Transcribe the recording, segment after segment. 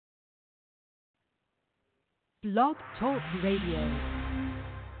Blog Talk Radio.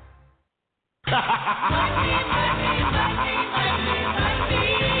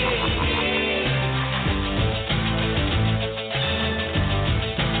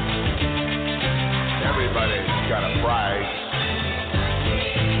 Everybody's got a price.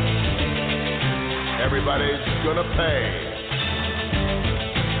 Everybody's gonna pay.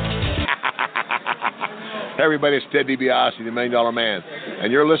 Hey everybody, it's Ted DiBiase, the $1 Million Man,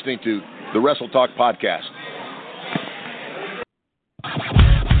 and you're listening to the Wrestle Talk Podcast.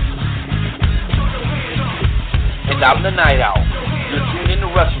 And I'm the Night Owl. You're tuned in to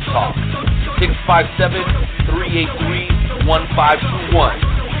Wrestle Talk. 657-383-1521.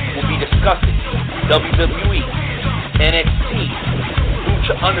 We'll be discussing WWE, NXT,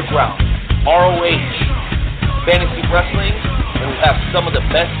 Lucha Underground, ROH, fantasy wrestling, and we'll have some of the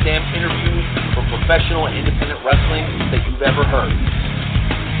best damn interviews from professional and independent wrestling that you've ever heard.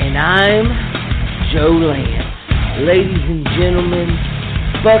 And I'm Joe Lamb. Ladies and gentlemen,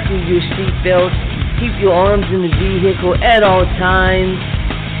 buckle your seatbelts, keep your arms in the vehicle at all times.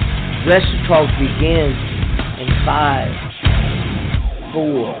 Wrestle Talk begins in 5,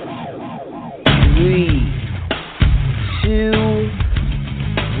 4, 3, 2,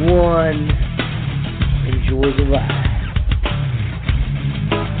 1. Enjoy the ride.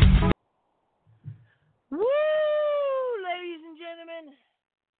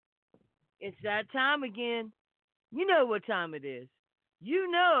 It's that time again. You know what time it is. You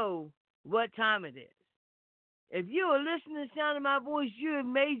know what time it is. If you are listening to the sound of my voice, you have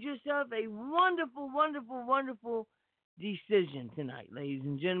made yourself a wonderful, wonderful, wonderful decision tonight, ladies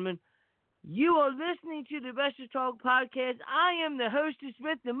and gentlemen. You are listening to the Wrestle Talk Podcast. I am the hostess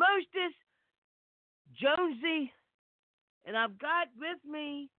with the mostest, Jonesy, and I've got with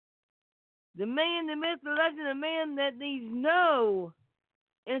me the man, the myth, the legend, the man that needs no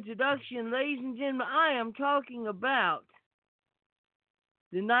introduction. Ladies and gentlemen, I am talking about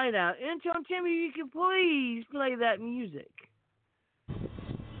the Night Owl. Intern Timmy, you can please play that music.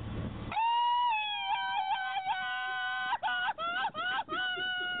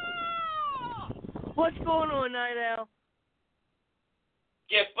 What's going on, Night Owl?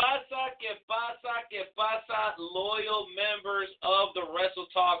 Que pasa, que pasa, que pasa, loyal members of the Wrestle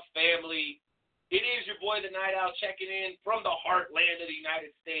Talk family. It is your boy, the Night Owl, checking in from the heartland of the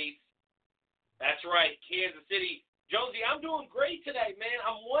United States. That's right, Kansas City. Jonesy, I'm doing great today, man.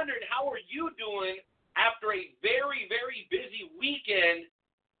 I'm wondering, how are you doing after a very, very busy weekend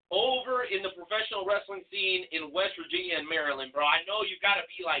over in the professional wrestling scene in West Virginia and Maryland, bro? I know you've got to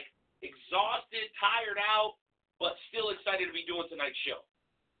be, like, exhausted, tired out, but still excited to be doing tonight's show.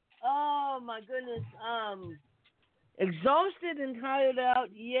 Oh, my goodness. Exhausted and tired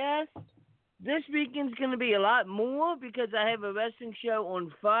out, yes. This weekend's going to be a lot more because I have a wrestling show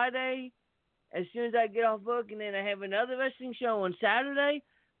on Friday as soon as I get off work, and then I have another wrestling show on Saturday.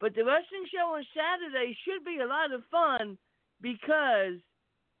 But the wrestling show on Saturday should be a lot of fun because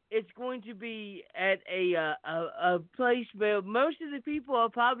it's going to be at a place where most of the people are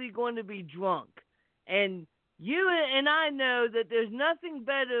probably going to be drunk. And you and I know that there's nothing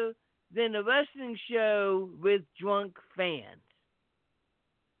better than a wrestling show with drunk fans.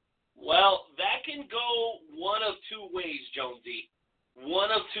 Well, that can go one of two ways, Jonesy.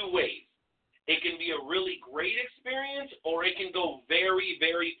 One of two ways. It can be a really great experience, or it can go very,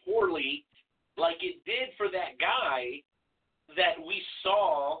 very poorly, like it did for that guy that we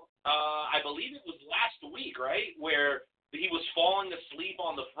saw, I believe it was last week, right, where he was falling asleep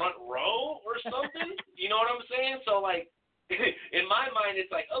on the front row or something. You know what I'm saying? So, like, in my mind,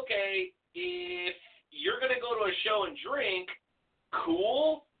 it's like, okay, if you're going to go to a show and drink,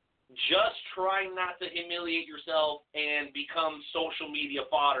 cool. Just try not to humiliate yourself and become social media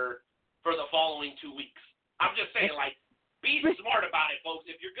fodder for the following 2 weeks. I'm just saying, like, be smart about it, folks.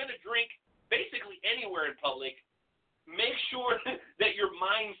 If you're going to drink basically anywhere in public, make sure that you're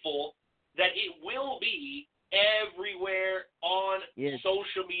mindful that it will be everywhere on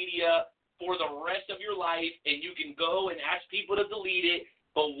social media for the rest of your life, and you can go and ask people to delete it,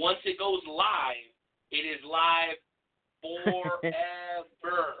 but once it goes live, it is live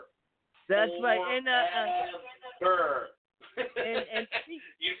forever. That's right. And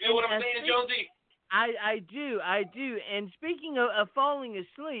you feel what I'm saying, Jonesy? I do. And speaking of falling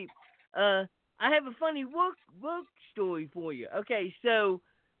asleep, I have a funny work story for you. Okay, so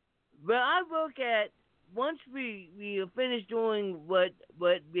where I work at, once we are finished doing what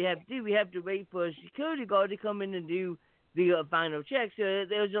we have to do, we have to wait for a security guard to come in and do the final check. So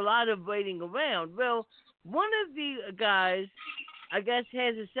there's a lot of waiting around. Well, one of the guys, I guess,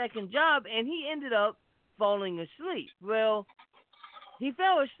 has a second job, and he ended up falling asleep. Well, he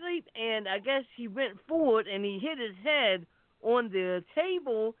fell asleep, and I guess he went forward and he hit his head on the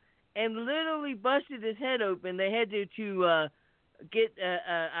table and literally busted his head open. They had to get,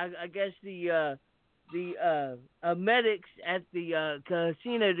 I guess, the medics at the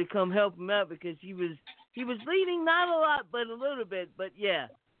casino to come help him out because he was bleeding, not a lot, but a little bit. But yeah,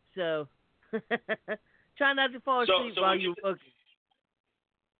 so try not to fall asleep while you're working.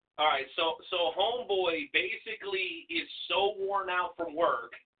 All right, so homeboy basically is so worn out from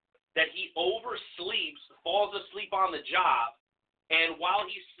work that he oversleeps, falls asleep on the job, and while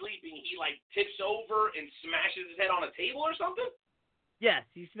he's sleeping, he like tips over and smashes his head on a table or something? Yes,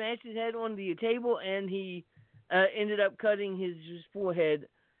 he smashed his head on the table, and he ended up cutting his forehead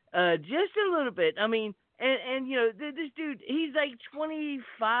just a little bit. I mean, and you know, this dude, he's like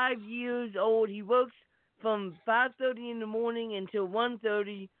 25 years old. He works from 5:30 in the morning until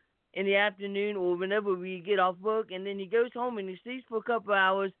 1:30 in the afternoon or whenever we get off work, and then he goes home and he sleeps for a couple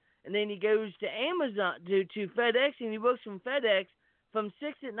hours, and then he goes to Amazon, to FedEx, and he works from FedEx from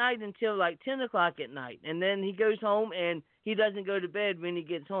 6 at night until like 10 o'clock at night, and then he goes home and he doesn't go to bed when he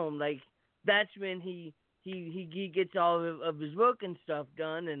gets home. Like, that's when he gets all of his work and stuff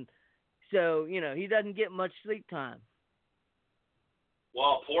done, and so, you know, he doesn't get much sleep time.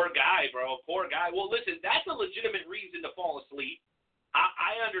 Well, poor guy, bro. Poor guy. Well, listen, that's a legitimate reason to fall asleep.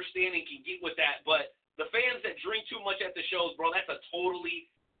 I understand and can get with that, but the fans that drink too much at the shows, bro, that's a totally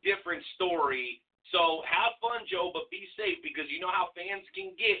different story. So have fun, Joe, but be safe because you know how fans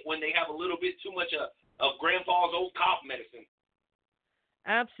can get when they have a little bit too much of Grandpa's old cough medicine.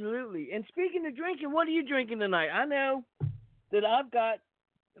 Absolutely. And speaking of drinking, what are you drinking tonight? I know that I've got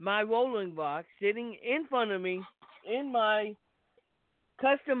my rolling box sitting in front of me in my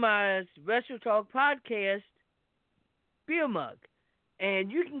customized Wrestle Talk podcast beer mug.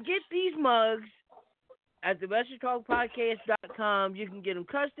 And you can get these mugs at the WrestleTalkPodcast.com. You can get them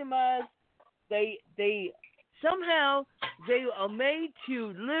customized. They somehow they are made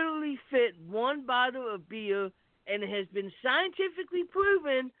to literally fit one bottle of beer, and it has been scientifically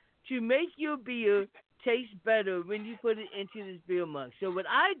proven to make your beer taste better when you put it into this beer mug. So what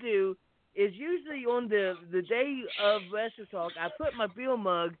I do is usually on the day of Wrestle Talk, I put my beer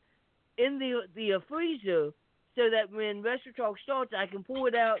mug in the freezer so that when Wrestle Talk starts, I can pour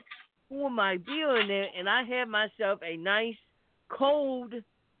it out, pour my beer in there, and I have myself a nice cold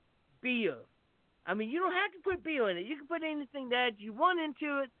beer. I mean, you don't have to put beer in it. You can put anything that you want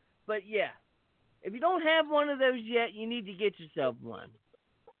into it, but yeah. If you don't have one of those yet, you need to get yourself one.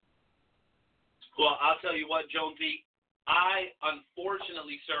 Well, I'll tell you what, Jonesy, I,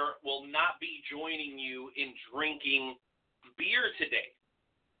 unfortunately, sir, will not be joining you in drinking beer today.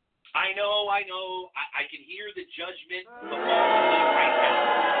 I know. I can hear the judgment of all of you right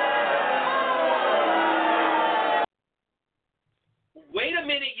now. Wait a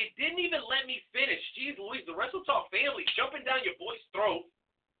minute, you didn't even let me finish. Jeez Louise, the Wrestle Talk family jumping down your boy's throat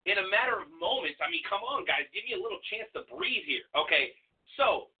in a matter of moments. I mean, come on, guys. Give me a little chance to breathe here. Okay,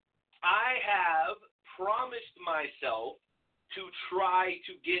 so I have promised myself to try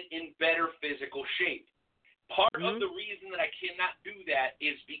to get in better physical shape. Part of the reason that I cannot do that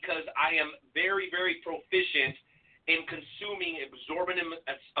is because I am very, very proficient in consuming exorbitant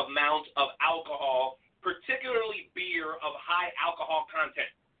amounts of alcohol, particularly beer of high alcohol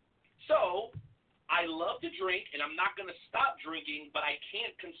content. So I love to drink, and I'm not going to stop drinking, but I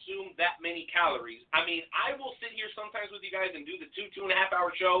can't consume that many calories. I mean, I will sit here sometimes with you guys and do the 2.5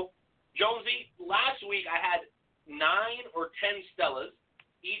 hour show. Jonesy, last week I had 9 or 10 Stellas.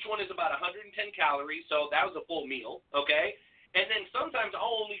 Each one is about 110 calories, so that was a full meal, okay? And then sometimes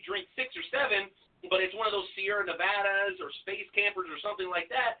I'll only drink 6 or 7, but it's one of those Sierra Nevadas or Space Campers or something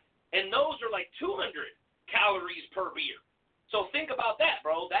like that, and those are like 200 calories per beer. So think about that,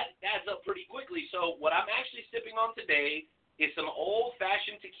 bro. That adds up pretty quickly. So what I'm actually sipping on today is some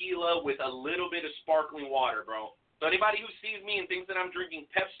old-fashioned tequila with a little bit of sparkling water, bro. So anybody who sees me and thinks that I'm drinking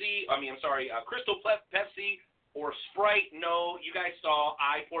Crystal Pepsi, or Sprite, no, you guys saw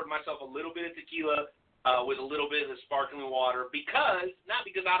I poured myself a little bit of tequila with a little bit of the sparkling water not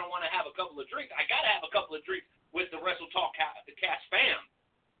because I don't want to have a couple of drinks. I got to have a couple of drinks with the Wrestle Talk Cast fam.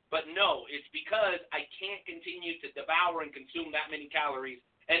 But no, it's because I can't continue to devour and consume that many calories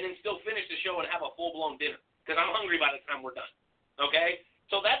and then still finish the show and have a full-blown dinner because I'm hungry by the time we're done, okay?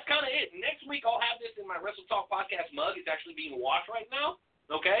 So that's kind of it. Next week I'll have this in my Wrestle Talk podcast mug. It's actually being washed right now,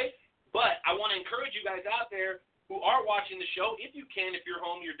 okay? But I want to encourage you guys out there who are watching the show, if you can, if you're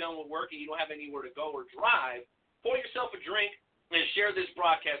home, you're done with work, and you don't have anywhere to go or drive, pour yourself a drink and share this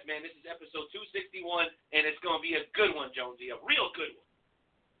broadcast, man. This is episode 261, and it's going to be a good one, Jonesy, a real good one.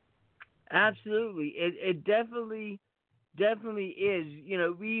 Absolutely. It definitely definitely is. You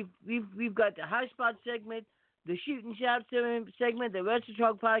know, we've got the High Spot segment, the Shoot and Shout segment, the Wrestle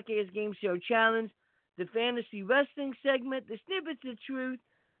Talk Podcast Game Show Challenge, the Fantasy Wrestling segment, the Snippets of Truth,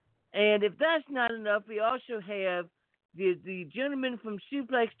 and if that's not enough, we also have the gentleman from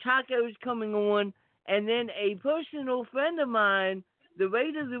Suplex Tacos coming on, and then a personal friend of mine, the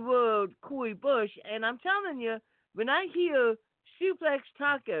weight of the world, Cory Bush. And I'm telling you, when I hear Suplex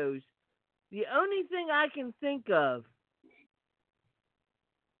Tacos, the only thing I can think of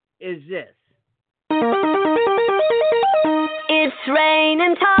is this. It's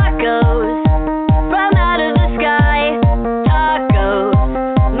raining tacos from out of the sky. Tacos,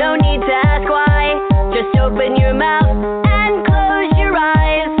 no need to ask why. Just open your mouth and close your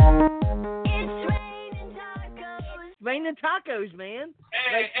eyes. It's raining tacos. Raining tacos, man.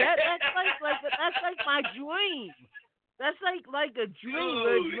 Like that's like my dream. That's like a dream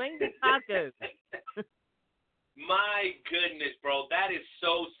where it's raining tacos. My goodness, bro. That is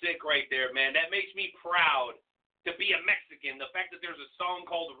so sick right there, man. That makes me proud to be a Mexican. The fact that there's a song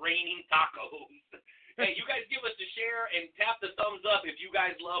called Raining Tacos. Hey, you guys give us a share and tap the thumbs up if you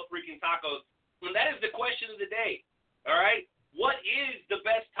guys love freaking tacos. And that is the question of the day. All right? What is the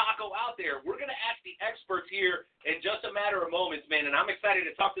best taco out there? We're going to ask the experts here in just a matter of moments, man, and I'm excited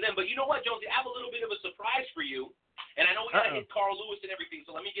to talk to them. But you know what, Jonesy? I have a little bit of a surprise for you. And I know we got to hit Carl Lewis and everything,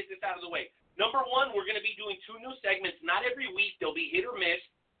 so let me get this out of the way. Number one, we're going to be doing 2 new segments. Not every week. They'll be hit or miss.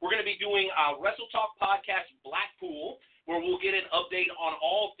 We're going to be doing Wrestle Talk Podcast Blackpool, where we'll get an update on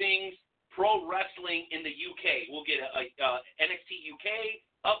all things pro wrestling in the UK. We'll get a NXT UK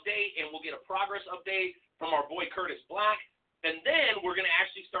update, and we'll get a progress update from our boy Curtis Black. And then we're going to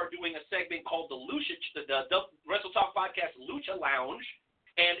actually start doing a segment called the Wrestle Talk Podcast Lucha Lounge.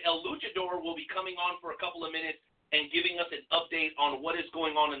 And El Luchador will be coming on for a couple of minutes and giving us an update on what is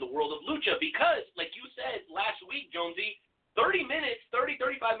going on in the world of lucha. Because, like you said last week, Jonesy, 35 minutes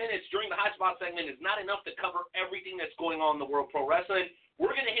during the High Spot segment is not enough to cover everything that's going on in the world of pro wrestling.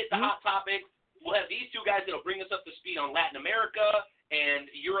 We're going to hit the hot topics. We'll have these 2 guys that will bring us up to speed on Latin America and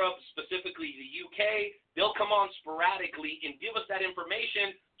Europe, specifically the UK. They'll come on sporadically and give us that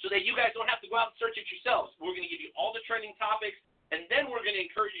information so that you guys don't have to go out and search it yourselves. We're going to give you all the trending topics. And then we're going to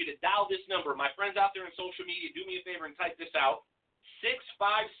encourage you to dial this number. My friends out there in social media, do me a favor and type this out,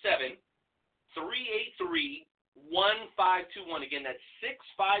 657-383-1521. Again, that's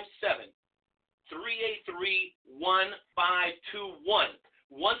 657-383-1521.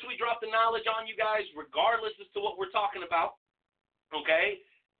 Once we drop the knowledge on you guys, regardless as to what we're talking about, okay,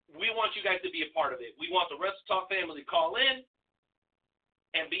 we want you guys to be a part of it. We want the Wrestle Talk family to call in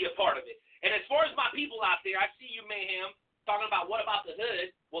and be a part of it. And as far as my people out there, I see you, Mayhem, talking about what about the hood.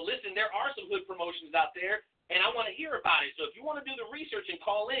 Well, listen, there are some hood promotions out there, and I want to hear about it. So if you want to do the research and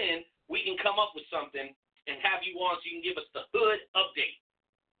call in, we can come up with something and have you on so you can give us the hood update.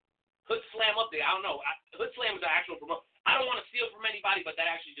 Hood Slam update. I don't know. Hood Slam is an actual promotion. I don't want to steal from anybody, but that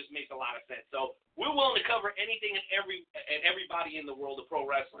actually just makes a lot of sense. So we're willing to cover anything and everybody in the world of pro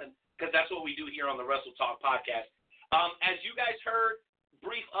wrestling because that's what we do here on the Wrestle Talk podcast. As you guys heard,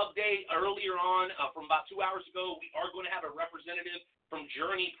 brief update earlier on from about 2 hours ago, we are going to have a representative from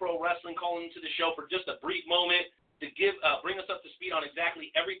Journey Pro Wrestling calling into the show for just a brief moment to bring us up to speed on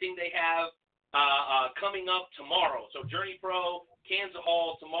exactly everything they have coming up tomorrow. So Journey Pro, Kansas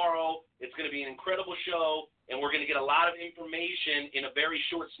Hall tomorrow. It's going to be an incredible show, and we're going to get a lot of information in a very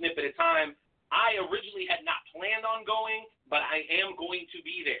short snippet of time. I originally had not planned on going, but I am going to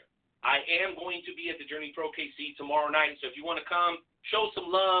be there. I am going to be at the Journey Pro KC tomorrow night. So if you want to come, show some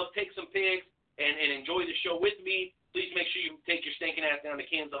love, take some pics, and enjoy the show with me, please make sure you take your stinking ass down to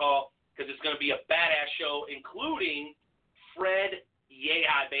Kansas Hall because it's going to be a badass show, including Fred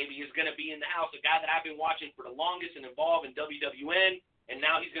Yehi, baby, is going to be in the house, a guy that I've been watching for the longest and involved in WWN, and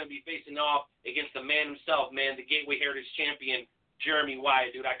now he's going to be facing off against the man himself, man, the Gateway Heritage Champion, Jeremy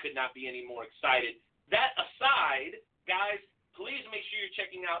Wyatt. Dude, I could not be any more excited. That aside, guys, please make sure you're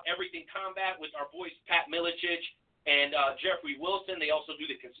checking out Everything Combat with our boys Pat Milicic and Jeffrey Wilson. They also do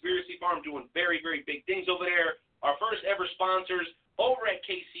the Conspiracy Farm, doing very, very big things over there. Our first ever sponsors over at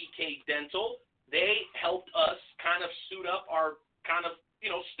KCK Dental. They helped us kind of suit up our kind of,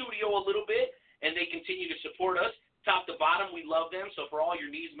 studio a little bit, and they continue to support us. Top to bottom, we love them. So for all your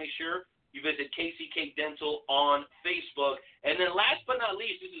needs, make sure you visit KCK Dental on Facebook. And then last but not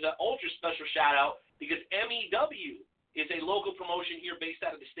least, this is an ultra special shout out because MEW is a local promotion here based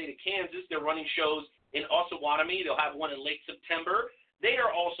out of the state of Kansas. They're running shows in Osawatomie. They'll have one in late September. They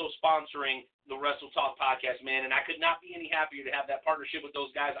are also sponsoring the Wrestle Talk podcast, man, and I could not be any happier to have that partnership with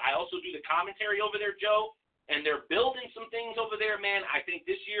those guys. I also do the commentary over there, Joe, and they're building some things over there, man. I think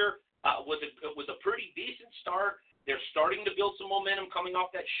this year was a pretty decent start. They're starting to build some momentum coming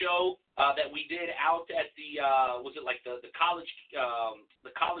off that show that we did out at the was it like the college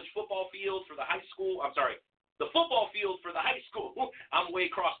football field for the high school? I'm sorry, the football field for the high school. I'm way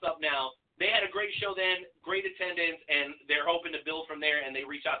crossed up now. They had a great show then, great attendance, and they're hoping to build from there. And they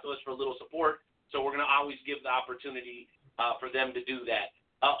reach out to us for a little support, so we're gonna always give the opportunity for them to do that.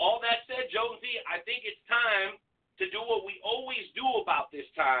 All that said, Jonesy, I think it's time to do what we always do about this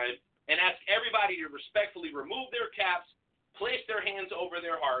time and ask everybody to respectfully remove their caps, place their hands over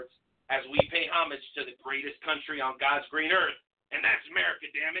their hearts as we pay homage to the greatest country on God's green earth, and that's America,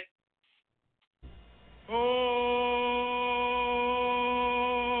 damn it.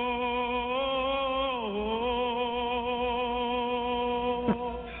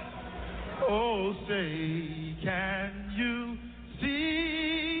 Oh, say, can you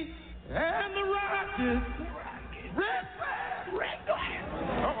see? And the rockets, red flag.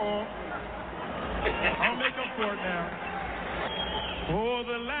 Uh-oh. I'll make up for it now. For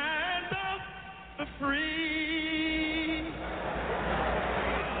the land of the free.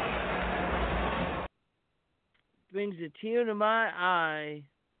 Brings a tear to my eye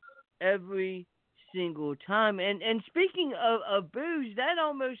every single time. And speaking of booze, that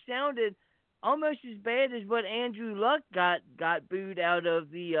almost sounded almost as bad as what Andrew Luck got booed out of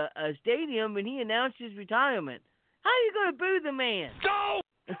the stadium when he announced his retirement. How are you going to boo the man? Go!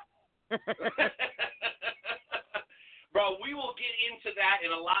 Bro, we will get into that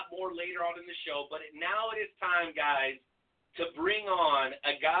and a lot more later on in the show, but now it is time, guys, to bring on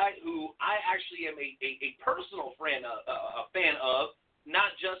a guy who I actually am a personal fan of,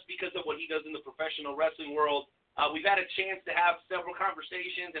 not just because of what he does in the professional wrestling world. We've had a chance to have several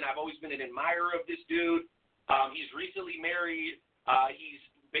conversations, and I've always been an admirer of this dude. He's recently married. He's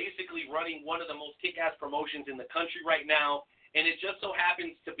basically running one of the most kick-ass promotions in the country right now, and it just so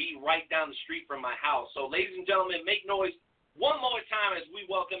happens to be right down the street from my house. So, ladies and gentlemen, make noise one more time as we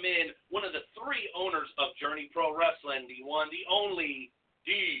welcome in one of the three owners of Journey Pro Wrestling, the one, the only,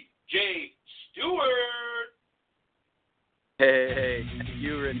 DJ Stewart. Hey,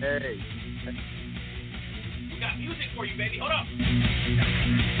 you Renee. We got music for you, baby. Hold up.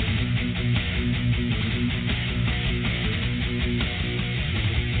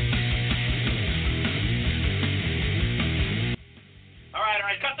 All right.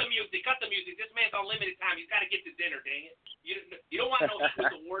 Cut the music. This man's on limited time. He's got to get to dinner, dang it. You don't want no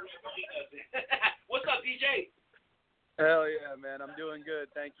Swiss award. What's up, DJ? Hell yeah, man. I'm doing good.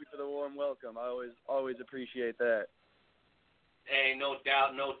 Thank you for the warm welcome. I always appreciate that. Hey, no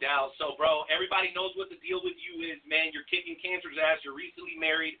doubt. So, bro, everybody knows what the deal with you is, man. You're kicking cancer's ass. You're recently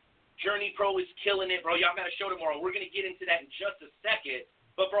married. Journey Pro is killing it, bro. Y'all got a show tomorrow. We're going to get into that in just a second.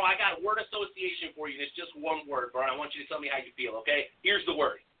 But, bro, I got a word association for you, and it's just one word, bro. I want you to tell me how you feel, okay? Here's the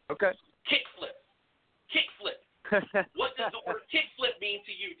word. Okay. Kickflip. What does the word kickflip mean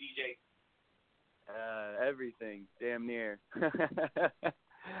to you, DJ? Everything, damn near.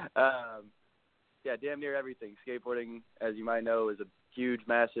 Yeah, damn near everything. Skateboarding, as you might know, is a huge,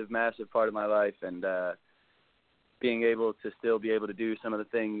 massive part of my life, and being able to still be able to do some of the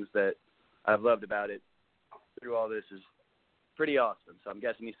things that I've loved about it through all this is pretty awesome. So I'm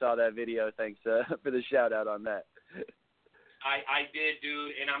guessing you saw that video. Thanks for the shout-out on that. I did,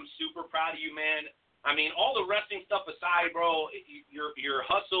 dude, and I'm super proud of you, man. I mean, all the wrestling stuff aside, bro, your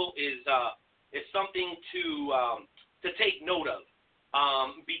hustle is something to take note of.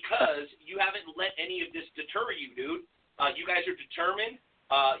 Because you haven't let any of this deter you, dude. You guys are determined.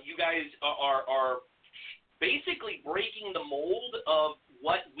 You guys are basically breaking the mold of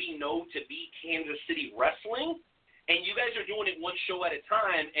what we know to be Kansas City wrestling, and you guys are doing it one show at a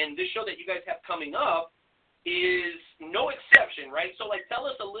time, and this show that you guys have coming up is no exception, right? So, tell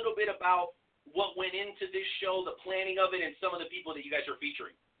us a little bit about what went into this show, the planning of it, and some of the people that you guys are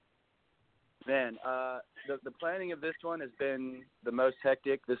featuring. Man, the planning of this one has been the most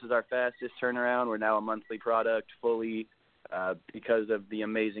hectic. This is our fastest turnaround. We're now a monthly product fully because of the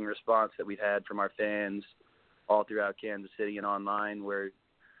amazing response that we've had from our fans all throughout Kansas City and online. We're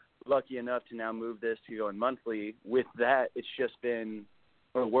lucky enough to now move this to going monthly. With that, it's just been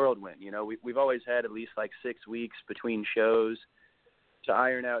a whirlwind. You know, we've always had at least 6 weeks between shows to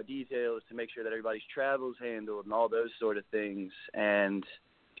iron out details, to make sure that everybody's travel's handled and all those sort of things. And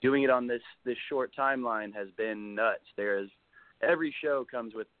doing it on this short timeline has been nuts. Every show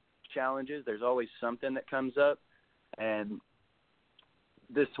comes with challenges. There's always something that comes up, and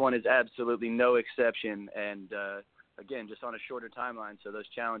this one is absolutely no exception. And again, just on a shorter timeline, so those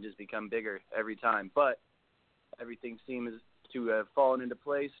challenges become bigger every time. But everything seems to have fallen into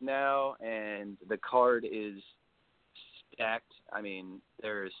place now, and the card is stacked. I mean,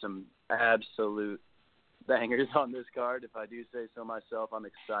 there is some absolute bangers on this card. If I do say so myself, I'm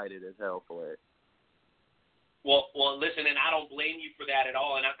excited as hell for it. Well, listen, and I don't blame you for that at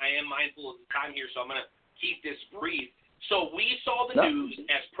all, and I am mindful of the time here, so I'm going to keep this brief. So we saw the news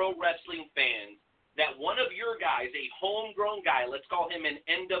as pro wrestling fans that one of your guys, a homegrown guy, let's call him an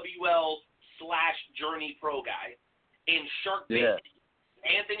NWL/Journey Pro guy, in Sharkbait,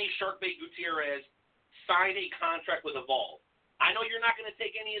 Anthony Sharkbait Gutierrez, signed a contract with Evolve. I know you're not going to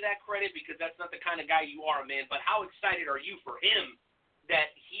take any of that credit because that's not the kind of guy you are, man, but how excited are you for him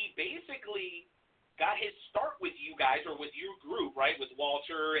that he basically got his start with you guys or with your group, right, with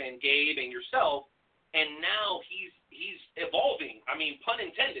Walter and Gabe and yourself, and now he's evolving. I mean, pun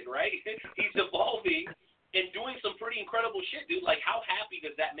intended, right? He's evolving and doing some pretty incredible shit, dude. Like, how happy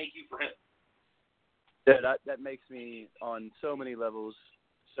does that make you for him? Yeah, that makes me on so many levels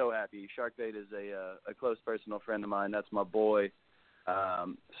so happy. Sharkbait is a close personal friend of mine. That's my boy.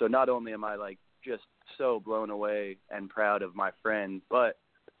 So not only am I like just so blown away and proud of my friend, but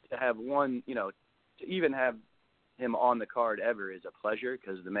to have one, to even have him on the card ever is a pleasure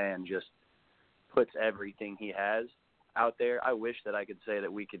because the man just puts everything he has out there. I wish that I could say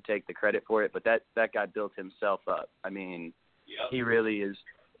that we could take the credit for it, but that guy built himself up. I mean, He really is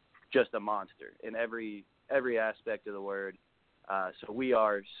just a monster in every aspect of the word. So we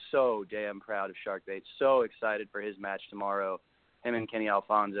are so damn proud of Sharkbait, so excited for his match tomorrow. Him and Kenny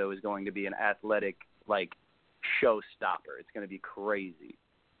Alfonso is going to be an athletic, showstopper. It's going to be crazy.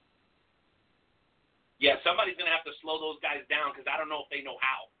 Yeah, somebody's going to have to slow those guys down because I don't know if they know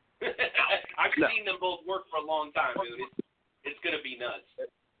how. I've seen them both work for a long time, dude. It's going to be nuts.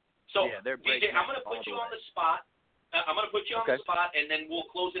 So, they're DJ, I'm going to put you on the spot. The spot, and then we'll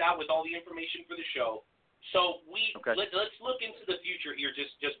close it out with all the information for the show. So let's look into the future here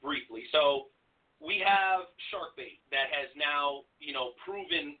just briefly. So we have Sharkbait that has now,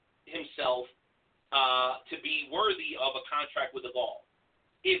 proven himself to be worthy of a contract with Evolve.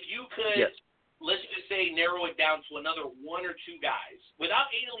 If you could, let's just say, narrow it down to another one or two guys without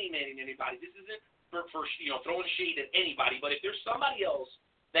alienating anybody. This isn't for throwing shade at anybody, but if there's somebody else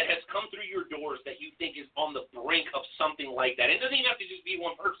that has come through your doors that you think is on the brink of something like that, it doesn't even have to just be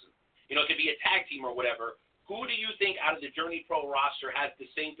one person. It could be a tag team or whatever. Who do you think out of the Journey Pro roster has the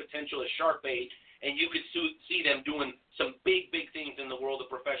same potential as Sharkbait, and you could see them doing some big, big things in the world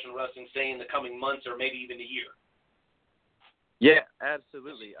of professional wrestling, say, in the coming months or maybe even a year? Yeah,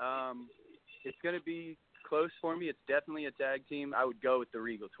 absolutely. It's going to be close for me. It's definitely a tag team. I would go with the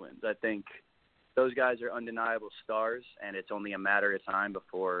Regal Twins. I think those guys are undeniable stars, and it's only a matter of time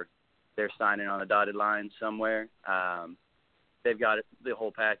before they're signing on the dotted line somewhere. They've got the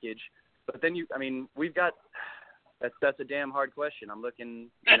whole package. But then we've got that's a damn hard question. I'm looking,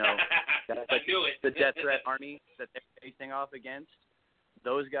 the Death Threat Army that they're facing off against.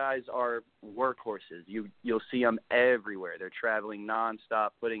 Those guys are workhorses. You'll see them everywhere. They're traveling nonstop,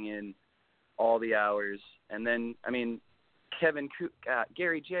 putting in all the hours. And then Kevin,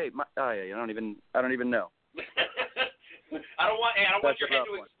 Gary J. I don't even know. I don't want your head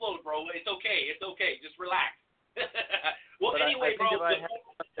to explode, bro. It's okay. Just relax. Well, but anyway, I think bro. If I had to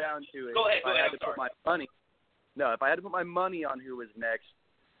come down to it, go ahead. If I had to put my money on who was next,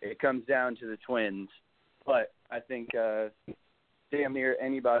 it comes down to the Twins. But I think damn near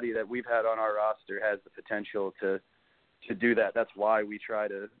anybody that we've had on our roster has the potential to do that. That's why we try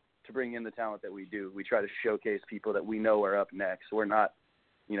to bring in the talent that we do. We try to showcase people that we know are up next. We're not,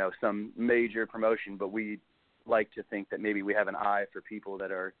 some major promotion, but we like to think that maybe we have an eye for people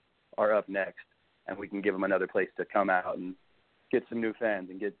that are up next, and we can give them another place to come out and get some new fans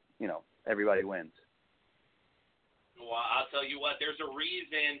and get, everybody wins. Well, I'll tell you what, there's a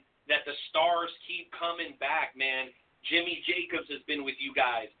reason that the stars keep coming back, man. Jimmy Jacobs has been with you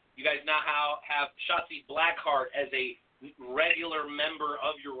guys. You guys now have Shotzi Blackheart as a regular member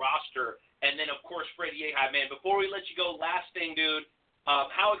of your roster. And then, of course, Freddie Ahai. Man, before we let you go, last thing, dude,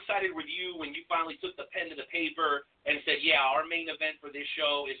 how excited were you when you finally took the pen to the paper and said, yeah, our main event for this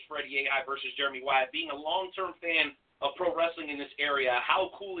show is Freddie Ahai versus Jeremy Wyatt? Being a long-term fan of pro wrestling in this area, how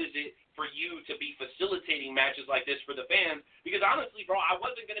cool is it for you to be facilitating matches like this for the fans? Because honestly, bro, I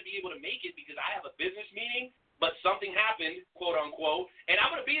wasn't going to be able to make it because I have a business meeting, but something happened, quote unquote, and I'm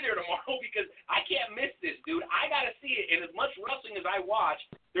going to be there tomorrow because I can't miss this, dude. I got to see it. And as much wrestling as I watch,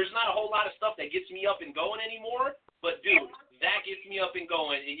 there's not a whole lot of stuff that gets me up and going anymore. But, dude, that gets me up and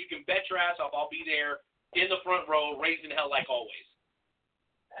going, and you can bet your ass off I'll be there in the front row, raising hell like always.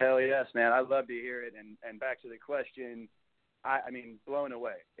 Hell yes, man. I'd love to hear it. And back to the question, I mean, blown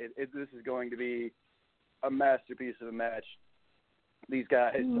away. This is going to be a masterpiece of a match. These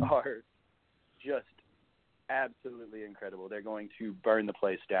guys are just absolutely incredible. They're going to burn the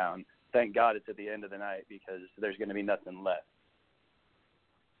place down. thank God it's at the end of the night because there's going to be nothing left.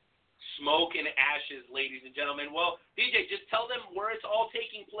 Smoke and ashes, ladies and gentlemen. Well, DJ, just tell them where it's all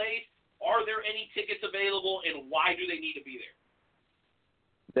taking place. Are there any tickets available, and why do they need to be there?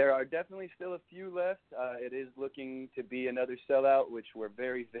 There are definitely still a few left. It is looking to be another sellout, which we're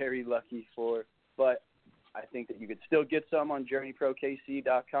very, very lucky for. But I think that you could still get some on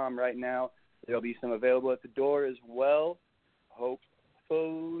JourneyProKC.com right now. There'll be some available at the door as well.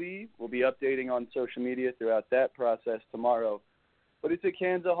 Hopefully, we'll be updating on social media throughout that process tomorrow. But it's at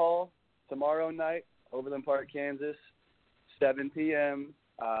Kansas Hall tomorrow night, Overland Park, Kansas, 7 p.m.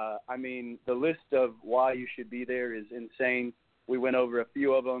 I mean, the list of why you should be there is insane. We went over a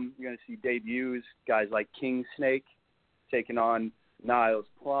few of them. You're going to see debuts, guys like King Snake taking on Niles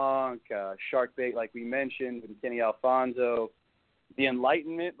Plonk, Sharkbait, like we mentioned, and Kenny Alfonso. The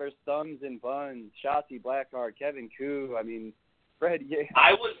Enlightenment versus Thumbs and Buns, Shotzi Blackheart, Kevin Koo. I mean, Fred, yeah.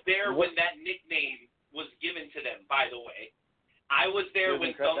 I was there when that nickname was given to them, by the way. I was there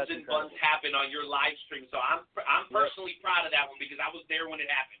when Thumbs and Buns happened on your live stream, so I'm personally proud of that one because I was there when it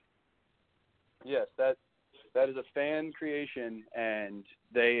happened. Yes, that is a fan creation, and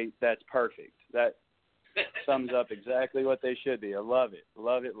that's perfect. That sums up exactly what they should be. I love it,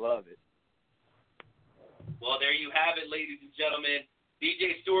 love it, love it. Well, there you have it, ladies and gentlemen.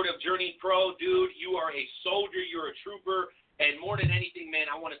 DJ Stewart of Journey Pro, dude, you are a soldier, you're a trooper, and more than anything, man,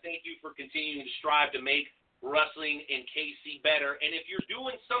 I want to thank you for continuing to strive to make wrestling in KC better. And if you're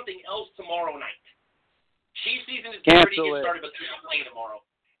doing something else tomorrow night, Chief season is getting ready to get started, but they're not playing tomorrow.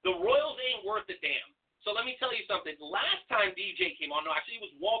 The Royals ain't worth a damn. So let me tell you something. Last time DJ came on, no, actually it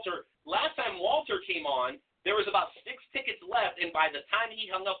was Walter. Last time Walter came on, there was about 6 tickets left, and by the time he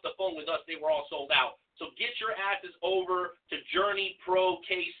hung up the phone with us, they were all sold out. So get your asses over to Journey Pro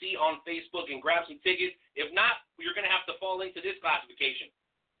KC on Facebook and grab some tickets. If not, you're going to have to fall into this classification.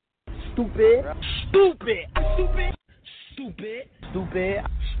 Stupid. Stupid. Stupid. Stupid. Stupid.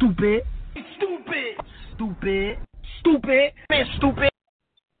 Stupid. Stupid. Stupid. Stupid. Man, stupid.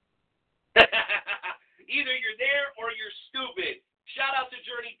 Either you're there or you're stupid. Shout out to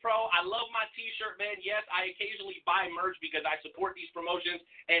Journey Pro. I love my T-shirt, man. Yes, I occasionally buy merch because I support these promotions,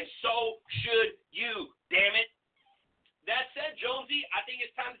 and so should you, damn it. That said, Jonesy, I think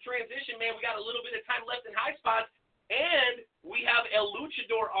it's time to transition, man. We got a little bit of time left in High Spots, and we have El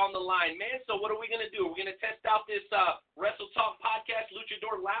Luchador on the line, man. So what are we going to do? We're going to test out this Wrestle Talk podcast,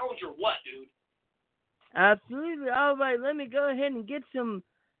 Luchador Lounge, or what, dude? Absolutely. All right, let me go ahead and get some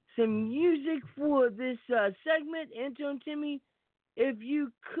music for this segment. Anton Timmy, if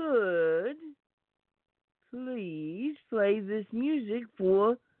you could, please play this music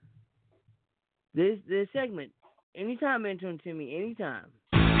for this segment. Anytime, Anton Timmy, anytime.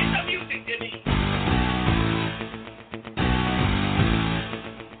 Get the music, Timmy.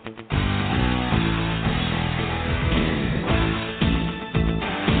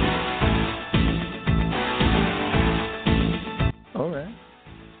 All right.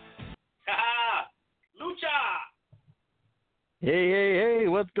 Lucha! Hey,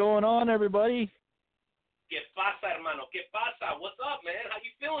 what's going on, everybody? ¿Qué pasa, hermano? ¿Qué pasa? What's up, man? How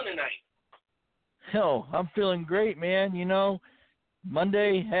you feeling tonight? Hell, I'm feeling great, man. You know,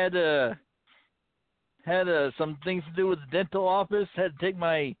 Monday had some things to do with the dental office. Had to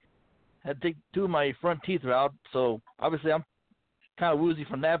take 2 of my front teeth out, so obviously I'm kind of woozy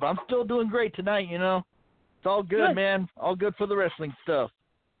from that, but I'm still doing great tonight, you know. It's all good, man. All good for the wrestling stuff.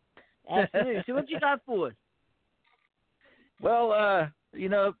 Absolutely. So what you got for us? Well, you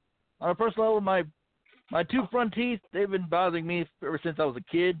know, on a personal level, my 2 front teeth, they've been bothering me ever since I was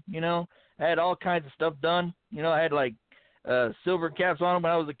a kid, you know. I had all kinds of stuff done. You know, I had like silver caps on them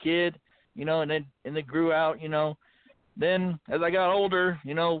when I was a kid, you know, and they grew out, you know. Then as I got older,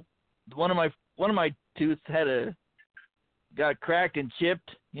 you know, one of my tooth got cracked and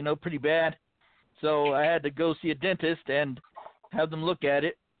chipped, you know, pretty bad. So I had to go see a dentist and have them look at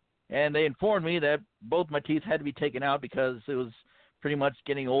it. And they informed me that both my teeth had to be taken out because it was pretty much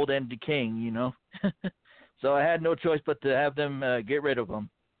getting old and decaying, you know. So I had no choice but to have them get rid of them.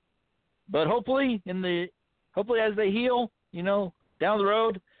 But hopefully as they heal, you know, down the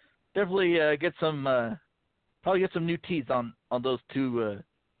road, definitely probably get some new teeth on those 2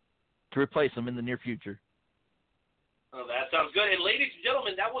 to replace them in the near future. Oh, that sounds good. And ladies and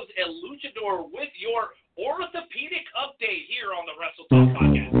gentlemen, that was El Luchador with your orthopedic update here on the Wrestle Talk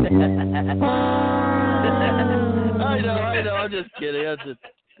podcast. I know. I'm just kidding. That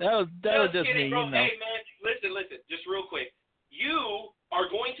was just kidding, me. Bro. You know. Hey, man, listen. Just real quick. You are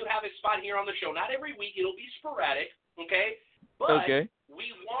going to have a spot here on the show. Not every week. It'll be sporadic, okay? But okay.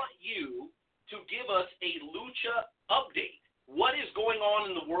 We want you to give us a Lucha update what is going on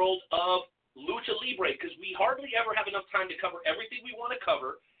in the world of Lucha Libre, because we hardly ever have enough time to cover everything we want to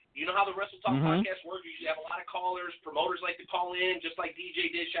cover. You know how the Wrestle Talk podcast works. You usually have a lot of callers. Promoters like to call in, just like DJ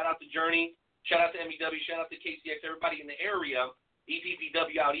did. Shout out to Journey. Shout out to MEW. Shout out to KCX. Everybody in the area.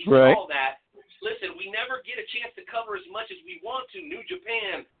 EPPW out east, all that. Listen, we never get a chance to cover as much as we want to. New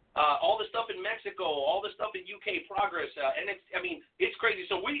Japan, all the stuff in Mexico, all the stuff in UK progress, and it's crazy.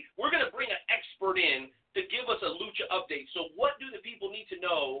 So we're going to bring an expert in to give us a Lucha update. So what do the people need to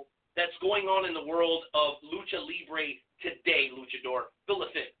know that's going on in the world of Lucha Libre today, Luchador? Fill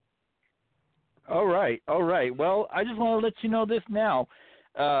us in. All right. Well, I just want to let you know this now.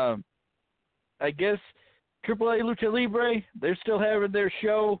 I guess AAA Lucha Libre, they're still having their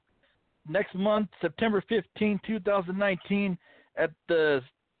show next month, September 15, 2019, at the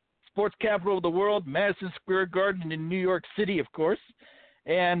sports capital of the world, Madison Square Garden in New York City, of course.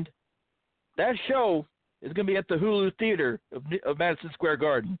 And that show is going to be at the Hulu Theater of Madison Square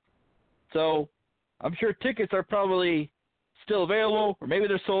Garden. So I'm sure tickets are probably still available, or maybe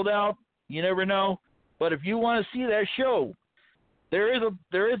they're sold out. You never know. But if you want to see that show, there is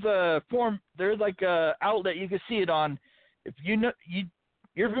like a outlet you can see it on. If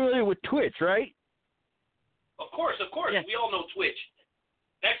you're familiar with Twitch, right? Of course. Yeah. We all know Twitch.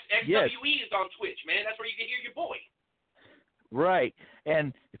 XWE is on Twitch, man. That's where you can hear your boy. Right.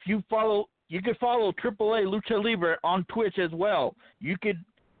 And if you can follow AAA Lucha Libre on Twitch as well.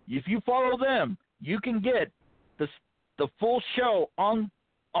 If you follow them, you can get the full show on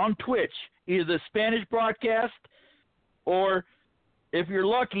Twitch, either the Spanish broadcast or, if you're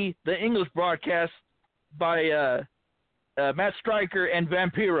lucky, the English broadcast by Matt Stryker and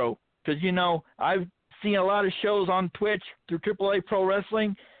Vampiro. Because, I've seen a lot of shows on Twitch through AAA Pro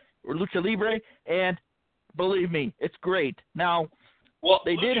Wrestling or Lucha Libre, and believe me, it's great. Now,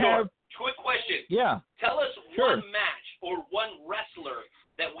 they did have... Quick question. Yeah. Tell us one match or one wrestler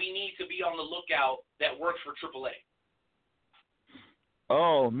that we need to be on the lookout that works for AAA.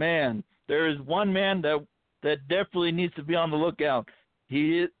 Oh, man. There is one man that definitely needs to be on the lookout.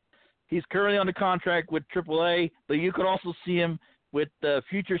 He's currently on the contract with AAA, but you could also see him with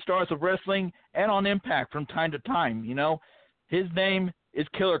Future Stars of Wrestling and on Impact from time to time. His name is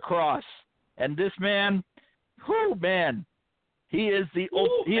Killer Cross, and this man, he is is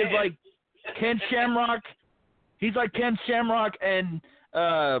like Ken Shamrock. He's like Ken Shamrock and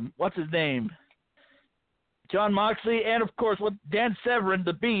what's his name, John Moxley, and of course with Dan Severn,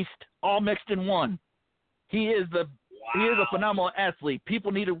 the Beast, all mixed in one. He is a phenomenal athlete.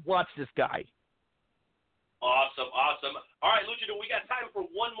 People need to watch this guy. Awesome. All right, Luchador, we got time for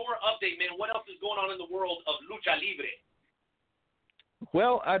one more update, man. What else is going on in the world of Lucha Libre?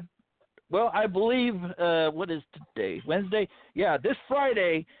 Well, I believe, what is today? Wednesday? Yeah, this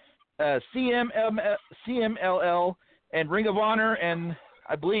Friday, CMLL and Ring of Honor and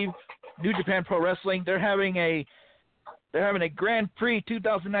I believe New Japan Pro Wrestling, they're having a Grand Prix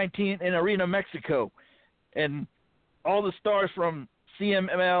 2019 in Arena, Mexico. And all the stars from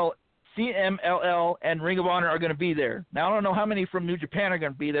CMLL and Ring of Honor are going to be there. Now, I don't know how many from New Japan are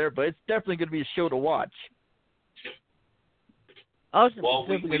going to be there, but it's definitely going to be a show to watch. Awesome. Well,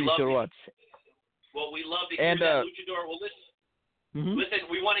 we love to watch. Well, we love to hear that, Luchador. Well, listen,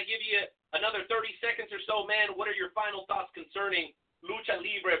 we want to give you another 30 seconds or so, man. What are your final thoughts concerning Lucha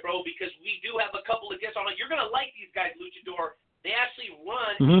Libre, bro? Because we do have a couple of guests on it. You're going to like these guys, Luchador. They actually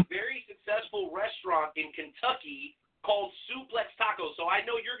run a very successful restaurant in Kentucky called Suplex Tacos. So I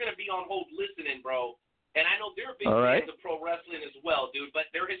know you're going to be on hold listening, bro. And I know they're big fans of pro wrestling as well, dude. But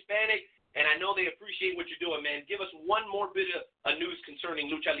they're Hispanic, and I know they appreciate what you're doing, man. Give us one more bit of news concerning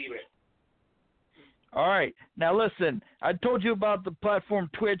Lucha Libre. All right. Now, listen, I told you about the platform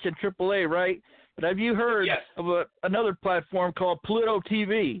Twitch and AAA, right? But have you heard of another platform called Pluto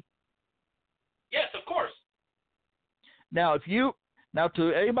TV? Yes, of course. Now, to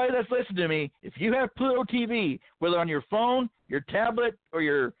anybody that's listening to me, if you have Pluto TV, whether on your phone, your tablet, or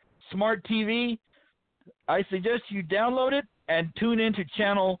your smart TV, I suggest you download it and tune into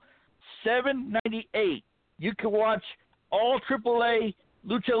channel 798. You can watch all AAA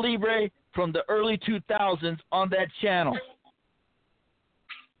Lucha Libre from the early 2000s on that channel. What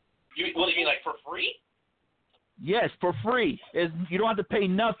do you mean, like for free? Yes, for free. You don't have to pay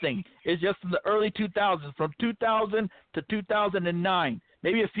nothing. It's just from the early 2000s, from 2000 to 2009.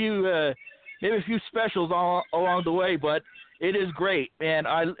 Maybe a few specials along the way, but it is great, and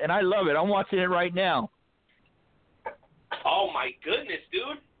I love it. I'm watching it right now. Oh my goodness,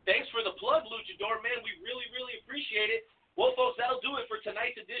 dude! Thanks for the plug, Luchador, man. We really, really appreciate it. Well, folks, that'll do it for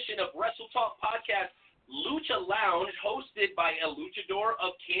tonight's edition of Wrestle Talk Podcast, Lucha Lounge, hosted by El Luchador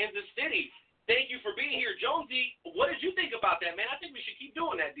of Kansas City. Thank you for being here. Jonesy, what did you think about that, man? I think we should keep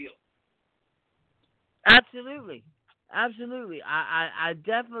doing that deal. Absolutely. I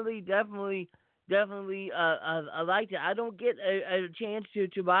definitely I liked it. I don't get a chance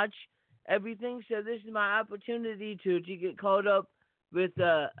to watch everything, so this is my opportunity to get caught up with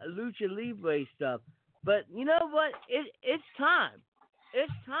Lucha Libre stuff. But you know what? It's time.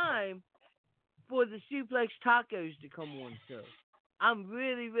 It's time for the Suplex Tacos to come on show. I'm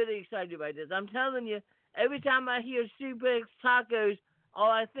really, really excited about this. I'm telling you, every time I hear Suplex Tacos,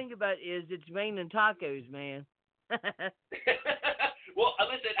 all I think about is it's raining tacos, man. Well,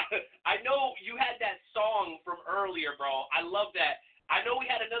 listen, I know you had that song from earlier, bro. I love that. I know we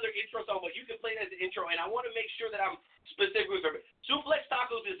had another intro song, but you can play that as an intro, and I want to make sure that I'm specific with it. Suplex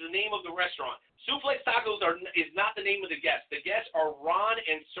Tacos is the name of the restaurant. Suplex Tacos is not the name of the guests. The guests are Ron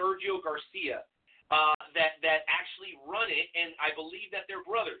and Sergio Garcia that actually run it, and I believe that they're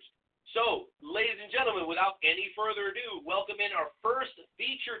brothers. So, ladies and gentlemen, without any further ado, welcome in our first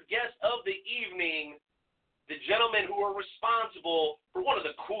featured guest of the evening, the gentlemen who are responsible for one of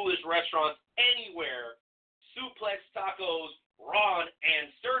the coolest restaurants anywhere, Suplex Tacos, Ron and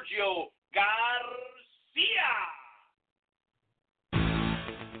Sergio Garcia.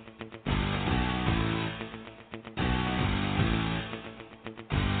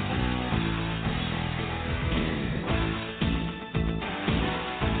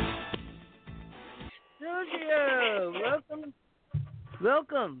 Sergio, welcome.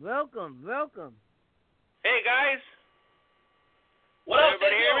 Hey guys, What up,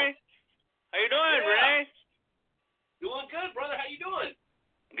 everybody hear Sergio? me? How you doing, Yeah. Renee? Doing good, brother. How you doing?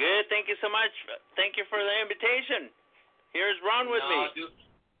 Good, thank you so much. Thank you for the invitation. Here's Ron with me. Dude,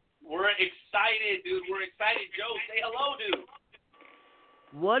 we're excited, dude. We're excited. Joe, say hello, dude.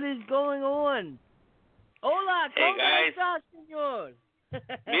 What is going on? Hola, Hey, ¿cómo guys. estás, señor?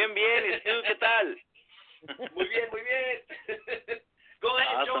 Bien, ¿y tú qué tal? Muy bien, muy bien. Go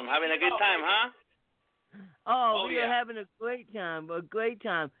ahead, Joe. Awesome, having a good time, huh? Oh, Oh, we are yeah. having a great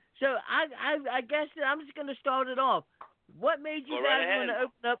time. So I guess that I'm just gonna start it off. What made you Go right guys want to ahead.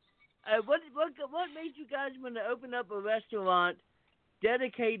 open up? What made you guys want to open up a restaurant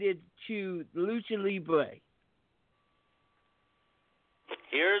dedicated to Lucha Libre?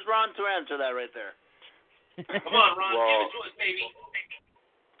 Here's Ron to answer that right there. Come on, Ron. Well- Give it to us, baby.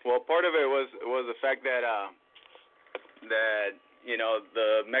 Well, part of it was the fact that you know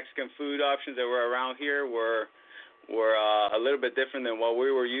the Mexican food options that were around here were a little bit different than what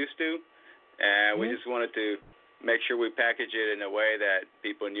we were used to, and we just wanted to make sure we package it in a way that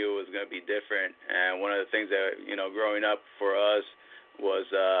people knew it was going to be different. And one of the things that growing up for us was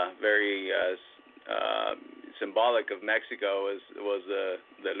very symbolic of Mexico was the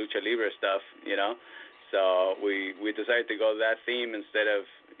lucha libre stuff, So we decided to go that theme instead of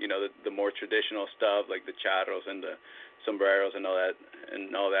the more traditional stuff like the charros and the sombreros and all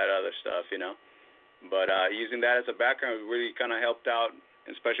that other stuff, But using that as a background really kind of helped out,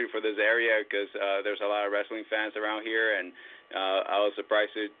 especially for this area, because there's a lot of wrestling fans around here, and I was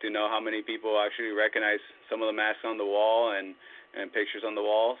surprised to know how many people actually recognize some of the masks on the wall and pictures on the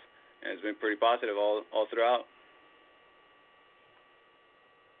walls, and it's been pretty positive all throughout.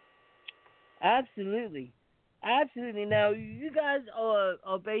 Absolutely. Now, you guys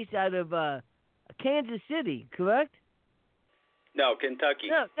are based out of Kansas City, correct? No, Kentucky.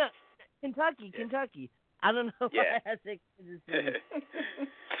 No, Kentucky. I don't know why I said Kansas City.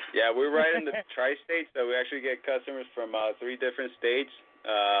 Yeah, we're right in the tri-state, so we actually get customers from 3 different states,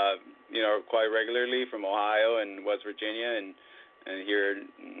 quite regularly, from Ohio and West Virginia and here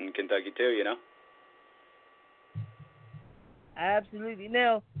in Kentucky too, Absolutely.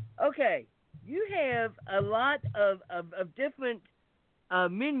 Now, okay, you have a lot of different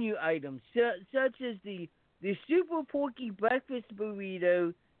menu items, such as the Super Porky Breakfast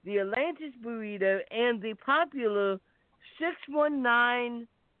Burrito, the Atlantis Burrito, and the popular 619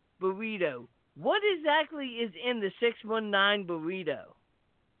 Burrito. What exactly is in the 619 Burrito?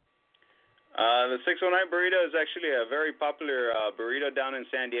 The 619 Burrito is actually a very popular burrito down in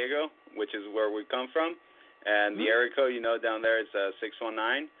San Diego, which is where we come from. And the area code, down there is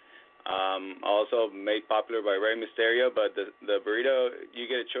 619. Also made popular by Rey Mysterio, but the burrito, you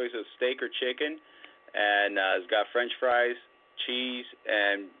get a choice of steak or chicken, and it's got French fries, cheese,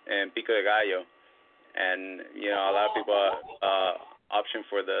 and pico de gallo. And, a lot of people option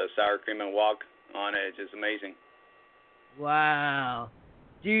for the sour cream and wok on it. It's just amazing. Wow.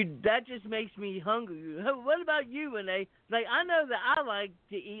 Dude, that just makes me hungry. What about you, Renee? Like, I know that I like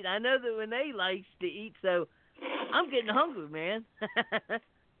to eat. I know that Renee likes to eat, so I'm getting hungry, man.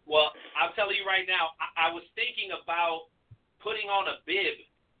 Well, I'll tell you right now, I was thinking about putting on a bib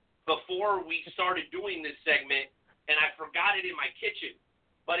before we started doing this segment, and I forgot it in my kitchen.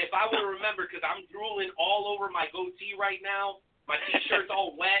 But if I would remember, because I'm drooling all over my goatee right now, my T-shirt's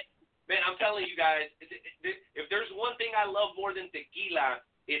all wet. Man, I'm telling you guys, if there's one thing I love more than tequila,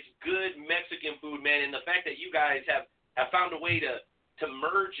 it's good Mexican food, man. And the fact that you guys have found a way to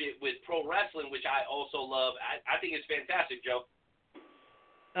merge it with pro wrestling, which I also love, I think it's fantastic, Joe.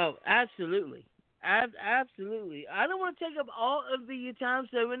 Oh, absolutely. Absolutely. I don't want to take up all of your time,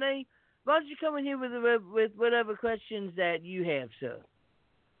 so Renee, why don't you come in here with whatever questions that you have, sir?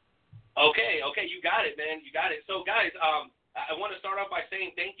 Okay, you got it, man. You got it. So, guys, I want to start off by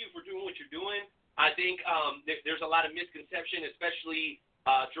saying thank you for doing what you're doing. I think there's a lot of misconception, especially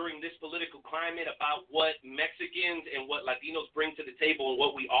during this political climate, about what Mexicans and what Latinos bring to the table and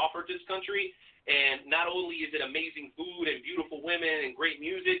what we offer to this country. And not only is it amazing food and beautiful women and great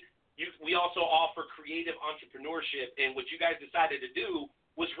music, we also offer creative entrepreneurship. And what you guys decided to do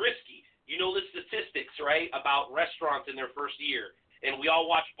was risky. You know the statistics, right, about restaurants in their first year. And we all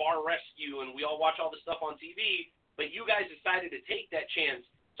watch Bar Rescue, and we all watch all the stuff on TV, but you guys decided to take that chance.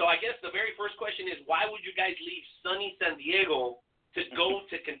 So I guess the very first question is, why would you guys leave sunny San Diego to go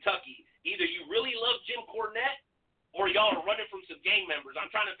to Kentucky? Either you really love Jim Cornette, or y'all are running from some gang members.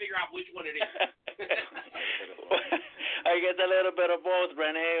 I'm trying to figure out which one it is. I guess a little bit of both,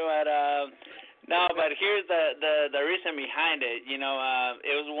 Renee, but no, but here's the reason behind it. You know,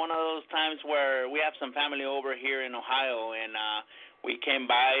 it was one of those times where we have some family over here in Ohio, and we came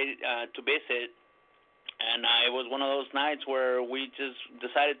by to visit, and it was one of those nights where we just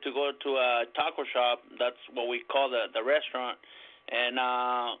decided to go to a taco shop. That's what we call the restaurant, and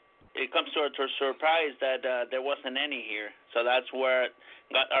it comes to our surprise that there wasn't any here. So that's where it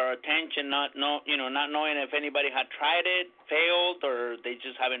got our attention, not knowing if anybody had tried it, failed, or they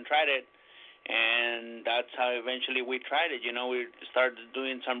just haven't tried it. And that's how eventually we tried it. You know, we started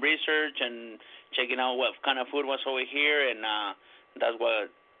doing some research and checking out what kind of food was over here, and that's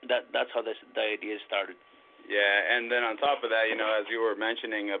how the idea started. Yeah, and then on top of that, you know, as you were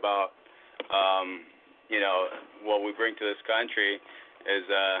mentioning about, you know, what we bring to this country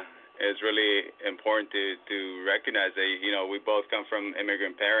is really important to recognize that, you know, we both come from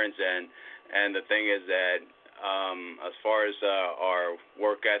immigrant parents, and the thing is that as far as our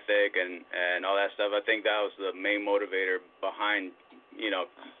work ethic and all that stuff, I think that was the main motivator behind, you know,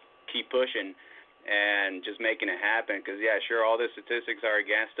 keep pushing and just making it happen. Because, yeah, sure, all the statistics are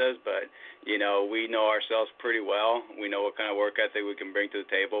against us, but, you know, we know ourselves pretty well. We know what kind of work ethic we can bring to the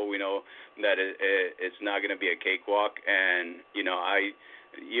table. We know that it's not going to be a cakewalk. And, you know,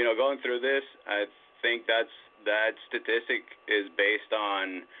 going through this, I think that statistic is based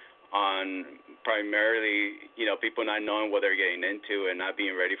on primarily, you know, people not knowing what they're getting into and not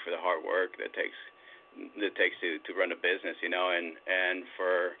being ready for the hard work that takes to run a business, you know. And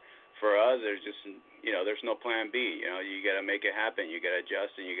for us, there's just, you know, there's no plan B. You know, you got to make it happen. You got to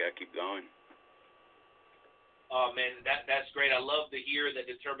adjust, and you got to keep going. Oh man, that's great. I love to hear the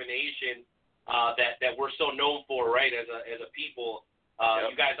determination that we're so known for, right? As a people,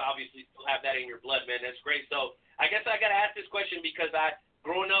 yep. You guys obviously still have that in your blood, man. That's great. So I guess I got to ask this question because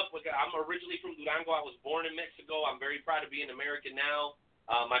growing up, I'm originally from Durango. I was born in Mexico. I'm very proud to be an American now.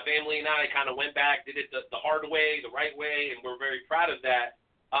 My family and I kind of went back, did it the hard way, the right way, and we're very proud of that.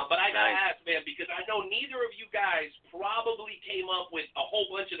 But I got to ask, man, because I know neither of you guys probably came up with a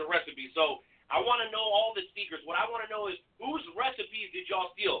whole bunch of the recipes. So I want to know all the secrets. What I want to know is, whose recipes did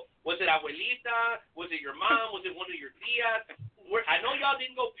y'all steal? Was it abuelita? Was it your mom? Was it one of your tias? I know y'all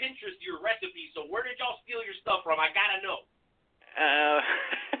didn't go Pinterest your recipes, so where did y'all steal your stuff from? I got to know.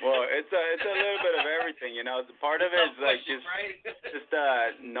 Well, it's a little bit of everything, you know. Part of it is like just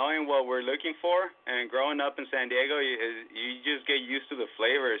knowing what we're looking for, and growing up in San Diego, you just get used to the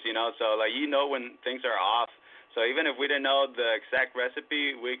flavors, you know. So like, you know, when things are off. So even if we didn't know the exact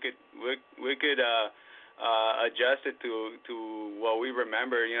recipe, we could adjust it to what we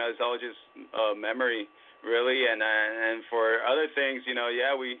remember. You know, it's all just memory, really. And for other things, you know,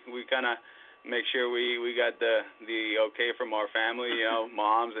 yeah, we kind of make sure we got the okay from our family, you know,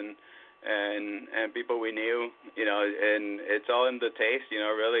 moms and people we knew, you know, and it's all in the taste, you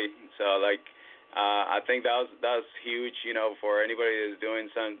know, really. So like, I think that was huge, you know, for anybody that's doing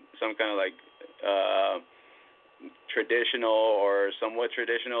some kind of like traditional or somewhat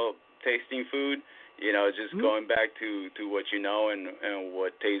traditional tasting food, you know, just going back to what you know and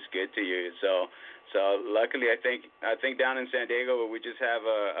what tastes good to you. So luckily, I think down in San Diego, we just have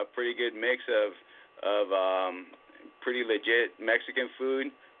a pretty good mix of pretty legit Mexican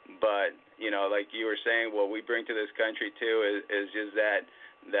food. But you know, like you were saying, what we bring to this country too is just that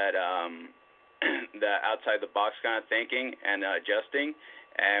outside the box kind of thinking and adjusting.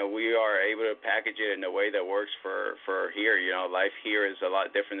 and we are able to package it in a way that works for here. You know, life here is a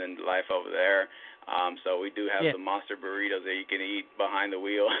lot different than life over there. So we do have the monster burritos that you can eat behind the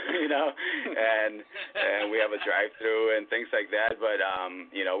wheel, you know, and we have a drive-through and things like that. But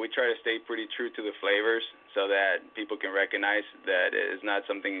you know, we try to stay pretty true to the flavors so that people can recognize that it is not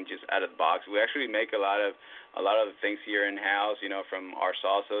something just out of the box. We actually make a lot of the things here in house, you know, from our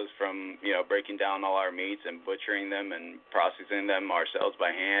salsas, from, you know, breaking down all our meats and butchering them and processing them ourselves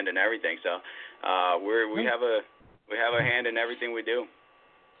by hand and everything. So we have a hand in everything we do.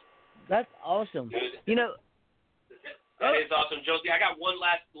 That's awesome. You know, that is awesome, Josie. I got one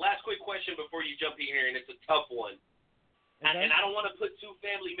last quick question before you jump in here, and it's a tough one. Okay. And I don't want to put two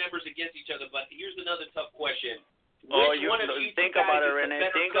family members against each other, but here's another tough question. Oh, Which one of you think guys about it, is the Renee.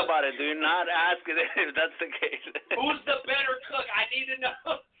 better Think cook? about it. Do not ask it if that's the case. Who's the better cook? I need to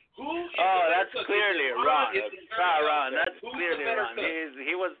know. Who is the Oh, better that's cook? clearly Is it Ron. Is it Ron. That's Who's clearly the better Ron. cook?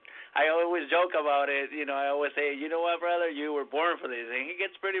 He was. I always joke about it. You know, I always say, you know what, brother, you were born for this. And he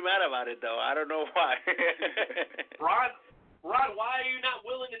gets pretty mad about it, though. I don't know why. Ron, why are you not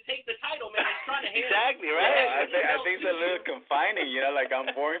willing to take the title, man? He's trying to hand Exactly, right? I think it's a little confining, you know, like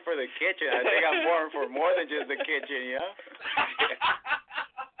I'm born for the kitchen. I think I'm born for more than just the kitchen, you know?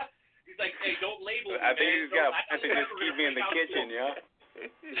 He's like, hey, don't label me, I think man. he's got to just keep me in the kitchen, you know?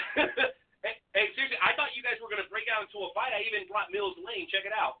 Hey, seriously, I thought you guys were going to break out into a fight. I even brought Mills Lane. Check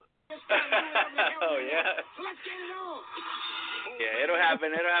it out. Oh, yeah. Yeah, it'll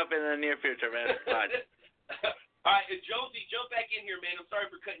happen. It'll happen in the near future, man. Fine. All right, Josie, jump back in here, man. I'm sorry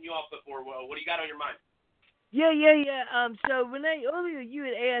for cutting you off before. What do you got on your mind? Yeah. So Renee, earlier you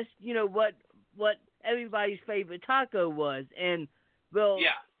had asked, you know, what everybody's favorite taco was, and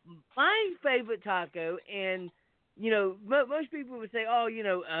my favorite taco, and you know, most people would say, oh, you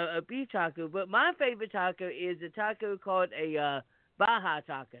know, a beef taco, but my favorite taco is a taco called a Baja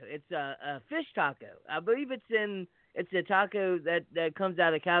taco. It's a fish taco. I believe it's a taco that comes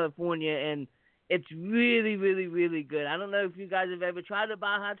out of California, and it's really, really, really good. I don't know if you guys have ever tried a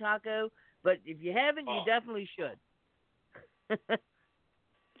Baja taco, but if you haven't, you definitely should.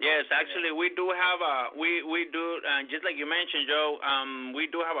 Yes, actually, we do have we do just like you mentioned, Joe. We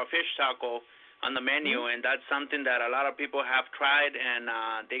do have a fish taco on the menu, and that's something that a lot of people have tried, and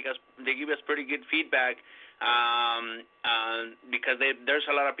they give us pretty good feedback because there's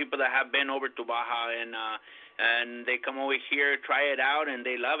a lot of people that have been over to Baja, and they come over here, try it out, and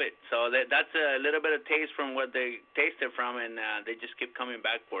they love it. So that's a little bit of taste from what they tasted from, and they just keep coming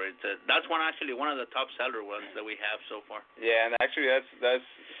back for it. That's one of the top seller ones that we have so far. Yeah, and actually that's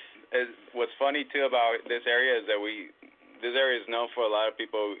what's funny too about this area is that this area is known for a lot of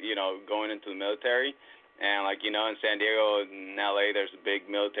people, you know, going into the military. And like, you know, in San Diego and LA, there's big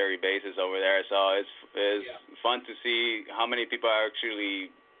military bases over there. So it's fun to see how many people actually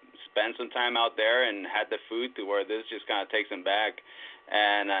spend some time out there and had the food to where this just kind of takes them back.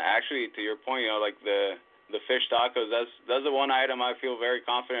 And actually, to your point, you know, like the fish tacos, that's the one item I feel very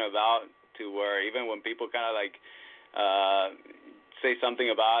confident about, to where even when people kind of like say something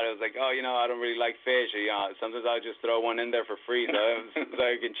about it, I was like, oh, you know, I don't really like fish. Or, you know, sometimes I'll just throw one in there for free so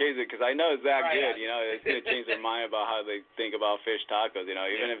I can change it, because I know it's that good. You know, it's going to change their mind about how they think about fish tacos. You know,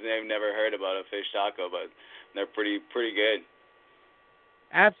 even if they've never heard about a fish taco, but they're pretty good.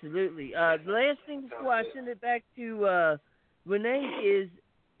 Absolutely. The last thing before I send it back to Renee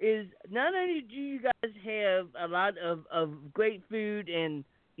is not only do you guys have a lot of great food and,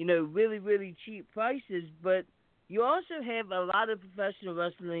 you know, really, really cheap prices, but you also have a lot of professional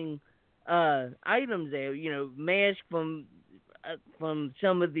wrestling items there. You know, masks from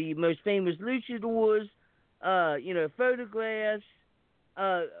some of the most famous luchadors. You know, photographs.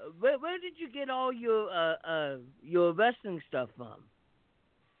 Where did you get all your wrestling stuff from?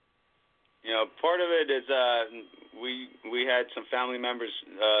 You know, part of it is we had some family members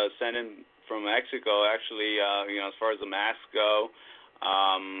send in from Mexico. Actually, you know, as far as the masks go,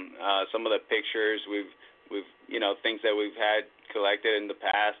 some of the pictures we've you know, things that we've had collected in the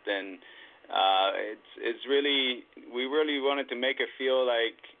past, and it's really, we really wanted to make it feel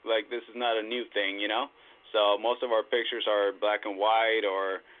like this is not a new thing, you know. So most of our pictures are black and white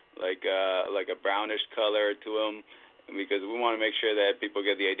or like a brownish color to them, because we want to make sure that people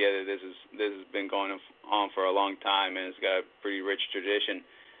get the idea that this has been going on for a long time, and it's got a pretty rich tradition.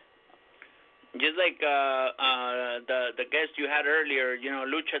 Just like the guest you had earlier, you know,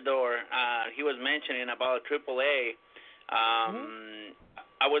 Luchador, he was mentioning about AAA.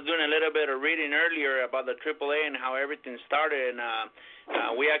 I was doing a little bit of reading earlier about the AAA and how everything started, and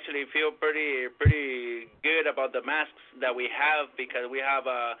we actually feel pretty good about the masks that we have, because we have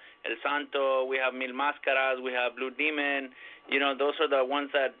El Santo, we have Mil Máscaras, we have Blue Demon. Those are the ones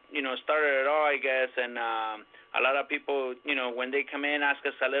that started it all, I guess, and a lot of people, when they come in, ask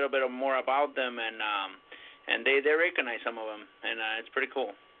us a little bit more about them, and they recognize some of them, and it's pretty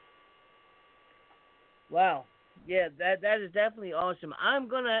cool. Wow. Yeah, that is definitely awesome. I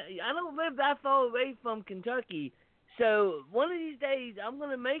don't live that far away from Kentucky, so one of these days I'm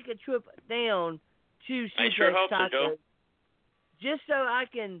gonna make a trip down to Suplex Tacos, just so I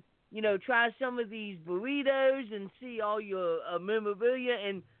can, try some of these burritos and see all your memorabilia.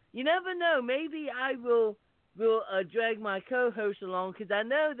 And you never know, maybe I will drag my co-host along, because I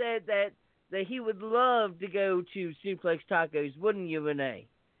know that he would love to go to Suplex Tacos, wouldn't you, Renee?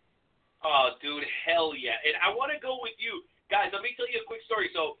 Oh, dude, hell yeah. And I want to go with you. Guys, let me tell you a quick story.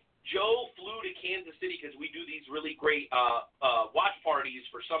 So Joe flew to Kansas City because we do these really great watch parties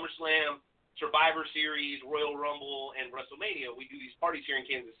for SummerSlam, Survivor Series, Royal Rumble, and WrestleMania. We do these parties here in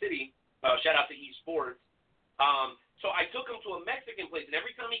Kansas City. Shout out to eSports. So I took him to a Mexican place, and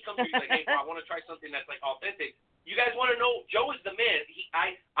every time he comes here, he's like, hey, bro, I want to try something that's, like, authentic. You guys want to know? Joe is the man.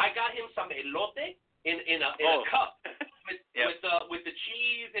 I got him some elote in a cup. With the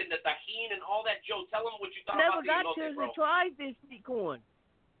cheese and the tajin and all that. Joe, tell them what you thought about the elote, bro. I never got to try this sweet corn.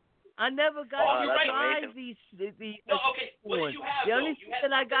 I never got to try these No, okay. What did you have, The only thing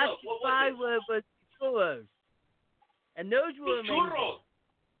that I got to try was churros. And those were amazing.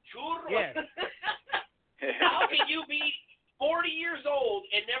 Churros. Yes. How can you be 40 years old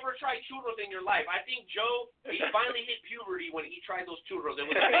and never try churros in your life? I think Joe, he finally hit puberty when he tried those churros.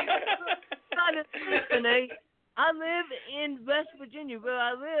 It was amazing. I live in West Virginia. Where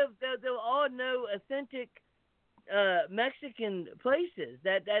I live, there are no authentic Mexican places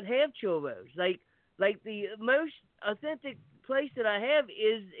that have churros. Like the most authentic place that I have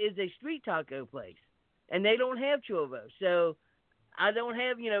is a street taco place, and they don't have churros. So I don't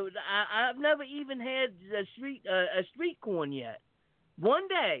have, I've never even had a street corn yet. One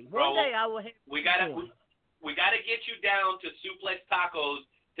day I will have. We gotta get you down to Suplex Tacos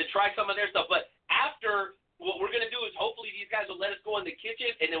to try some of their stuff. But after, what we're going to do is hopefully these guys will let us go in the kitchen,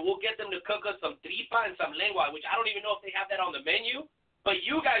 and then we'll get them to cook us some tripa and some lengua, which I don't even know if they have that on the menu, but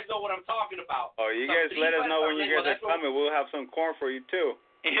you guys know what I'm talking about. Oh, you guys let us know when you guys are coming. We'll have some corn for you, too.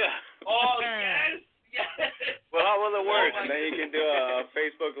 Yeah. Oh, yes. Yes. Well, how will it work? And then you can do a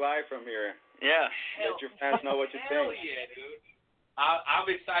Facebook Live from here. Yeah. Let your fans know what you think. Hell yeah, dude. I'm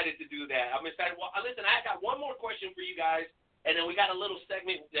excited to do that. I'm excited. Well, listen, I got one more question for you guys. And then we got a little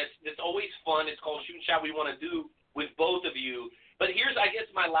segment that's always fun. It's called Shoot and Shot we want to do with both of you. But here's, I guess,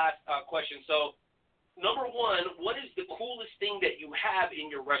 my last question. So, number one, what is the coolest thing that you have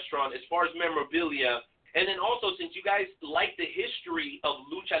in your restaurant as far as memorabilia? And then also, since you guys like the history of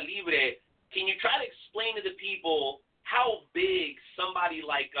Lucha Libre, can you try to explain to the people how big somebody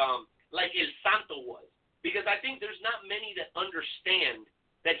like El Santo was? Because I think there's not many that understand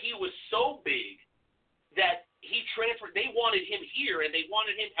that he was so big that he transferred. They wanted him here, and they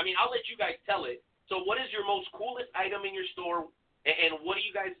wanted him. I mean, I'll let you guys tell it. So what is your most coolest item in your store, and what do you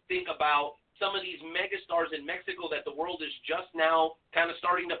guys think about some of these megastars in Mexico that the world is just now kind of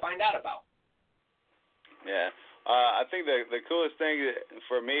starting to find out about? Yeah. I think the coolest thing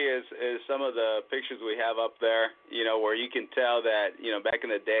for me is some of the pictures we have up there, where you can tell that, back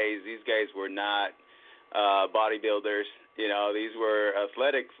in the days, these guys were not bodybuilders. These were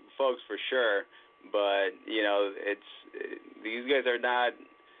athletic folks for sure. But these guys are not.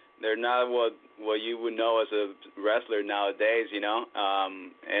 They're not what you would know as a wrestler nowadays. And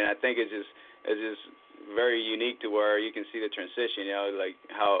I think it's just very unique to where you can see the transition. Like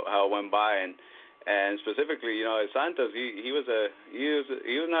how it went by, and specifically, Santos. He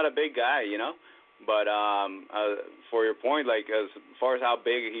was not a big guy. But for your point, like as far as how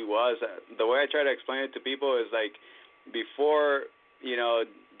big he was, the way I try to explain it to people is like before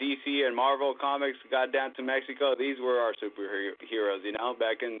DC and Marvel comics got down to Mexico, these were our superheroes,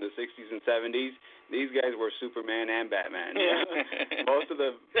 back in the 60s and 70s. These guys were Superman and Batman. Most of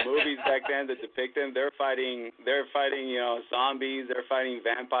the movies back then that depict them, they're fighting zombies, they're fighting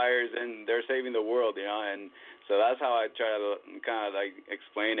vampires, and they're saving the world, and so that's how I try to kind of like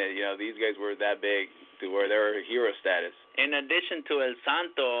explain it. These guys were that big to where they were hero status. In addition to El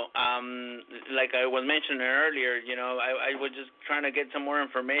Santo, like I was mentioning earlier, I was just trying to get some more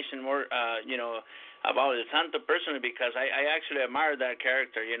information, about El Santo personally, because I actually admired that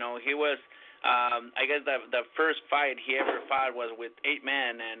character. He was I guess the first fight he ever fought was with 8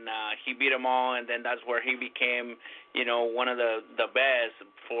 men, and he beat them all, and then that's where he became, one of the best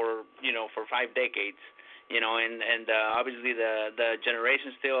for 5 decades. And obviously the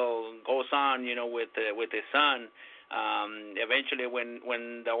generation still goes on, with his son. Eventually,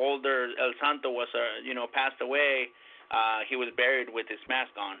 when the older El Santo was, passed away, he was buried with his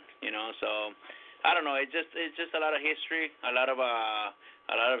mask on, So I don't know. It's just a lot of history, a lot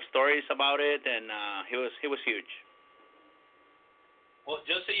of stories about it, and he was huge. Well,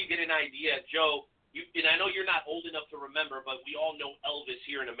 just so you get an idea, Joe, and I know you're not old enough to remember, but we all know Elvis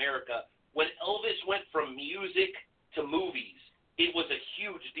here in America. When Elvis went from music to movies, it was a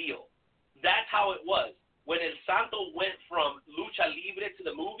huge deal. That's how it was. When El Santo went from lucha libre to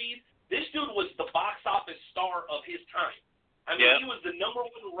the movies, this dude was the box office star of his time. I mean, He was the number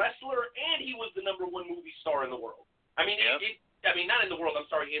 1 wrestler, and he was the number 1 movie star in the world. I mean, not in the world, I'm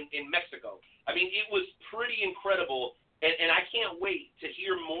sorry, in Mexico. I mean, it was pretty incredible, and I can't wait to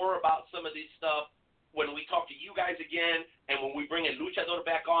hear more about some of this stuff when we talk to you guys again and when we bring a luchador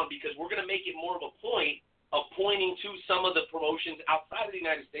back on, because we're going to make it more of a point of pointing to some of the promotions outside of the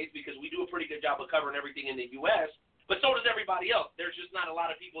United States, because we do a pretty good job of covering everything in the U.S., but so does everybody else. There's just not a lot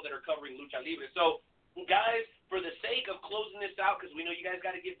of people that are covering lucha libre. So, guys, for the sake of closing this out, because we know you guys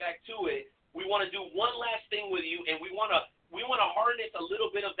got to get back to it, we want to do one last thing with you, and we want to harness a little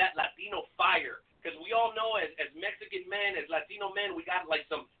bit of that Latino fire, because we all know as Mexican men, as Latino men, we got like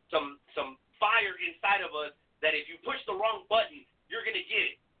some fire inside of us that if you push the wrong button, you're going to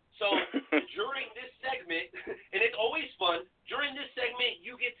get it. So during this segment, and it's always fun, during this segment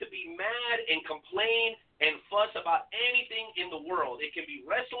you get to be mad and complain and fuss about anything in the world. It can be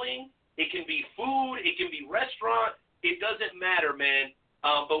wrestling, it can be food, it can be restaurant, it doesn't matter, man.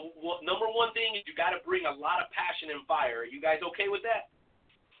 But number 1 thing is you got to bring a lot of passion and fire. Are you guys okay with that?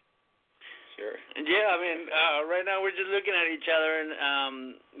 Sure. Yeah, I mean, right now we're just looking at each other,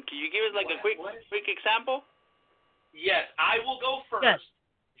 and can you give us like a quick example? Yes, I will go first. Yes.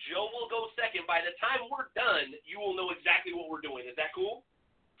 Joe will go second. By the time we're done, you will know exactly what we're doing. Is that cool?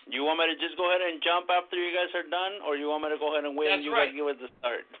 You want me to just go ahead and jump after you guys are done, or you want me to go ahead and wait and you guys give us the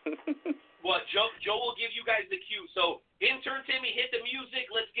start? Well, Joe will give you guys the cue. So, intern Timmy, hit the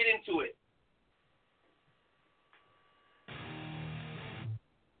music. Let's get into it.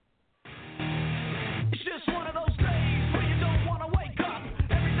 It's just one of those days where you don't want to wake up.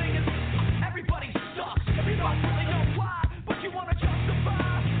 Everybody sucks. You don't really know why, but you want to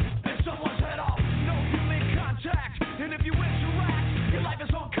justify. And someone's head off, no human contact. And if you interact, your life is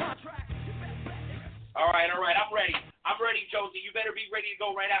on contract. All right. I'm ready, Josie. You better be ready to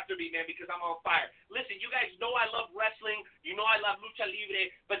go right after me, man, because I'm on fire. Listen, you guys know I love wrestling. You know I love lucha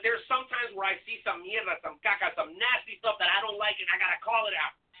libre. But there's sometimes where I see some mierda, some caca, some nasty stuff that I don't like, and I got to call it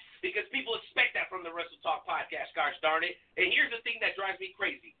out. Because people expect that from the Wrestle Talk podcast, gosh darn it. And here's the thing that drives me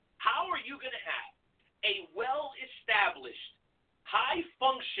crazy. How are you going to have a well-established,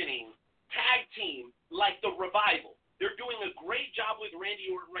 high-functioning tag team like the Revival? They're doing a great job with Randy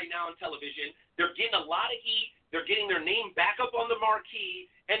Orton right now on television. They're getting a lot of heat. They're getting their name back up on the marquee.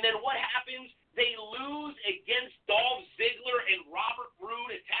 And then what happens? They lose against Dolph Ziggler and Robert Roode,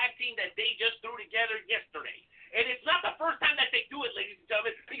 a tag team that they just threw together yesterday. And it's not the first time that they do it, ladies and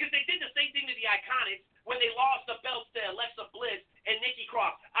gentlemen, because they did the same thing to the Iconics when they lost the belts to Alexa Bliss and Nikki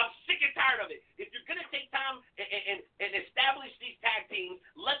Cross. I'm sick and tired of it. If you're going to take time and establish these tag teams,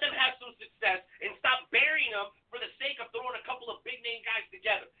 let them have some success and stop burying them for the sake of throwing a couple of big-name guys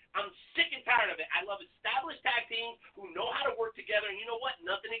together. I'm sick and tired of it. I love established tag teams who know how to work together. And you know what?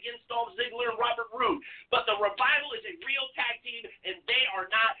 Nothing against Dolph Ziggler and Robert Roode. But the Revival is a real tag team, and they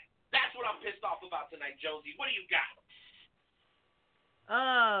are not. That's what I'm pissed off about tonight, Jonesy. What do you got?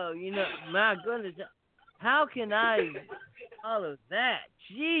 Oh, my goodness. How can I follow that?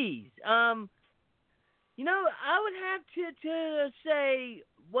 Jeez. I would have to say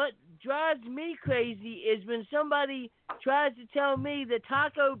what drives me crazy is when somebody tries to tell me that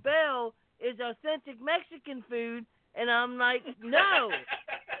Taco Bell is authentic Mexican food, and I'm like, no.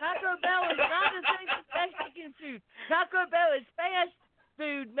 Taco Bell is not authentic Mexican food. Taco Bell is fast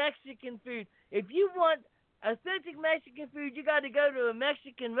food, Mexican food. If you want authentic Mexican food, you got to go to a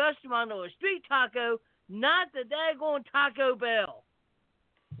Mexican restaurant or a street taco, not the daggone Taco Bell.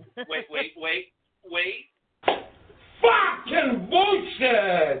 Wait. Fucking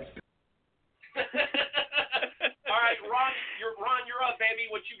bullshit! All right, Ron, you're up, baby.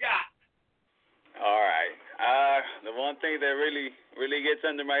 What you got? All right. The one thing that really gets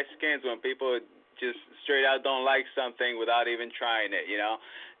under my skin is when people just straight out don't like something without even trying it,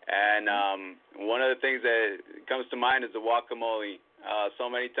 And one of the things that comes to mind is the guacamole So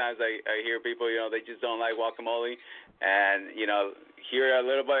many times I hear people, they just don't like guacamole. And, here a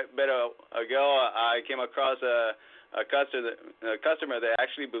little bit ago, I came across a customer that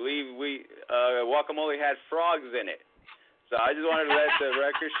actually believed guacamole had frogs in it. So I just wanted to let the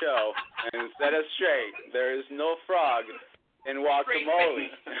record show and set us straight. There is no frog in guacamole,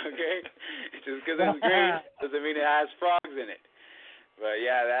 okay? Just because it's green doesn't mean it has frogs in it. But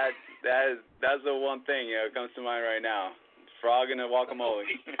yeah, that's the one thing that comes to mind right now. Frog in a guacamole.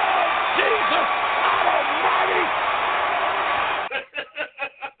 Jesus almighty!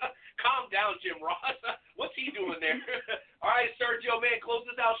 Calm down, Jim Ross. What's he doing there? All right, Sergio, man, close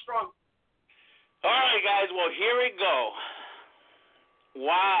this out strong. All right, guys. Well, here we go.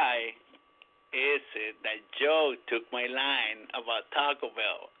 Why is it that Joe took my line about Taco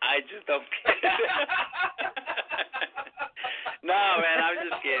Bell? I just don't get it. No, man, I'm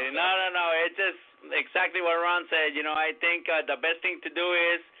just kidding. No. It's just exactly what Ron said. I think the best thing to do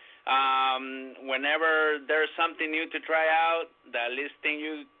is whenever there's something new to try out, the least thing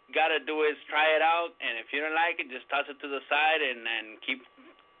you got to do is try it out. And if you don't like it, just toss it to the side and keep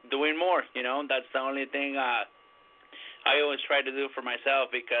doing more. That's the only thing I always try to do for myself,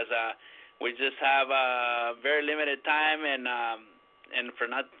 because we just have very limited time, and for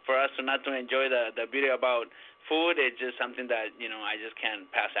us not to enjoy the beauty about food, it's just something that I just can't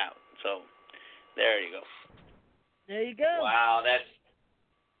pass out. So there you go. There you go. Wow, that's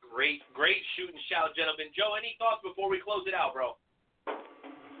great shoot and shout, gentlemen. Joe, any thoughts before we close it out, bro?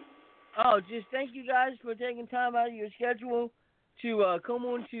 Oh, just thank you guys for taking time out of your schedule to come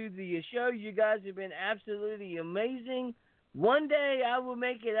on to the show. You guys have been absolutely amazing. One day I will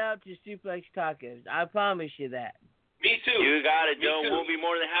make it out to Suplex Tacos. I promise you that. Me too. You got it, Me Joe. too. We'll be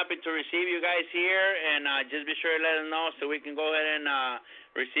more than happy to receive you guys here, and just be sure to let us know so we can go ahead and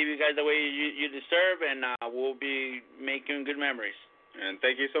receive you guys the way you deserve, and we'll be making good memories. And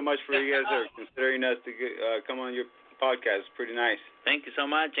thank you so much for you guys considering us to come on your podcast. It's pretty nice. Thank you so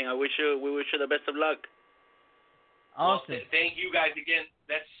much, and we wish you the best of luck. Awesome. Well, thank you guys again.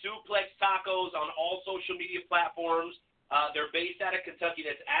 That's Suplex Tacos on all social media platforms. They're based out of Kentucky.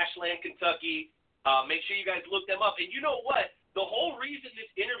 That's Ashland, Kentucky. Make sure you guys look them up. And you know what? The whole reason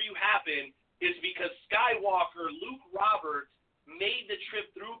this interview happened is because Skywalker, Luke Roberts, made the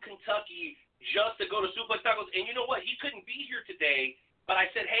trip through Kentucky just to go to Suplex Tacos. And you know what? He couldn't be here today, but I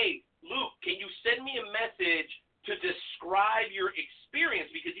said, hey, Luke, can you send me a message to describe your experience?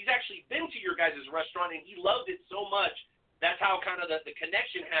 Because he's actually been to your guys' restaurant, and he loved it so much. That's how kind of the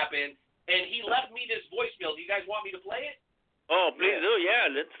connection happened. And he left me this voicemail. Do you guys want me to play it? Oh, please do.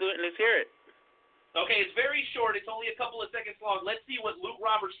 Yeah, let's do it. Let's hear it. Okay, it's very short. It's only a couple of seconds long. Let's see what Luke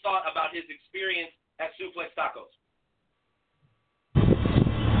Roberts thought about his experience at Suplex Tacos.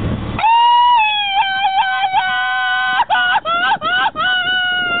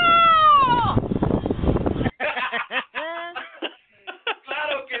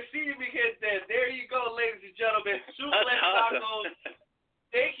 Claro que sí, mi gente. There you go, ladies and gentlemen. Suplex Tacos.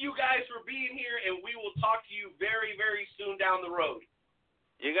 Thank you guys for being here, and we will talk to you very, very soon down the road.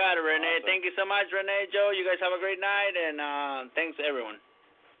 You got it, Renee. Awesome. Thank you so much, Renee, Joe. You guys have a great night, and thanks, everyone.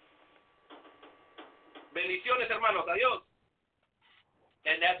 Bendiciones, hermanos. Adios.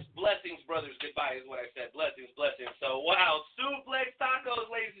 And that's blessings, brothers. Goodbye is what I said. Blessings, blessings. So, wow, Suplex Tacos,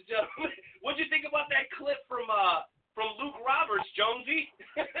 ladies and gentlemen. What'd you think about that clip from Luke Roberts, Jonesy?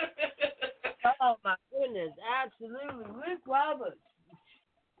 Oh, my goodness. Absolutely. Luke Roberts.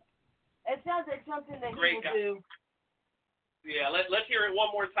 It sounds like something that Great he guy. will do. Yeah, let's hear it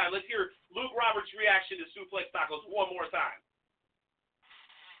one more time. Let's hear Luke Roberts' reaction to Suplex Tacos one more time.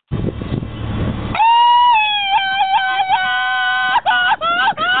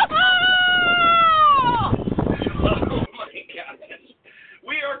 Oh, my gosh.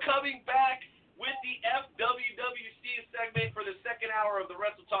 We are coming back with the FWWC segment for the second hour of the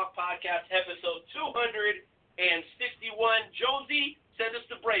Wrestle Talk Podcast, episode 261. Jonesy, send us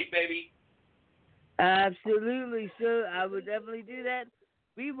the break, baby. Absolutely, sir. I would definitely do that.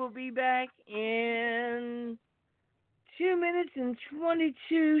 We will be back in 2 minutes and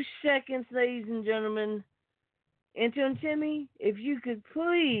 22 seconds, ladies and gentlemen. Anton Timmy, if you could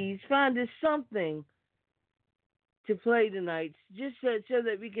please find us something to play tonight, just so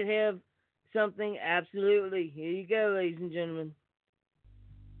that we could have something. Absolutely. Here you go, ladies and gentlemen.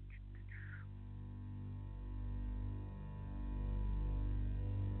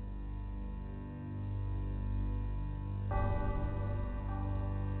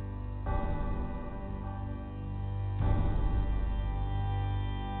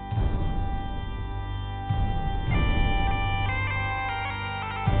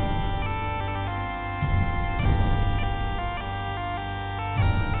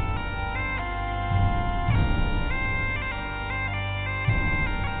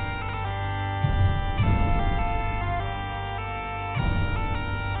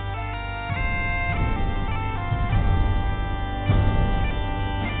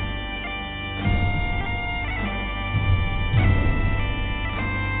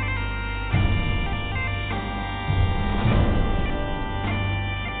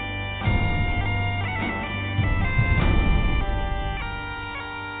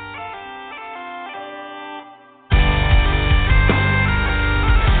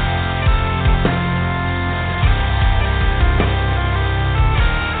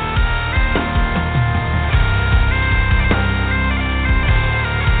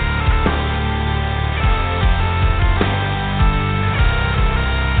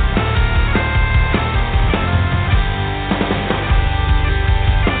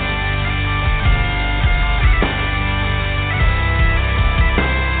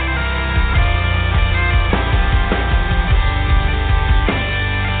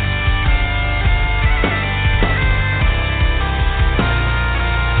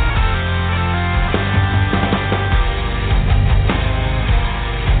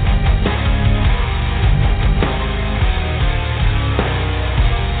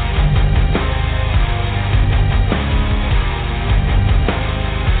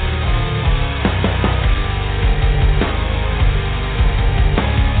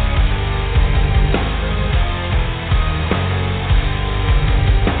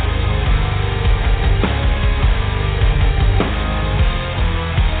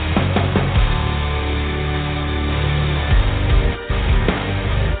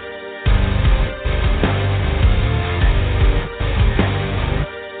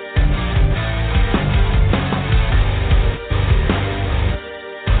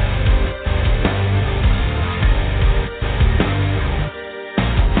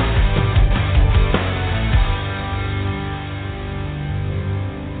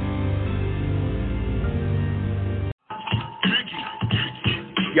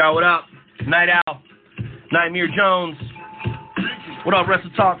 Yo, what up? Night Owl, Nightmare Jones. What up,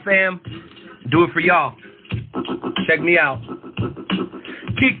 Wrestle Talk fam? Do it for y'all. Check me out.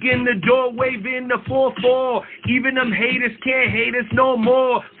 Kick in the door, waving the 4-4. Even them haters can't hate us no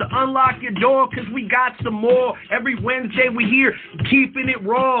more. So unlock your door, cause we got some more. Every Wednesday we here, keeping it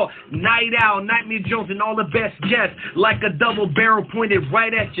raw. Night Owl, Nightmare Jones, and all the best guests. Like a double barrel pointed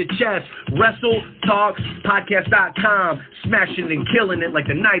right at your chest. WrestleTalkPodcast.com. Smashing and killing it like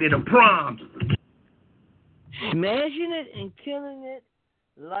the night of the prom. Smashing it and killing it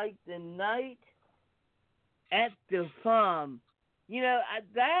like the night at the farm. You know,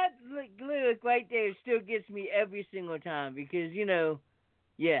 that lyric right there still gets me every single time because, you know,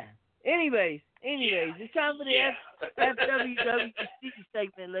 yeah. Anyways, it's time for the FWWC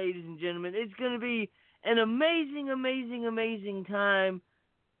segment, ladies and gentlemen. It's going to be an amazing, amazing, amazing time.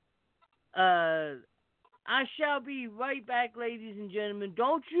 I shall be right back, ladies and gentlemen.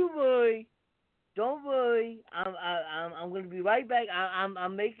 Don't you worry. Don't worry. I'm going to be right back.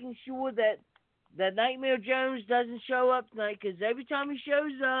 I'm making sure that Nightmare Jones doesn't show up tonight because every time he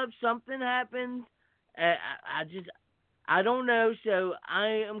shows up, something happens. I don't know. So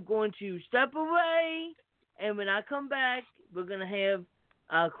I am going to step away, and when I come back, we're going to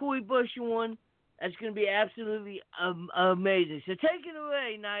have Cory Bush on. That's going to be absolutely amazing. So take it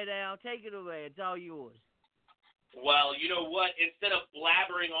away, Night Owl. Take it away. It's all yours. Well, you know what? Instead of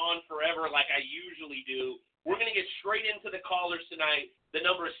blabbering on forever like I usually do, we're going to get straight into the callers tonight. The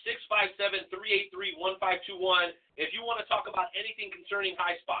number is 657-383-1521. If you want to talk about anything concerning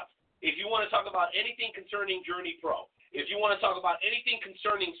high spots, if you want to talk about anything concerning Journey Pro, if you want to talk about anything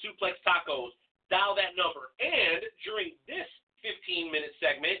concerning Suplex Tacos, dial that number. And during this 15-minute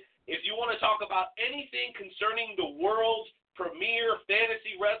segment, if you want to talk about anything concerning the world's premier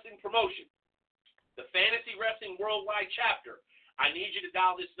fantasy wrestling promotion, the Fantasy Wrestling Worldwide Chapter, I need you to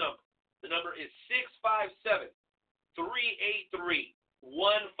dial this number. The number is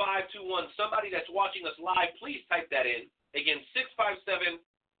 657-383-1521. Somebody that's watching us live, please type that in. Again,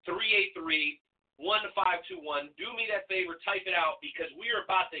 657-383-1521. Do me that favor, type it out, because we are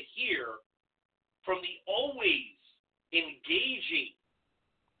about to hear from the always engaging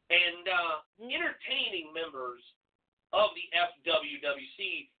and entertaining members of the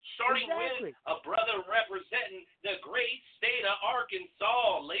FWWC, starting with a brother representing the great state of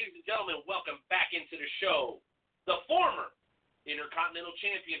Arkansas. Ladies and gentlemen, welcome back into the show. The former Intercontinental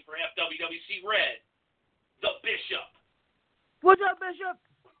Champion for FWWC Red, the Bishop. What's up, Bishop?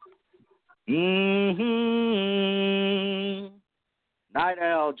 Night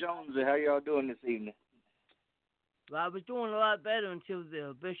Owl Jonesy, how y'all doing this evening? Well, I was doing a lot better until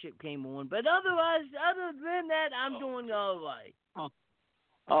the Bishop came on. But other than that, I'm doing all right.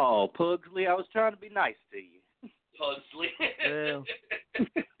 Oh, Pugsley, I was trying to be nice to you. Pugsley. Well,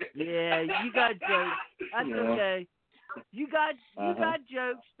 yeah, you got jokes. That's okay. You got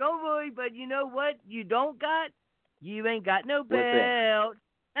jokes. Don't worry, but you know what you don't got? You ain't got no belt.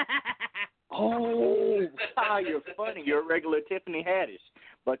 Oh, you're funny. You're a regular Tiffany Haddish.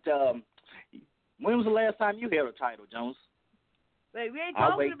 But, when was the last time you held a title, Jones? Wait, we ain't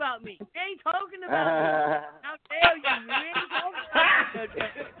talking about me. We ain't talking about me. How dare you? We ain't talking about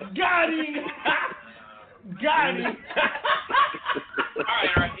me. Got him. All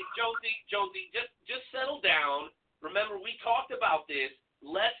right. Hey, Jonesy, just settle down. Remember, we talked about this.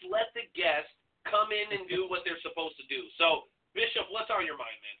 Let's let the guests come in and do what they're supposed to do. So, Bishop, what's on your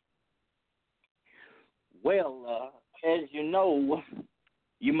mind, man? Well, as you know,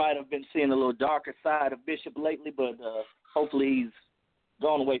 you might have been seeing a little darker side of Bishop lately, but hopefully he's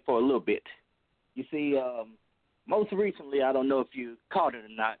gone away for a little bit. You see, most recently, I don't know if you caught it or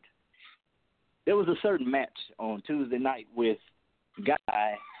not, there was a certain match on Tuesday night with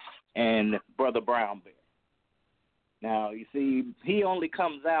Guy and Brother Brown Bear. Now, you see, he only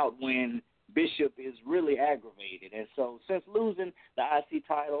comes out when Bishop is really aggravated. And so since losing the IC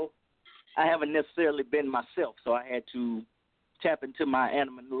title, I haven't necessarily been myself, so I had to tap into my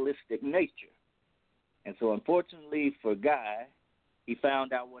animalistic nature. And so unfortunately for Guy, he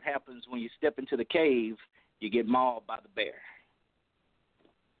found out what happens when you step into the cave, you get mauled by the bear.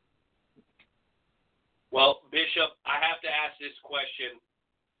 Well, Bishop, I have to ask this question.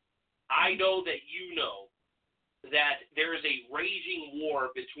 I know that you know that there is a raging war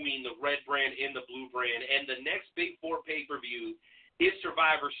between the red brand and the blue brand, and the next Big Four pay-per-view is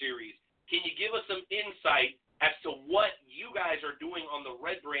Survivor Series. Can you give us some insight as to what you guys are doing on the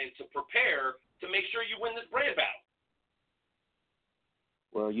red brand to prepare to make sure you win this brand battle?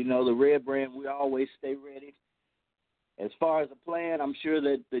 Well, you know, the red brand, we always stay ready. As far as the plan, I'm sure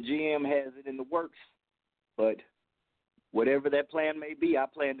that the GM has it in the works, but whatever that plan may be, I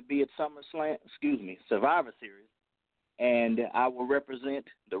plan to be at Survivor Series, and I will represent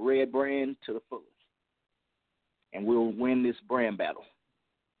the red brand to the fullest, and we'll win this brand battle.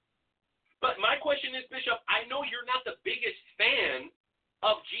 But my question is, Bishop, I know you're not the biggest fan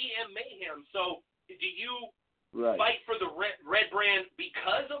of GM Mayhem, so do you fight for the red brand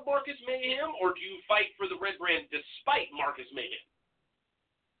because of Marcus Mayhem, or do you fight for the red brand despite Marcus Mayhem?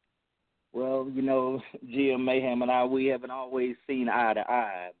 Well, you know, GM Mayhem and I, we haven't always seen eye to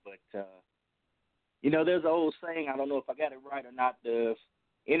eye, but, you know, there's an old saying, I don't know if I got it right or not, the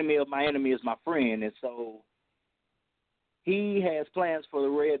enemy of my enemy is my friend, and so he has plans for the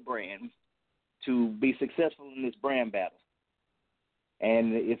red brand to be successful in this brand battle.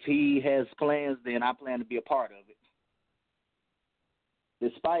 And if he has plans, then I plan to be a part of it.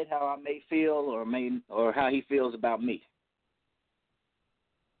 Despite how I may feel or how he feels about me.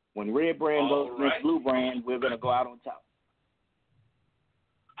 When red brand goes against blue brand, we're going to go out on top.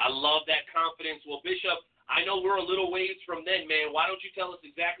 I love that confidence. Well, Bishop, I know we're a little ways from then, man. Why don't you tell us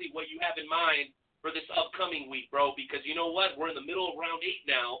exactly what you have in mind for this upcoming week, bro? Because you know what? We're in the middle of round 8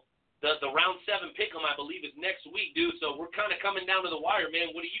 now. The round 7 pick'em, I believe, is next week, dude. So we're kind of coming down to the wire,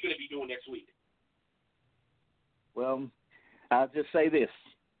 man. What are you going to be doing next week? Well, I'll just say this.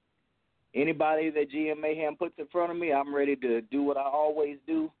 Anybody that GM Mayhem puts in front of me, I'm ready to do what I always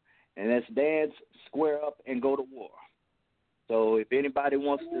do, and that's dance, square up, and go to war. So if anybody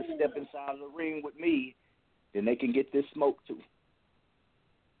wants to step inside of the ring with me, then they can get this smoke too.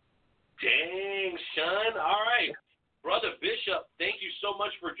 Dang, son. All right. Brother Bishop, thank you so much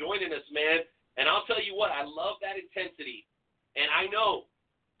for joining us, man. And I'll tell you what, I love that intensity. And I know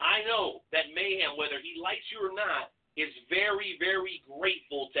that Mayhem, whether he likes you or not, is very, very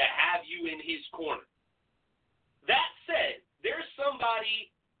grateful to have you in his corner. That said, there's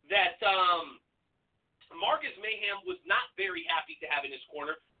somebody that Marcus Mayhem was not very happy to have in his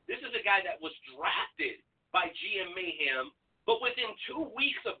corner. This is a guy that was drafted by GM Mayhem, but within 2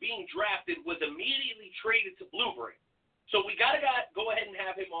 weeks of being drafted was immediately traded to Blue Brand. So we got to go ahead and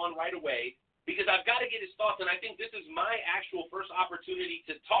have him on right away because I've got to get his thoughts, and I think this is my actual first opportunity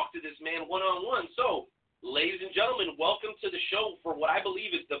to talk to this man one-on-one. So, ladies and gentlemen, welcome to the show for what I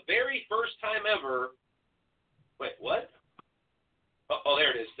believe is the very first time ever. Wait, what? Oh,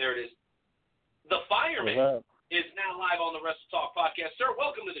 there it is. The Fireman is now live on the Wrestle Talk podcast. Sir,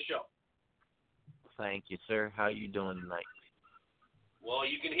 welcome to the show. Thank you, sir. How you doing tonight? Well,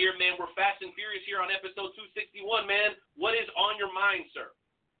 you can hear, man, we're fast and furious here on episode 261, man. What is on your mind, sir?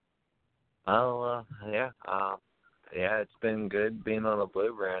 Oh, yeah, it's been good being on the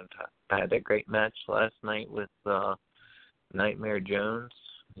Blue Brand. I had a great match last night with Nightmare Jones.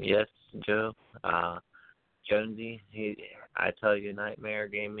 Yes, Joe. Jonesy, I tell you, Nightmare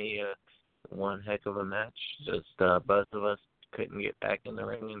gave me one heck of a match. Just both of us couldn't get back in the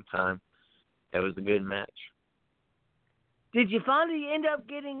ring in time. It was a good match. Did you finally end up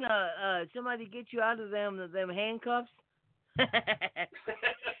getting somebody to get you out of them handcuffs? You're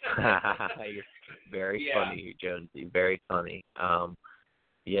very funny, Jonesy. Very funny.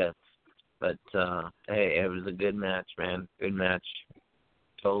 Yes, but hey, it was a good match, man. Good match.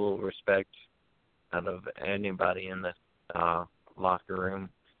 Total respect out of anybody in the locker room.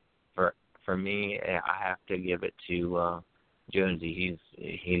 For me, I have to give it to Jonesy.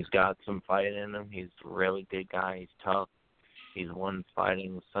 He's got some fight in him. He's a really good guy. He's tough. He's one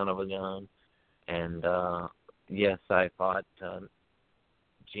fighting son of a gun. And, yes, I fought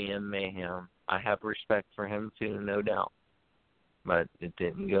GM Mayhem. I have respect for him, too, no doubt. But it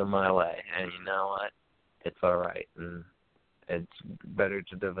didn't go my way. And you know what? It's all right. And it's better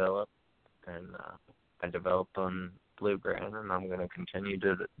to develop. And I developed on Blue Brand, and I'm going to continue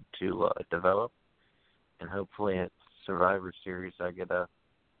to develop. And hopefully at Survivor Series I get a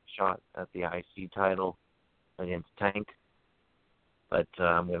shot at the IC title against Tank. But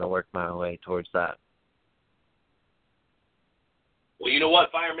I'm going to work my way towards that. Well, you know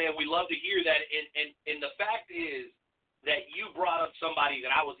what, Fireman, we love to hear that. And the fact is that you brought up somebody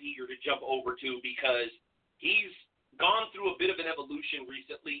that I was eager to jump over to because he's gone through a bit of an evolution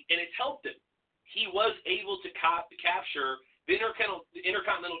recently, and it's helped him. He was able to capture the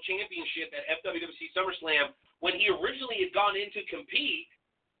Intercontinental Championship at FWWC SummerSlam when he originally had gone in to compete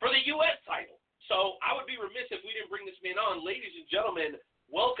for the U.S. title. So I would be remiss if we didn't bring this man on. Ladies and gentlemen,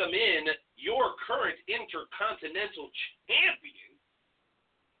 welcome in your current Intercontinental Champion,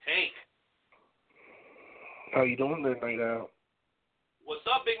 Tank. How you doing there right now? What's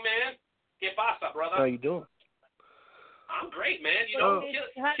up, big man? ¿Qué pasa, brother? How you doing? I'm great, man. You know,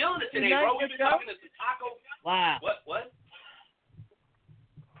 killing it today, bro. We've been talking to some taco. Wow. What?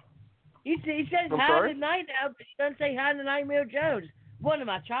 He says I'm hi sorry? to Night Owl, but he doesn't say hi to Nightmare Jones. What, am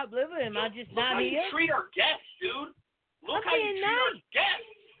I chopped liver? Am I just Look not how you here? treat our guests, dude. Look I'm how you being treat our nice. guests.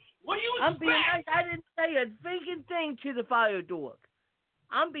 What do you expect? I'm being nice. I didn't say a freaking thing to the fire dork.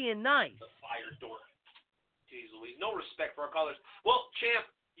 I'm being nice. The fire dork. Jeez Louise. No respect for our callers. Well, Champ,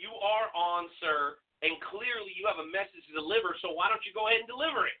 you are on, sir, and clearly you have a message to deliver, so why don't you go ahead and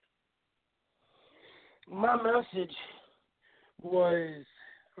deliver it? My message was,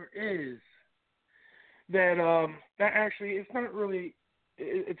 or is, that that actually, it's not really,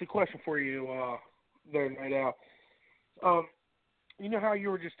 it's a question for you there, Night Owl. You know how you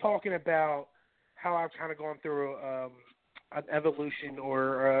were just talking about how I've kind of gone through an evolution,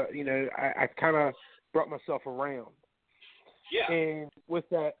 or I kind of brought myself around. Yeah. And with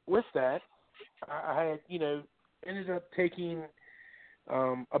that, I had ended up taking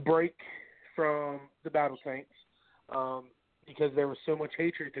a break from the Battle Saints because there was so much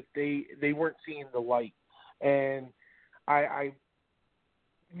hatred that they weren't seeing the light, and I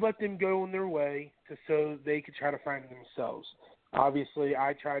let them go on their way so they could try to find themselves. Obviously,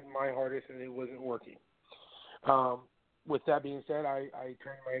 I tried my hardest and it wasn't working. With that being said, I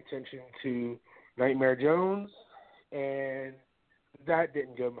turned my attention to Nightmare Jones, and that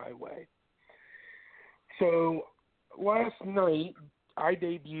didn't go my way. So last night, I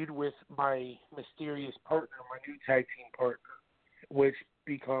debuted with my mysterious partner, my new tag team partner, which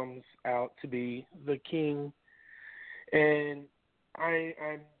becomes out to be the King, and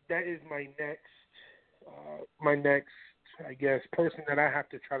that is my next, I guess, person that I have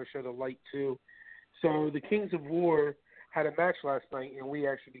to try to show the light to. So the Kings of War had a match last night, and we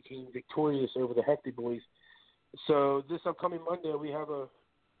actually became victorious over the Hefty Boys. So this upcoming Monday, we have a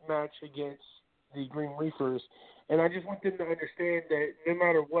match against the Green Reapers, and I just want them to understand that no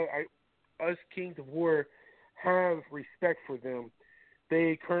matter what, us Kings of War have respect for them.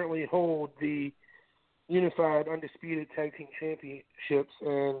 They currently hold the Unified Undisputed Tag Team Championships,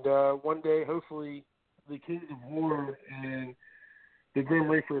 and one day, hopefully, the Kings of War and the Grim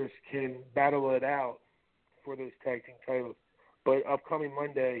Reapers can battle it out for those tag team titles. But upcoming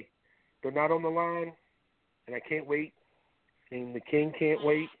Monday, they're not on the line, and I can't wait, and the King can't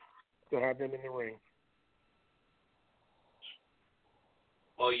wait to have them in the ring.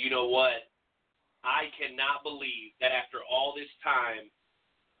 Well, you know what? I cannot believe that after all this time,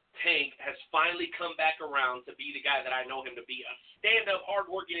 Tank has finally come back around to be the guy that I know him to be, a stand-up,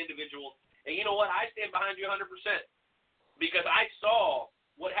 hard-working individual. And you know what? I stand behind you 100% because I saw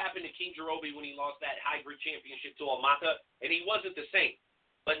what happened to King Jerobi when he lost that hybrid championship to Almata, and he wasn't the same.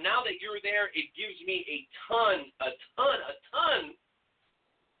 But now that you're there, it gives me a ton of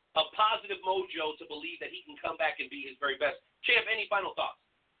positive mojo to believe that he can come back and be his very best. Champ, any final thoughts?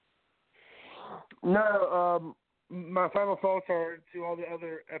 No, my final thoughts are to all the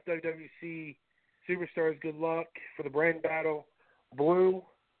other FWC superstars, good luck for the brand battle. Blue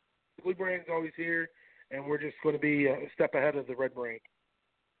brand's always here, and we're just going to be a step ahead of the red brand.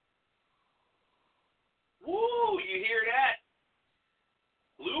 Woo, you hear that?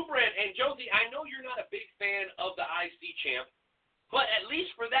 Blue brand. And Josie, I know you're not a big fan of the IC champ, but at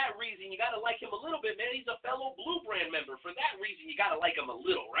least for that reason, you got to like him a little bit, man. He's a fellow Blue brand member. For that reason, you got to like him a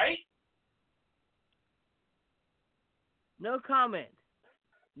little, right? No comment.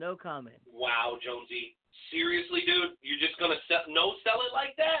 No comment. Wow, Jonesy. Seriously, dude? You're just going to sell it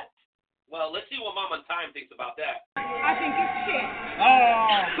like that? Well, let's see what Mama Time thinks about that. I think it's shit.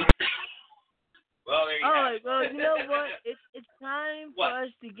 Oh. Well, there you All have right, it. well, you know what? It's time for us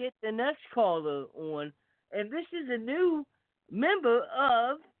to get the next caller on. And this is a new member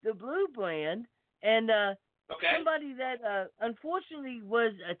of the Blue brand. And somebody that unfortunately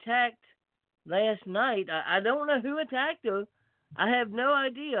was attacked last night. I don't know who attacked her. I have no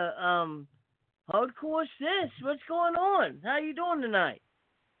idea. Hardcore Sis, what's going on? How you doing tonight?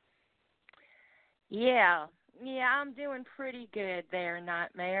 Yeah, I'm doing pretty good there,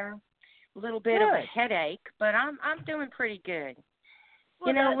 Nightmare. A little bit Good. of a headache, but I'm doing pretty good.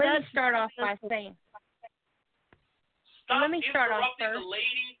 Well, let me start off by saying. Stop let me start off interrupting first. the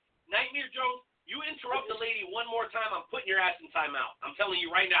lady. Nightmare Jones, you interrupt the lady one more time, I'm putting your ass in timeout. I'm telling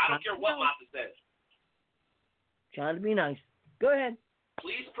you right now. I don't care what Mata says. Trying to be nice. Go ahead.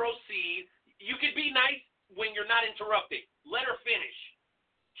 Please proceed. You can be nice when you're not interrupting. Let her finish.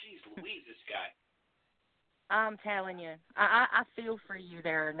 Jeez Louise, this guy. I'm telling you, I feel for you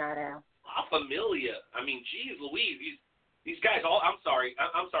there, Night Owl. La Familia. I mean, geez Louise, these guys all. I'm sorry,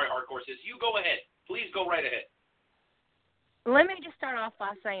 Hardcore Sis. You go ahead. Please go right ahead. Let me just start off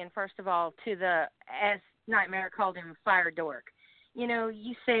by saying, first of all, to the, as Nightmare called him, Fire Dork. You know,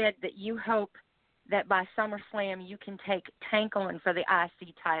 you said that you hope that by SummerSlam you can take Tank on for the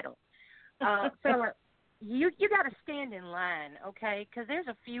IC title. fella, you got to stand in line, okay? Because there's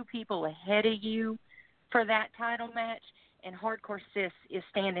a few people ahead of you for that title match, and Hardcore Sis is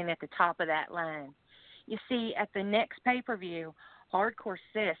standing at the top of that line. You see, at the next pay-per-view, Hardcore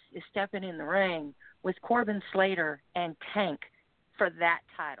Sis is stepping in the ring with Corbin Slater and Tank for that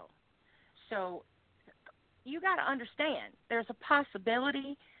title. So you got to understand, there's a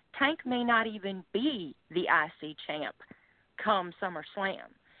possibility Tank may not even be the IC champ come SummerSlam.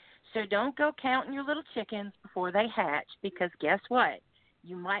 So don't go counting your little chickens before they hatch, because guess what?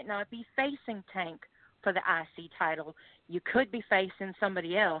 You might not be facing Tank for the IC title. You could be facing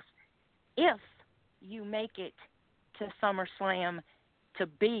somebody else if you make it to SummerSlam to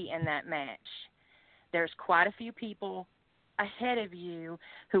be in that match. There's quite a few people ahead of you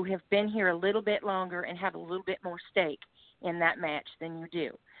who have been here a little bit longer and have a little bit more stake in that match than you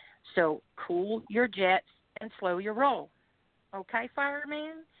do. So cool your jets and slow your roll. Okay,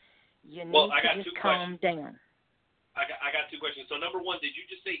 fireman? You need to just calm down. I got two questions. So number one, did you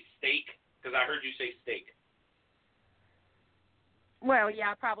just say steak? Because I heard you say steak. Well, yeah,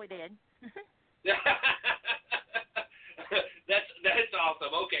 I probably did. That's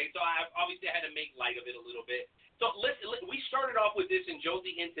awesome. Okay, so I obviously had to make light of it a little bit. So we started off with this, and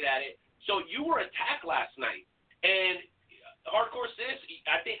Josie hinted at it. So you were attacked last night, and Hardcore Sis,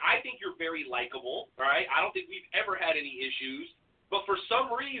 I think you're very likable. All right, I don't think we've ever had any issues. But for some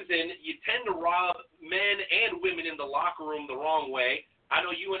reason, you tend to rob men and women in the locker room the wrong way. I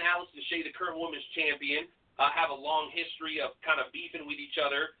know you and Allison Shea, the current women's champion, have a long history of kind of beefing with each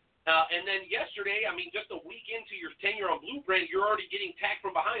other. And then yesterday, I mean, just a week into your tenure on Blueprint, you're already getting tagged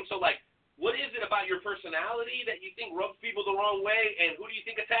from behind. So, like, what is it about your personality that you think rubs people the wrong way, and who do you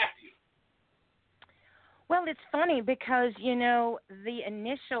think attacked you? Well, it's funny because, you know, the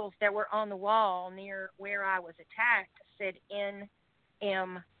initials that were on the wall near where I was attacked said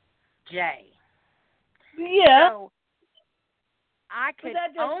NMJ. Yeah. So I could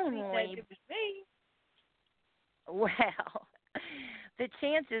only... Well, the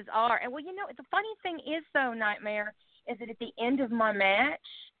chances are, and well, you know, the funny thing is, though, Nightmare, is that at the end of my match,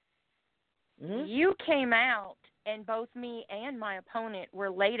 you came out, and both me and my opponent were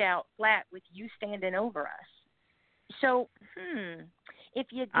laid out flat with you standing over us. So, if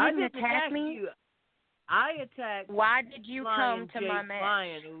you didn't attack me, I attacked. Why did you come to Jake my match?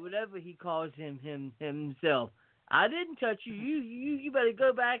 Lion, or whatever he calls himself. I didn't touch you. You better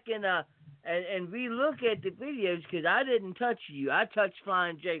go back and relook at the videos, because I didn't touch you. I touched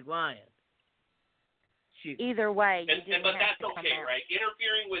Flying Jake Lion. Shoot. Either way, but that's okay, right?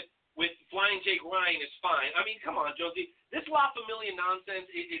 Interfering with Flying Jake Ryan is fine. I mean, come on, Josie. This La Familia nonsense,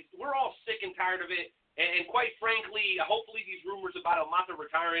 we're all sick and tired of it. And quite frankly, hopefully these rumors about El Mata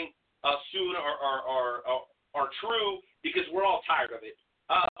retiring soon are true, because we're all tired of it.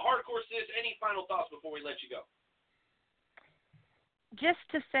 Hardcore Sis, any final thoughts before we let you go? Just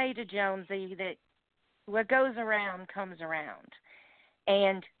to say to Jonesy that what goes around comes around.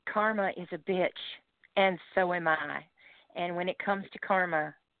 And karma is a bitch, and so am I. And when it comes to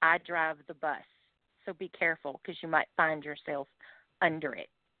karma, I drive the bus. So be careful, because you might find yourself under it.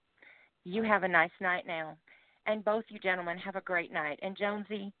 You have a nice night now. And both you gentlemen have a great night. And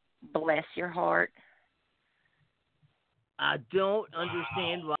Jonesy, bless your heart. I don't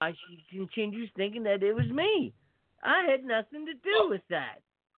understand why she continues thinking that it was me. I had nothing to do with that.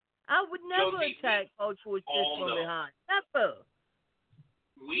 I would never attack Hardcore Sis from behind. Never.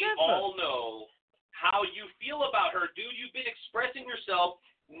 We all know how you feel about her, dude. You've been expressing yourself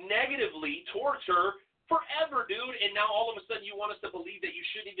negatively towards her forever, dude, and now all of a sudden you want us to believe that you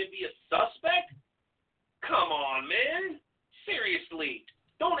shouldn't even be a suspect? Come on, man. Seriously.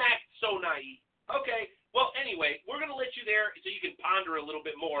 Don't act so naive. Okay, well, anyway, we're going to let you there so you can ponder a little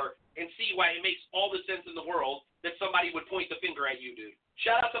bit more and see why it makes all the sense in the world that somebody would point the finger at you, dude.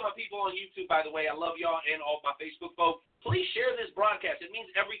 Shout out to my people on YouTube, by the way. I love y'all, and all my Facebook folks. Please share this broadcast. It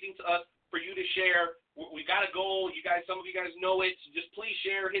means everything to us for you to share. We got a goal. You guys, some of you guys know it. So just please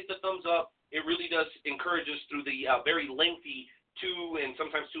share, hit the thumbs up. It really does encourage us through the very lengthy 2 and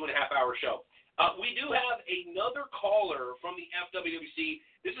sometimes 2.5 hour show. We do have another caller from the FWWC.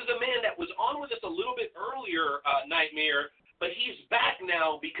 This is a man that was on with us a little bit earlier, Nightmare, but he's back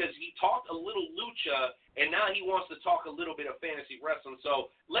now because he talked a little lucha, and now he wants to talk a little bit of fantasy wrestling.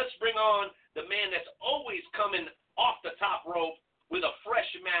 So let's bring on the man that's always coming off the top rope with a fresh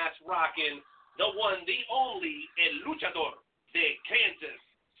mask rocking, the one, the only, El Luchador de Kansas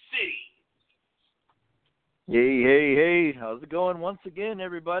City. Hey, how's it going once again,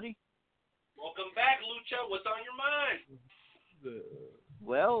 everybody? Welcome back, Lucha. What's on your mind?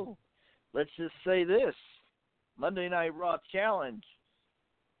 Well, let's just say this. Monday Night Raw Challenge.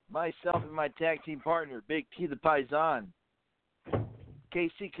 myself and my tag team partner, Big T the Paisan,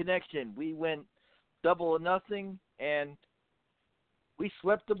 KC Connection. We went 0-0, and we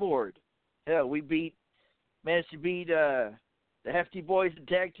swept the board. Hell, we managed to beat the Hefty Boys in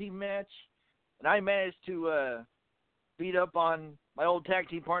tag team match, and I managed to beat up on my old tag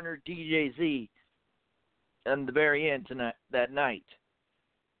team partner DJ Z at the very end that night.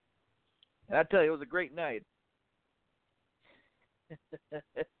 And I tell you, it was a great night.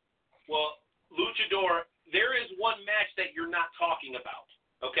 Well, Luchador, there is one match that you're not talking about,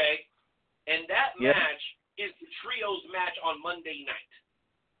 okay? And that match is the Trios match on Monday night.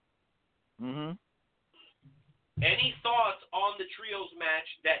 Mm-hmm. Any thoughts on the Trios match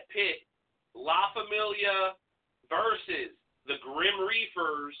that pit La Familia versus the Grim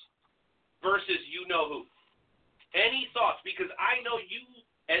Reapers versus you-know-who? Any thoughts? Because I know you,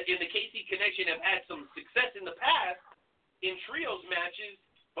 in the KC Connection, have had some success in the past in Trios matches,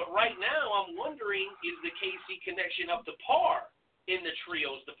 but right now I'm wondering, is the KC Connection up to par in the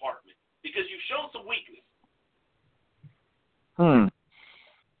Trios department? Because you've shown some weakness.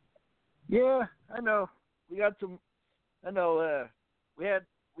 Yeah, I know. We got some. I know. We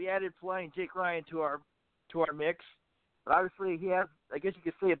added Flying Jake Ryan to our mix, but obviously he has. I guess you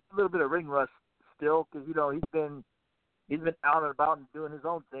could say a little bit of ring rust still, because he's been out and about and doing his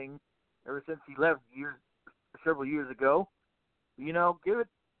own thing ever since he left several years ago. Give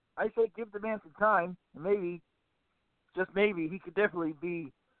the man some time, and maybe, just maybe, he could definitely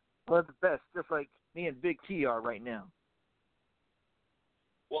be one of the best, just like me and Big T are right now.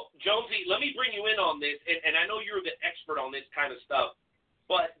 Well, Jonesy, let me bring you in on this, and I know you're the expert on this kind of stuff,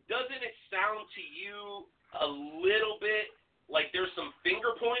 but doesn't it sound to you a little bit like there's some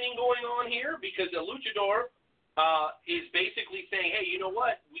finger pointing going on here? Because the Luchador is basically saying, hey, you know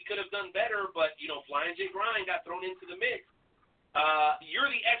what? We could have done better, but, Flying J Grind got thrown into the mix. You're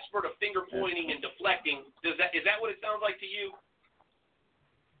the expert of finger pointing and deflecting. Is that what it sounds like to you?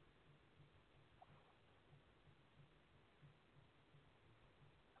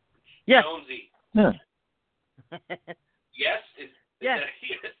 Yes. Jonesy. Yeah. Yes? Yes.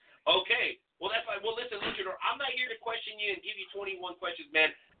 Okay. Well, that's fine. Well, listen, Luchador, I'm not here to question you and give you 21 questions, man.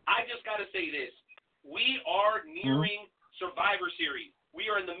 I just got to say this. We are nearing Survivor Series. We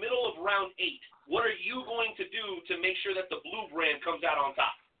are in the middle of round 8. What are you going to do to make sure that the blue brand comes out on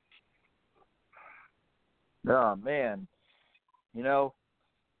top? Oh, man.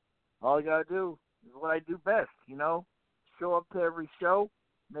 All I got to do is what I do best, show up to every show,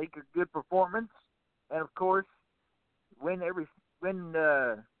 make a good performance, and, of course, win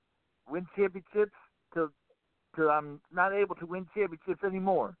championships till I'm not able to win championships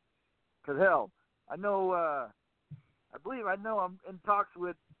anymore. Because, hell, I believe I'm in talks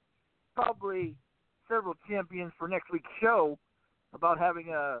with probably several champions for next week's show about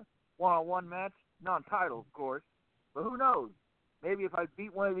having a one-on-one match, non-title, of course. But who knows? Maybe if I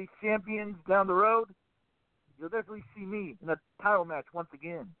beat one of these champions down the road, you'll definitely see me in a title match once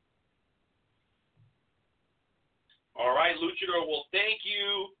again. All right, Luchador, well, thank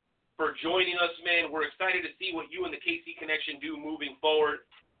you for joining us, man. We're excited to see what you and the KC Connection do moving forward.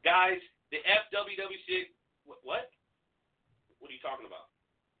 Guys, the FWWC, what? What are you talking about?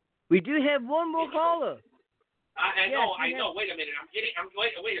 We do have one more caller. I know. Wait a minute.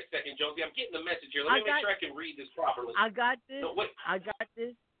 Wait a second, Jonesy. I'm getting the message here. Let me make sure I can read this properly. I got this. No, I got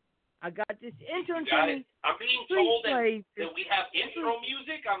this. Intern you got Timmy, it? I'm being told that we have intro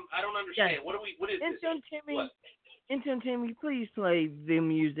music. I don't understand. Yes. What is Intern this? Timmy, What? Intern Timmy, please play the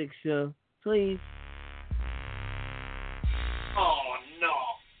music, sir. Please. Oh, no.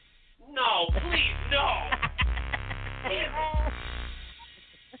 No, please, no. At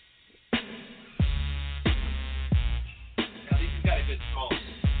least you got a good song.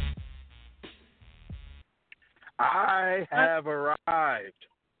 I have arrived.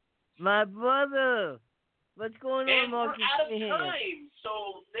 My brother. What's going on, And we're Marcus out of Mayhem? time, so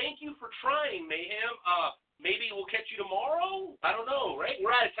thank you for trying, Mayhem. Maybe we'll catch you tomorrow? I don't know, right?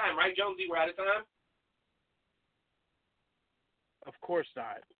 We're out of time, right, Jonesy? We're out of time? Of course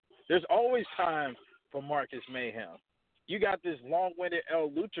not. There's always time for Marcus Mayhem. You got this long-winded El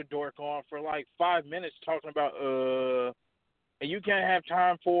Luchador on for like 5 minutes talking about, and you can't have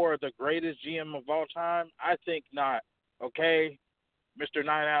time for the greatest GM of all time? I think not, okay? Mr.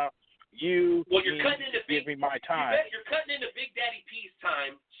 Nine Out, you're cutting into give me my time. You're cutting into Big Daddy P's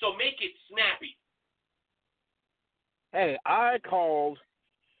time, so make it snappy. Hey, I called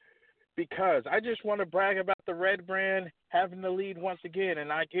because I just want to brag about the Red Brand having the lead once again,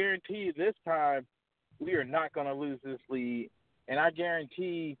 and I guarantee you this time we are not going to lose this lead, and I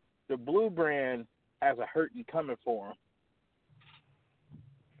guarantee the Blue Brand has a hurting coming for him.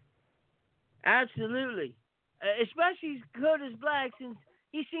 Absolutely. Especially Curtis Black, since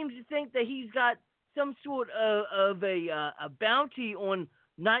he seems to think that he's got some sort of a bounty on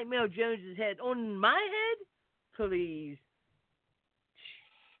Nightmare Jones's head. On my head? Please.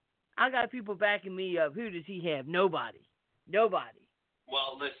 I got people backing me up. Who does he have? Nobody.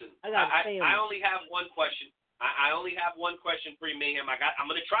 Well, listen, I only have one question. I only have one question for you, Mayhem. I'm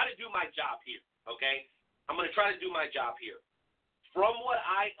going to try to do my job here, okay? I'm going to try to do my job here. From what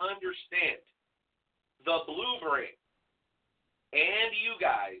I understand, the Blue Brand and you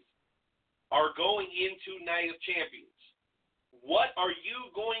guys are going into Night of Champions. What are you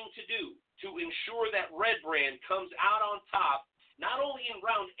going to do to ensure that Red Brand comes out on top, not only in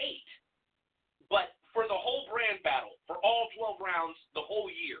round 8, but for the whole brand battle, for all 12 rounds, the whole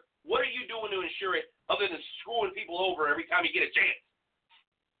year? What are you doing to ensure it, other than screwing people over every time you get a chance?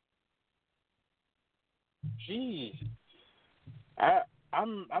 Jeez.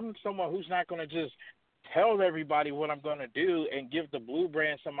 I'm someone who's not going to just tell everybody what I'm going to do and give the Blue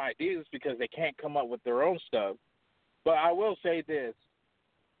Brand some ideas because they can't come up with their own stuff. But I will say this.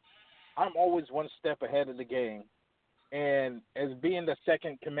 I'm always one step ahead of the game. And as being the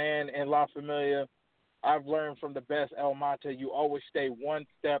second command in La Familia, I've learned from the best El Mata, you always stay one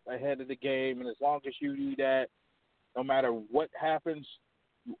step ahead of the game. And as long as you do that, no matter what happens,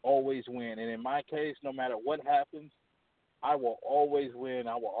 you always win. And in my case, no matter what happens, I will always win.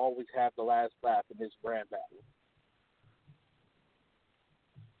 I will always have the last laugh in this brand battle.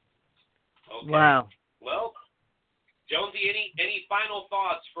 Okay. Wow. Well, Jonesy, any final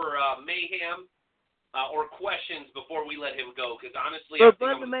thoughts for Mayhem or questions before we let him go? Because honestly, I think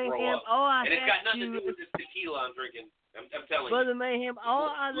I'm going to throw up. And it's got nothing to do with this tequila I'm drinking. I'm telling you. Brother Mayhem, all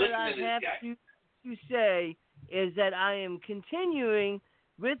that I have to say is that I am continuing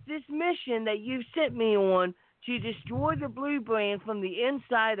with this mission that you sent me on to destroy the Blue Brand from the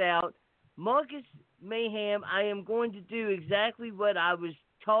inside out. Marcus Mayhem, I am going to do exactly what I was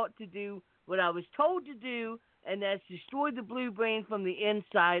taught to do, what I was told to do, and that's destroy the Blue Brand from the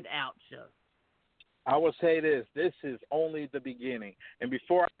inside out, sir. I will say this. This is only the beginning. And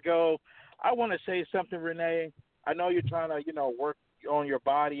before I go, I want to say something, Renee. I know you're trying to, work on your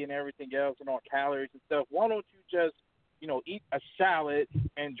body and everything else and on calories and stuff. Why don't you just, eat a salad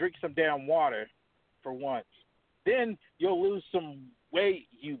and drink some damn water for once? Then you'll lose some weight,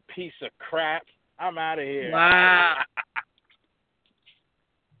 you piece of crap. I'm out of here. Wow.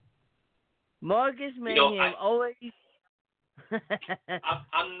 Marcus Mayhem always...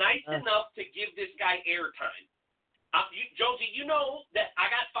 I'm nice enough to give this guy airtime. Jonesy, you know that I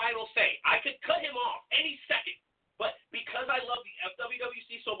got final say. I could cut him off any second. But because I love the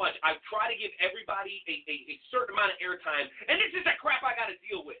FWWC so much, I try to give everybody a certain amount of airtime. And this is the crap I got to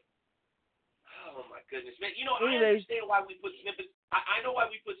deal with. Oh, my goodness, man. I understand why we put snippets. I know why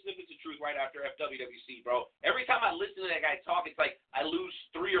we put snippets of truth right after FWWC, bro. Every time I listen to that guy talk, it's like I lose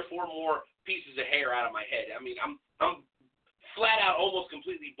 3 or 4 more pieces of hair out of my head. I mean, I'm flat out almost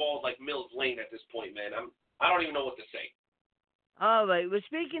completely bald like Mills Lane at this point, man. I don't even know what to say. All right. Well,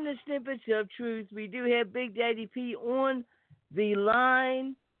 speaking of snippets of truth, we do have Big Daddy P on the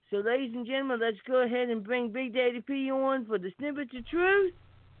line. So, ladies and gentlemen, let's go ahead and bring Big Daddy P on for the snippets of truth.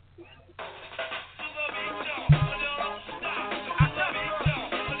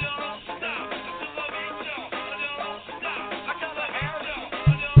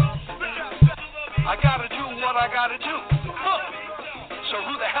 I gotta do what I gotta do. So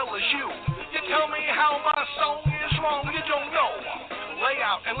who the hell is you? You tell me how my song is wrong, you don't know. Lay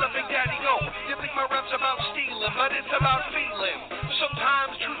out and let Big Daddy go. You think my rap's about stealing, but it's about feeling.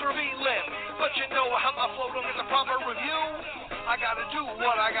 Sometimes truth revealing, but you know how my flow don't get the proper review. I gotta do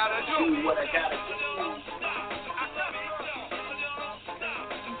what I gotta do. What I gotta do.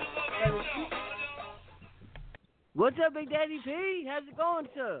 What's up, Big Daddy P? How's it going,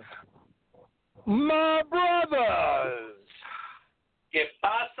 sir? My brothers. ¿Qué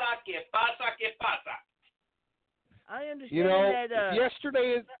pasa? ¿Qué pasa? ¿Qué pasa? I understand that.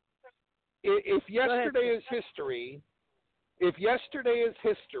 If yesterday is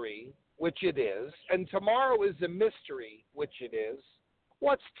history, which it is, and tomorrow is a mystery, which it is,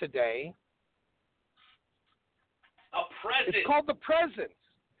 what's today? A present. It's called the present.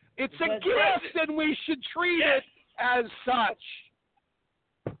 It's a gift, and we should treat it as such.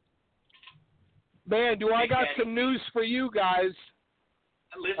 Man, do I got some news for you guys.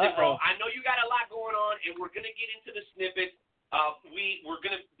 Listen, bro, I know you got a lot going on, and we're going to get into the snippet. We're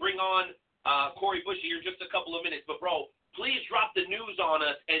going to bring on Cory Bushy here in just a couple of minutes. But, bro, please drop the news on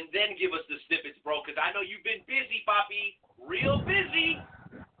us and then give us the snippets, bro, because I know you've been busy, Papi, real busy.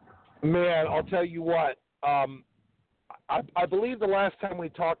 Man, I'll tell you what. I believe the last time we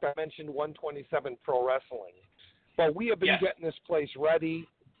talked, I mentioned 127 Pro Wrestling. But we have been getting this place ready.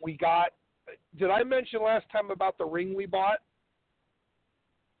 We got. Did I mention last time about the ring we bought?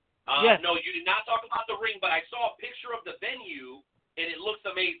 No, you did not talk about the ring, but I saw a picture of the venue, and it looks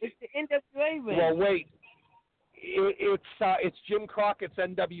amazing. It's the NWA ring. Well, wait. It's Jim Crockett's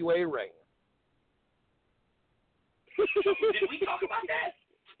NWA ring. Did we talk about that?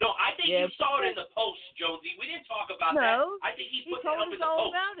 No, I think you saw it in the post, Jonesy. We didn't talk about that. I think he put it up in the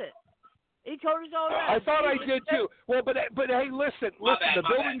post. About it. He told us all about it. I thought I did too. Well, but hey, listen. The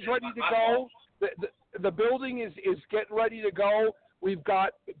building's ready to go. The building is getting ready to go. We've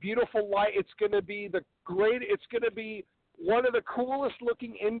got beautiful light. It's going to be It's going to be one of the coolest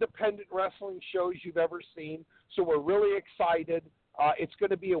looking independent wrestling shows you've ever seen. So we're really excited. It's going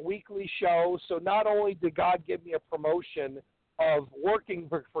to be a weekly show. So not only did God give me a promotion of working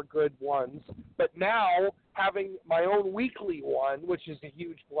for good ones, but now having my own weekly one, which is a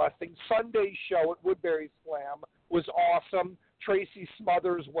huge blessing. Sunday's show at Woodbury Slam was awesome. Tracy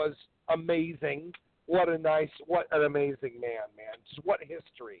Smothers was amazing. What an amazing man. Just what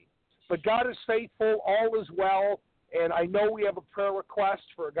history. But God is faithful. All is well. And I know we have a prayer request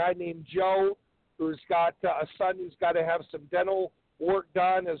for a guy named Joe who's got a son who's got to have some dental work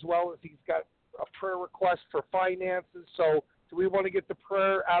done, as well as he's got a prayer request for finances. So do we want to get the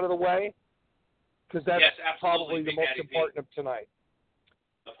prayer out of the way? Because that's probably the most important of tonight.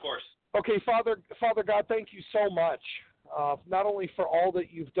 Of course. Okay, Father God, thank you so much. Not only for all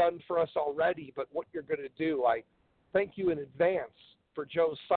that you've done for us already, but what you're going to do. I thank you in advance for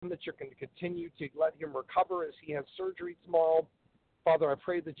Joe's son, that you're going to continue to let him recover as he has surgery tomorrow. Father, I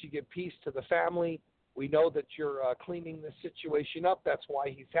pray that you give peace to the family. We know that you're cleaning this situation up. That's why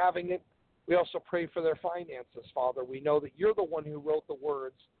he's having it. We also pray for their finances, Father. We know that you're the one who wrote the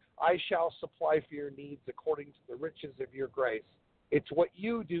words, I shall supply for your needs according to the riches of your grace. It's what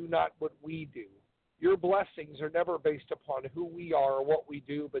you do, not what we do. Your blessings are never based upon who we are or what we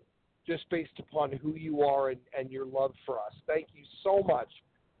do, but just based upon who you are and your love for us. Thank you so much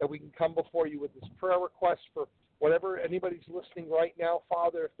that we can come before you with this prayer request for whatever anybody's listening right now,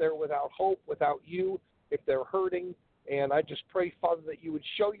 Father, if they're without hope, without you, if they're hurting. And I just pray, Father, that you would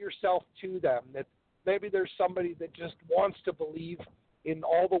show yourself to them, that maybe there's somebody that just wants to believe in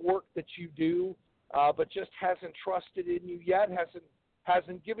all the work that you do, but just hasn't trusted in you yet,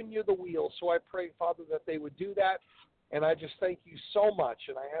 hasn't given you the wheel. So I pray, Father, that they would do that. And I just thank you so much.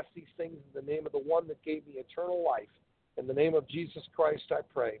 And I ask these things in the name of the one that gave me eternal life. In the name of Jesus Christ, I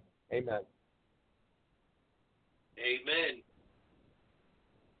pray. Amen. Amen.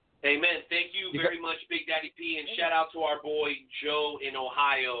 Amen. Thank you very much, Big Daddy P, and shout out to our boy Joe in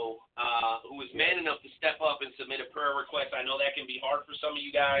Ohio, who was man enough to step up and submit a prayer request. I know that can be hard for some of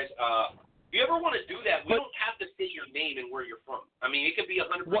you guys. If you ever want to do that, we don't have to say your name and where you're from. I mean, it could be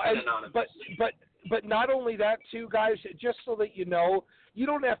 100% anonymous. But not only that, too, guys, just so that you know, you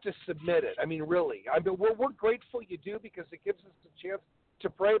don't have to submit it. I mean, really. I mean, we're grateful you do, because it gives us a chance to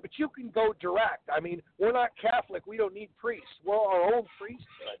pray, but you can go direct. I mean, we're not Catholic. We don't need priests. We're our own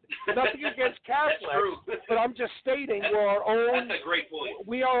priesthood. Nothing against Catholics, but I'm just stating we're our own. That's a great point.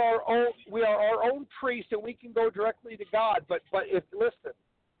 We are our own priest, and we can go directly to God. But listen,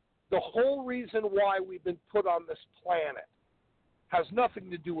 the whole reason why we've been put on this planet has nothing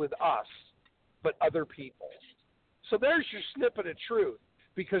to do with us, but other people. So there's your snippet of truth,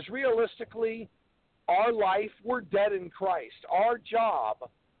 because realistically, our life, we're dead in Christ. Our job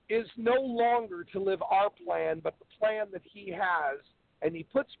is no longer to live our plan, but the plan that he has, and he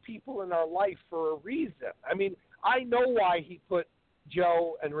puts people in our life for a reason. I mean, I know why he put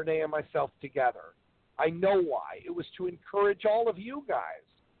Joe and Renee and myself together. I know why. It was to encourage all of you guys.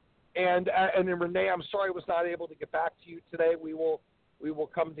 And Renee, I'm sorry I was not able to get back to you today. We will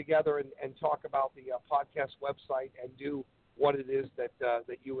come together and talk about the podcast website and do what it is that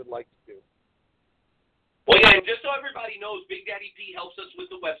you would like to do. Well, yeah, and just so everybody knows, Big Daddy P helps us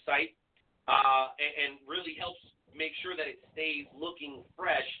with the website and really helps make sure that it stays looking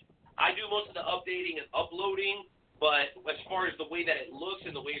fresh. I do most of the updating and uploading, but as far as the way that it looks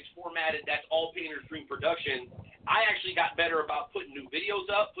and the way it's formatted, that's all Painter's Dream Production. I actually got better about putting new videos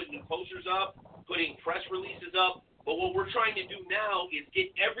up, putting new posters up, putting press releases up. But what we're trying to do now is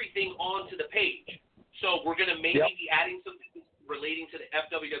get everything onto the page. So we're going to maybe be adding something relating to the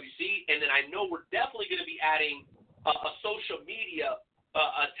FWWC, and then I know we're definitely going to be adding a social media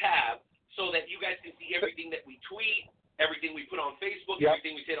tab so that you guys can see everything that we tweet, everything we put on Facebook,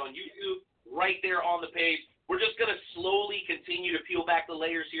 everything we said on YouTube, right there on the page. We're just going to slowly continue to peel back the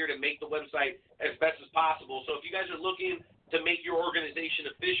layers here to make the website as best as possible. So if you guys are looking to make your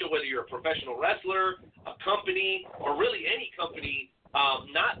organization official, whether you're a professional wrestler, a company, or really any company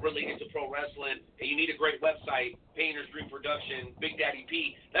not related to pro wrestling, and you need a great website, Painter's Dream Production, Big Daddy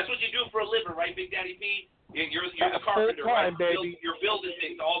P. That's what you do for a living, right, Big Daddy P? You're the carpenter, full-time, right? baby. You're building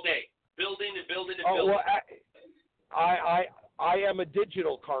things all day. Building and building and Oh, building. well, I am a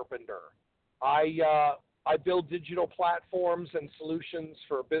digital carpenter. I build digital platforms and solutions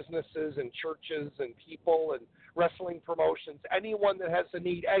for businesses and churches and people and wrestling promotions, anyone that has a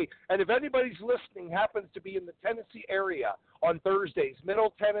need. Hey, and if anybody's listening happens to be in the Tennessee area on Thursdays,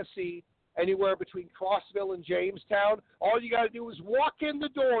 Middle Tennessee, anywhere between Crossville and Jamestown, all you got to do is walk in the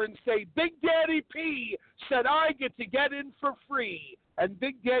door and say, Big Daddy P said I get to get in for free. And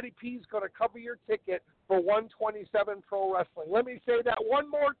Big Daddy P is going to cover your ticket for 127 Pro Wrestling. Let me say that one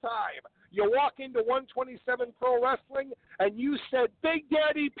more time. You walk into 127 Pro Wrestling and you said, Big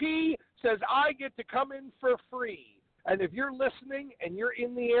Daddy P says I get to come in for free. And if you're listening and you're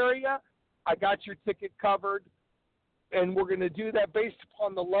in the area, I got your ticket covered. And we're going to do that based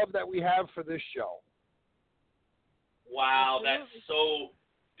upon the love that we have for this show. Wow, that's so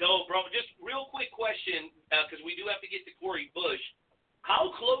dope, bro. Just real quick question, because we do have to get to Cory Bush.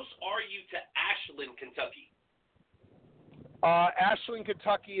 How close are you to Ashland, Kentucky? Ashland,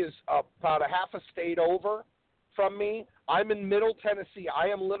 Kentucky is about a half a state over from me. I'm in Middle Tennessee. I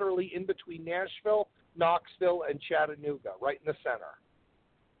am literally in between Nashville, Knoxville, and Chattanooga, right in the center.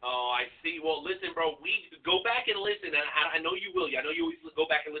 Oh, I see. Well, listen, bro, we go back and listen, and I know you will. I know you always go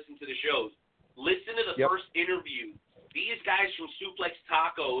back and listen to the shows. Listen to the first interview. These guys from Suplex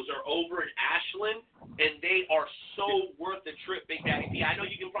Tacos are over in Ashland, and they are so worth the trip, Big Daddy P. I know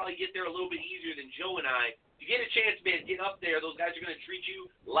you can probably get there a little bit easier than Joe and I. If you get a chance, man, get up there. Those guys are going to treat you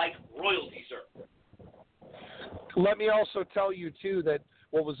like royalty, sir. Let me also tell you, too, that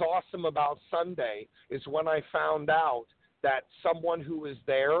what was awesome about Sunday is when I found out that someone who was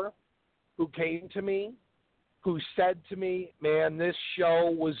there, who came to me, who said to me, man, this show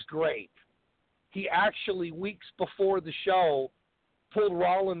was great. He actually, weeks before the show, pulled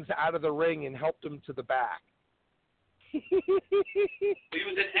Rollins out of the ring and helped him to the back. He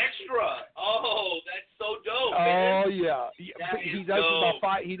was an extra. Oh, that's so dope, man. Oh, yeah. He does it about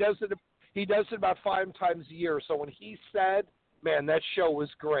five. He does it about 5 times a year. So when he said, man, that show was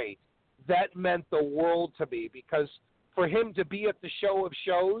great, that meant the world to me, because for him to be at the show of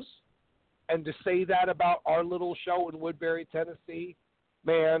shows and to say that about our little show in Woodbury, Tennessee,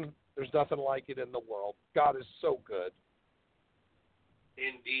 man, there's nothing like it in the world. God is so good.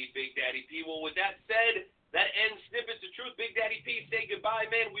 Indeed, Big Daddy P. Well, with that said, that ends Snippets of Truth. Big Daddy P, say goodbye,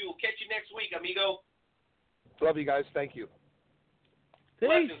 man. We will catch you next week, amigo. Love you guys. Thank you.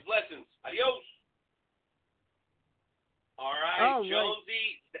 Peace. Blessings. Adios. All right,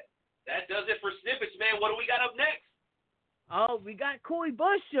 Jonesy, that does it for Snippets, man. What do we got up next? Oh, we got Cory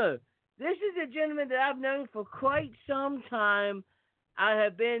Bush. This is a gentleman that I've known for quite some time. I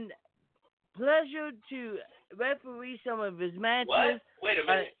have been pleasured to referee some of his matches. What? Wait a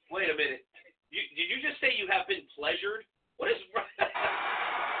minute. Did you just say you have been pleasured? What is...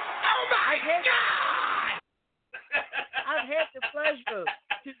 Oh, my God! I've had the pleasure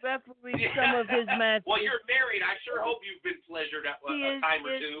to referee some of his matches. Well, you're married. I sure hope you've been pleasured a time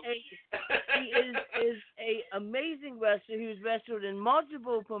or two. He is a amazing wrestler who's wrestled in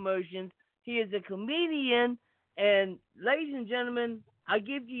multiple promotions. He is a comedian. And, ladies and gentlemen, I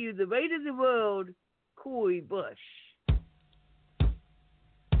give to you the weight of the world, Cory Bush.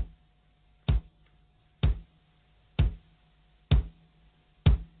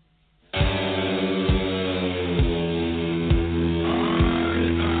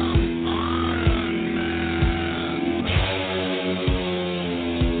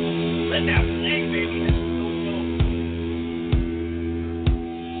 Let that play, baby.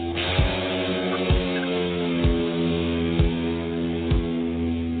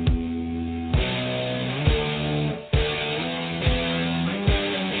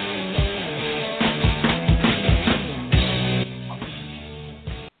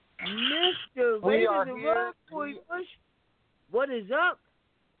 What is up?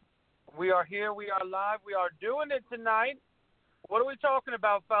 We are here. We are live. We are doing it tonight. What are we talking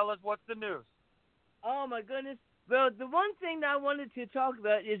about, fellas? What's the news? Oh, my goodness. Well, the one thing that I wanted to talk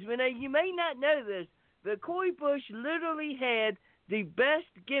about is, Renee, you may not know this, but Cory Bush literally had the best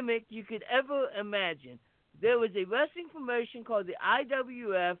gimmick you could ever imagine. There was a wrestling promotion called the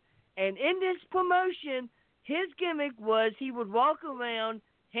IWF, and in this promotion, his gimmick was he would walk around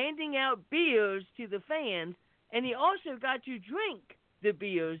handing out beers to the fans, and he also got to drink the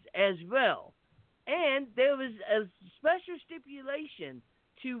beers as well. And there was a special stipulation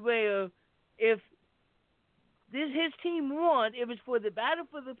to where if his team won, it was for the battle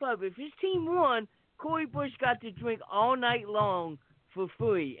for the pub. If his team won, Cory Bush got to drink all night long for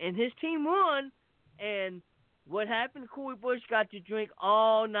free, and his team won. And what happened? Cory Bush got to drink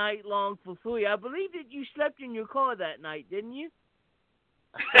all night long for free. I believe that you slept in your car that night, didn't you?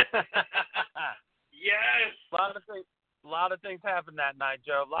 Yes. A lot of things happened that night,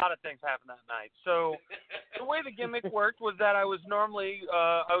 Joe. A lot of things happened that night. So the way the gimmick worked was that I was normally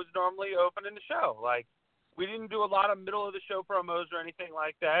opening the show. Like, we didn't do a lot of middle of the show promos or anything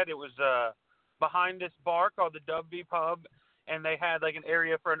like that. It was behind this bar called the W Pub, and they had like an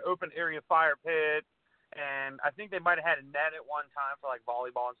area for an open area fire pit, and I think they might have had a net at one time for like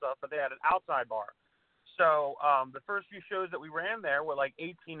volleyball and stuff, but they had an outside bar. So the first few shows that we ran there were like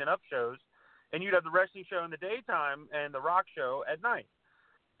 18 and up shows, and you'd have the wrestling show in the daytime and the rock show at night.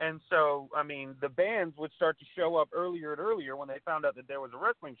 And so, I mean, the bands would start to show up earlier and earlier when they found out that there was a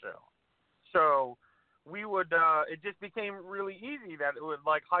wrestling show. So we would, it just became really easy that it would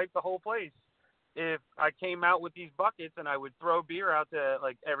like hype the whole place if I came out with these buckets and I would throw beer out to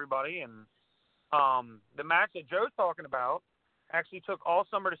like everybody. And the match that Joe's talking about actually took all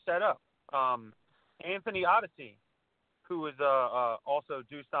summer to set up. Anthony Odyssey, who was also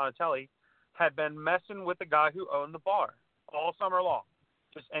Deuce Donatelli, had been messing with the guy who owned the bar all summer long.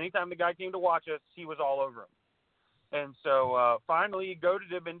 Just anytime the guy came to watch us, he was all over him. And so finally he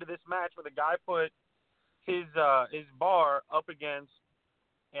goaded him into this match where the guy put his bar up against,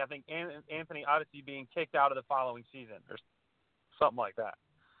 I think, Anthony Odyssey being kicked out of the following season or something like that.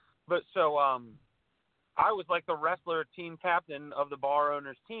 But so I was like the wrestler team captain of the bar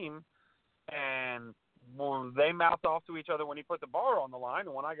owner's team, and well, they mouthed off to each other when he put the bar on the line,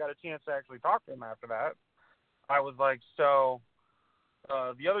 and when I got a chance to actually talk to him after that, I was like, so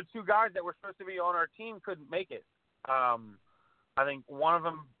the other two guys that were supposed to be on our team couldn't make it. I think one of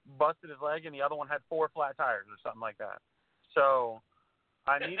them busted his leg, and the other one had 4 flat tires or something like that. So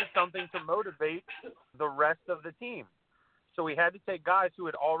I needed something to motivate the rest of the team. So we had to take guys who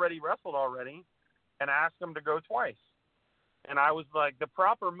had already wrestled already and ask them to go twice. And I was like, the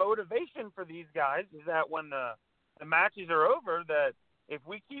proper motivation for these guys is that when the matches are over, that if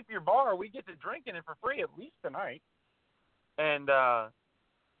we keep your bar, we get to drink in it for free at least tonight. And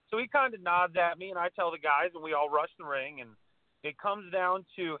so he kind of nods at me, and I tell the guys, and we all rush the ring, and it comes down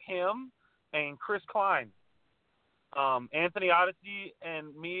to him and Chris Klein. Anthony Odyssey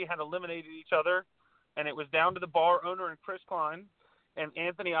and me had eliminated each other, and it was down to the bar owner and Chris Klein. And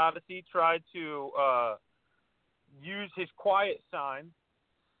Anthony Odyssey tried to use his quiet sign,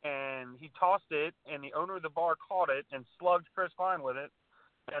 and he tossed it, and the owner of the bar caught it and slugged Chris Klein with it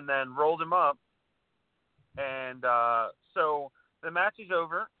and then rolled him up. And so the match is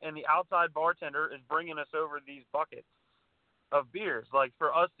over, and the outside bartender is bringing us over these buckets of beers, like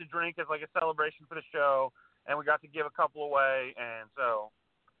for us to drink as like a celebration for the show, and we got to give a couple away. And so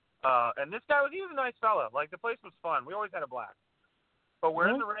and this guy he was a nice fella. Like, the place was fun. We always had a blast. But we're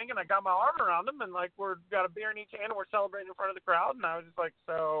in the ring, and I got my arm around him, and, like, we're got a beer in each hand, and we're celebrating in front of the crowd. And I was just like,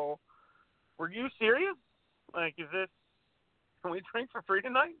 so, were you serious? Like, can we drink for free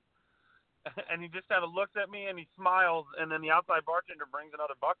tonight? And he just kind of looks at me, and he smiles, and then the outside bartender brings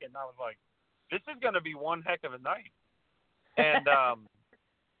another bucket, and I was like, this is going to be one heck of a night. And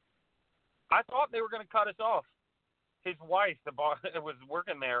I thought they were going to cut us off. His wife, was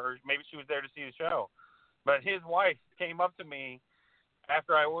working there, or maybe she was there to see the show. But his wife came up to me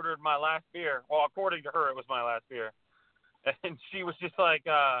after I ordered my last beer. Well, according to her, it was my last beer. And she was just like,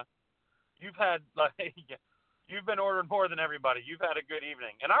 you've been ordering more than everybody. You've had a good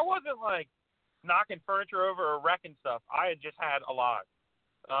evening. And I wasn't, like, knocking furniture over or wrecking stuff. I had just had a lot.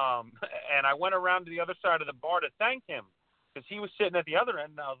 And I went around to the other side of the bar to thank him because he was sitting at the other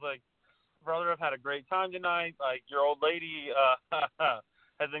end. And I was like, brother, I've had a great time tonight. Like, your old lady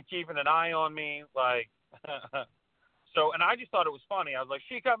has been keeping an eye on me. Like, so, and I just thought it was funny. I was like,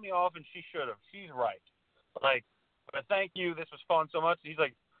 she cut me off, and she should have. She's right. Like, but thank you. This was fun so much. He's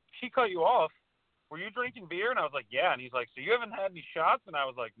like, she cut you off. Were you drinking beer? And I was like, yeah. And he's like, so you haven't had any shots? And I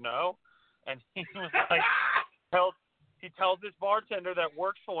was like, no. And he was like, he tells this bartender that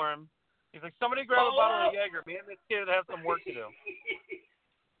works for him, he's like, somebody grab a bottle of Jaeger. Me and this kid have some work to do.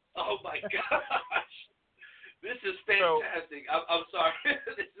 Oh, my gosh. This is fantastic. I'm sorry.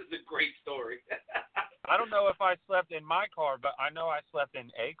 This is a great story. I don't know if I slept in my car, but I know I slept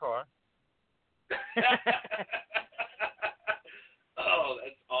in a car. Oh,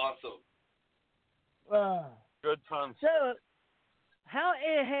 that's awesome. Good times. So, how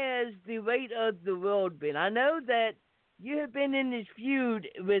has the weight of the world been? I know that you have been in this feud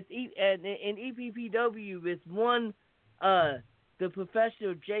with in EPPW with one, the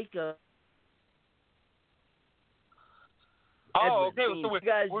Professor Jacob. Oh, okay. Edwards. So You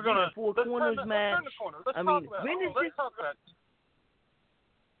guys we're did gonna a four let's corners turn match. the corner. Let's I talk mean, about. when is let's this? talk about.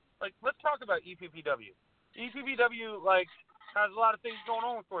 Let's talk about EPPW. EPPW has a lot of things going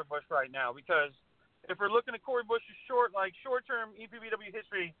on with Cory Bush right now, because if we're looking at Cory Bush's short-term EPPW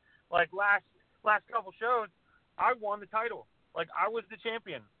history, last couple shows, I won the title. I was the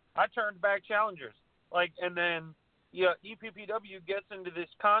champion. I turned back challengers. And then EPPW gets into this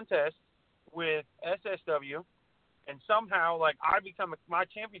contest with SSW, and somehow my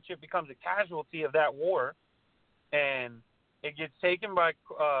championship becomes a casualty of that war, and it gets taken by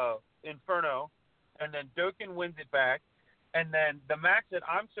Inferno, and then Dokken wins it back, and then the match that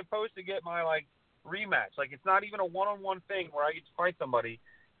I'm supposed to get my rematch, it's not even a one-on-one thing where I get to fight somebody.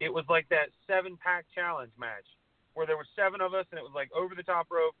 It was that 7-pack challenge match where there were 7 of us, and it was over the top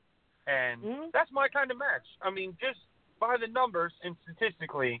rope, and that's my kind of match. I mean, just by the numbers and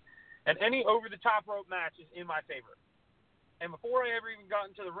statistically, and any over the top rope match is in my favor. And before I ever even got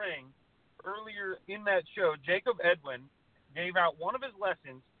into the ring, earlier in that show, Jacob Edwin gave out one of his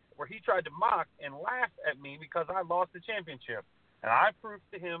lessons where he tried to mock and laugh at me because I lost the championship. And I proved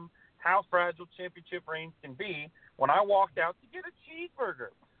to him how fragile championship reigns can be when I walked out to get a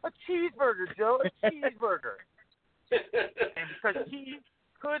cheeseburger. A cheeseburger, Joe, a cheeseburger. And because he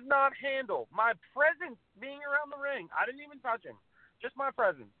could not handle my presence being around the ring, I didn't even touch him, just my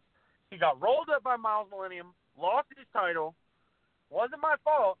presence. He got rolled up by Miles Millennium, lost his title. Wasn't my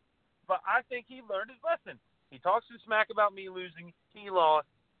fault, but I think he learned his lesson. He talks some smack about me losing. He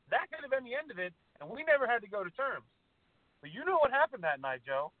lost. That could have been the end of it, and we never had to go to terms. But you know what happened that night,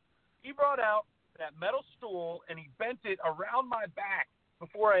 Joe? He brought out that metal stool, and he bent it around my back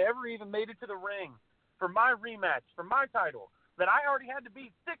before I ever even made it to the ring for my rematch, for my title, that I already had to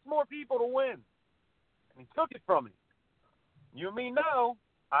beat 6 more people to win. And he took it from me. You and me know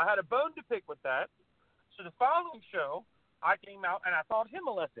I had a bone to pick with that. So the following show, I came out and I taught him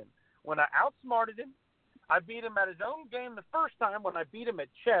a lesson. When I outsmarted him, I beat him at his own game the first time when I beat him at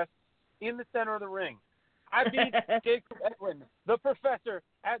chess in the center of the ring. I beat Jacob Edwin, the professor,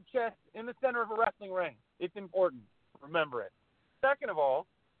 at chess in the center of a wrestling ring. It's important. Remember it. Second of all,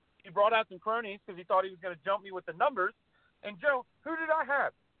 he brought out some cronies because he thought he was going to jump me with the numbers. And, Joe, who did I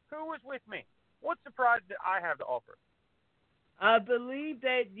have? Who was with me? What surprise did I have to offer? I believe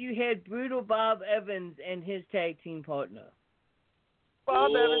that you had Brutal Bob Evans and his tag team partner.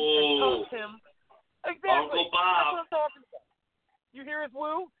 Bob Evans and Tom Tim. Exactly. Uncle Bob. That's what I'm talking about. You hear his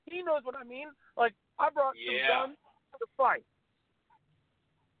woo? He knows what I mean. I brought some guns to the fight.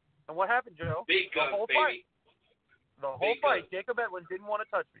 And what happened, Joe? Big guns, baby. Fight. The whole fight, Jacob Edwin didn't want to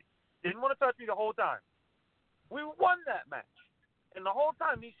touch me. Didn't want to touch me the whole time. We won that match. And the whole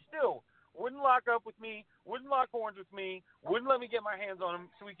time, he still wouldn't lock up with me, wouldn't lock horns with me, wouldn't let me get my hands on him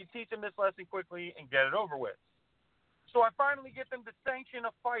so we could teach him this lesson quickly and get it over with. So I finally get them to sanction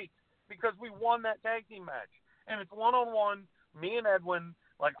a fight because we won that tag team match. And it's one-on-one, me and Edwin.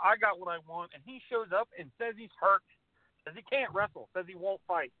 I got what I want. And he shows up and says he's hurt, says he can't wrestle, says he won't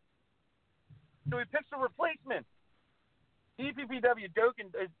fight. So he picks a replacement. EPPW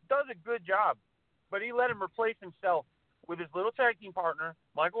Dokken does a good job, but he let him replace himself with his little tag team partner,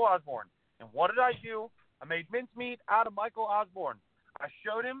 Michael Osborne. And what did I do? I made mincemeat out of Michael Osborne. I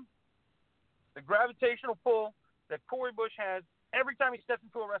showed him the gravitational pull that Cory Bush has every time he steps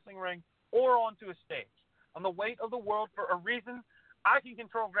into a wrestling ring or onto a stage. On the weight of the world, for a reason, I can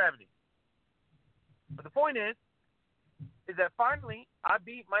control gravity. But the point is that finally I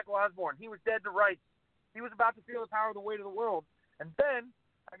beat Michael Osborne. He was dead to rights. He was about to feel the power of the weight of the world. And then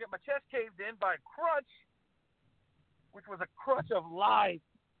I get my chest caved in by a crutch, which was a crutch of lies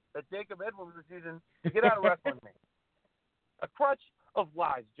that Jacob Edwin was using to get out of wrestling me. A crutch of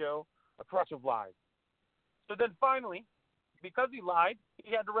lies, Joe. A crutch of lies. So then finally, because he lied,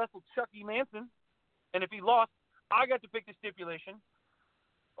 he had to wrestle Chucky Manson. And if he lost, I got to pick the stipulation.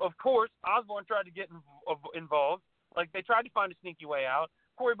 Of course, Osborne tried to get involved. They tried to find a sneaky way out.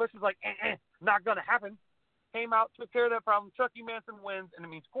 Cory Bush was like, not going to happen. Came out, took care of that problem. Chucky Manson wins, and it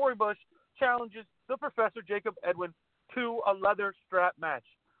means Cory Bush challenges the Professor Jacob Edwin to a leather strap match.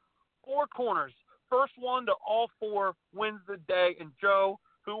 4 corners. First one to all 4 wins the day. And, Joe,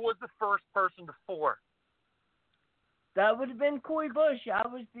 who was the first person to 4? That would have been Cory Bush. I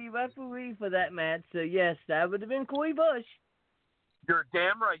was the referee for that match, so yes, that would have been Cory Bush. You're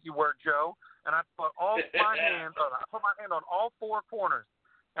damn right you were, Joe. And I put my hand on all 4 corners,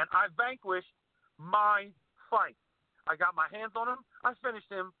 and I vanquished my fight. I got my hands on him, I finished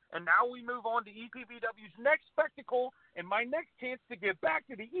him, and now we move on to EPPW's next spectacle and my next chance to get back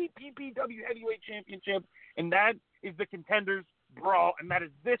to the EPPW Heavyweight Championship, and that is the Contenders Brawl, and that is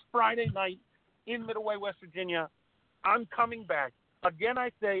this Friday night in Middleway, West Virginia. I'm coming back. Again,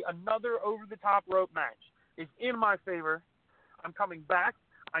 I say another over-the-top rope match is in my favor. I'm coming back.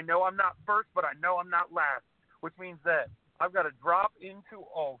 I know I'm not first, but I know I'm not last, which means that I've got to drop into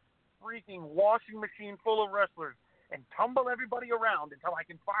a freaking washing machine full of wrestlers and tumble everybody around until I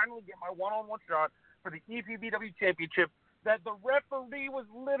can finally get my one-on-one shot for the EPBW Championship that the referee was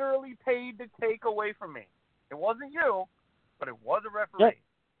literally paid to take away from me. It wasn't you, but it was a referee.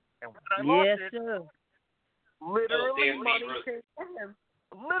 And when I lost it, literally money changed hands.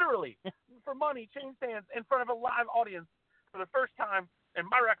 Literally, for money changed hands in front of a live audience for the first time in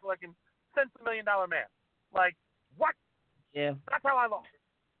my recollection since the $1 Million Man. Like, what? Yeah. That's how I lost.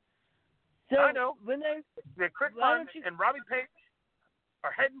 So I know when that Chris Pine and Robbie Page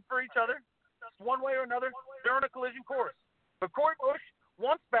are heading for each other one way or another. They're on a collision course. But Cory Bush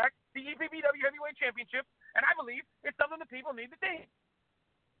wants back the EPBW Heavyweight Championship, and I believe it's something that people need to see.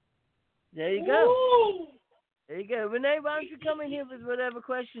 There you go. Woo! There you go. Renee, why don't you come in here with whatever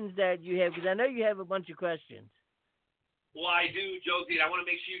questions that you have, because I know you have a bunch of questions. Well, I do, Josie. I want to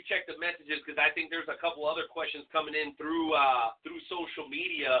make sure you check the messages because I think there's a couple other questions coming in through social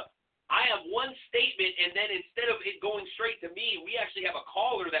media. I have one statement, and then instead of it going straight to me, we actually have a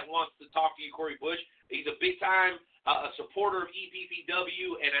caller that wants to talk to you, Cory Bush. He's a big-time a supporter of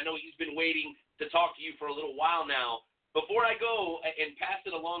EPPW, and I know he's been waiting to talk to you for a little while now. Before I go and pass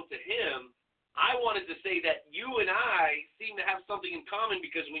it along to him, I wanted to say that you and I seem to have something in common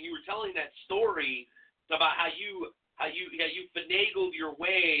because when you were telling that story about how you finagled your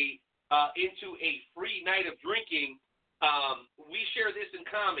way into a free night of drinking, we share this in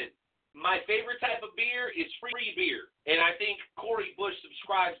common. My favorite type of beer is free beer, and I think Cory Bush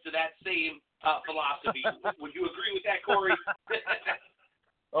subscribes to that same philosophy. Would you agree with that, Cory?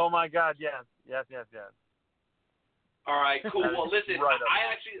 Oh, my God, yes. Yes. All right, cool. Well, listen, Right up. I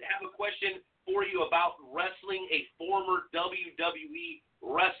actually have a question for you about wrestling a former WWE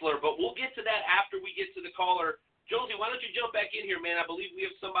wrestler, but we'll get to that after we get to the caller. Josie, why don't you jump back in here, man? I believe we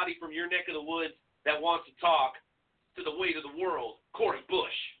have somebody from your neck of the woods that wants to talk to the weight of the world, Cory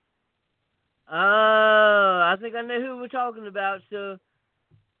Bush. I think I know who we're talking about, so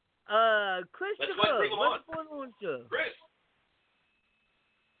Christopher, Let's bring him what's going on, sir? Chris.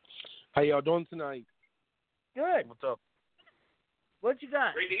 How y'all doing tonight? Good. What's up? What you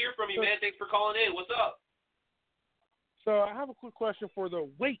got? Great to hear from you, man. Thanks for calling in. What's up? So I have a quick question for the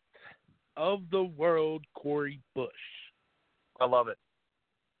weight of the world, Cory Bush. I love it.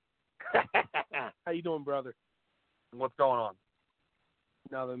 How you doing, brother? What's going on?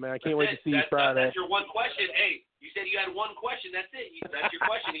 Nothing, man. I can't wait to see you Friday. That's your one question. Hey, you said you had one question. That's it. That's your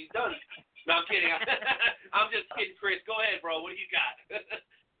question. He's done. No, I'm kidding. I'm just kidding, Chris. Go ahead, bro. What do you got?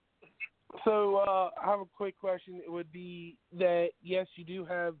 So I have a quick question. It would be that, yes, you do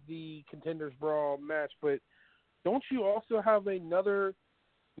have the Contenders Brawl match, but don't you also have another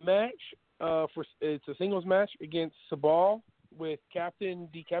match? It's a singles match against Sabal with Captain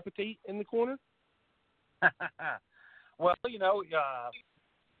Decapitate in the corner? Well,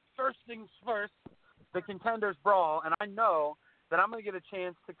 first things first, the Contenders Brawl, and I know that I'm going to get a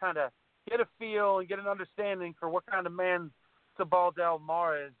chance to kind of get a feel and get an understanding for what kind of man Sabal Del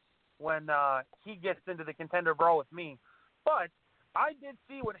Mar is when he gets into the Contender Brawl with me. But I did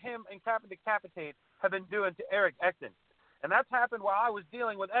see what him and Captain Decapitate have been doing to Eric Ekton. And that's happened while I was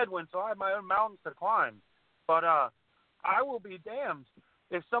dealing with Edwin, so I had my own mountains to climb. But I will be damned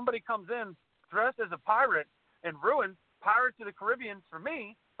if somebody comes in dressed as a pirate and ruins Pirates of the Caribbean for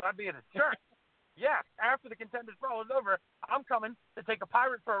me, I'd be in a church. Yeah, after the Contenders Brawl is over, I'm coming to take a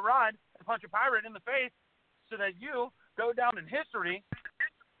pirate for a ride and punch a pirate in the face so that you go down in history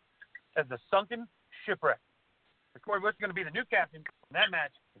as the sunken shipwreck. Cory Bush is going to be the new captain, and that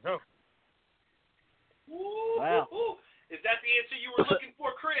match is over. Ooh, Wow. ooh. Is that the answer you were looking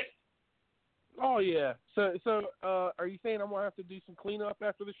for, Chris? Oh, yeah. So are you saying I'm going to have to do some cleanup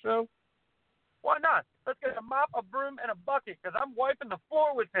after the show? Why not? Let's get a mop, a broom, and a bucket, because I'm wiping the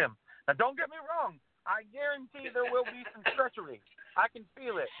floor with him. Now, don't get me wrong. I guarantee there will be some treachery. I can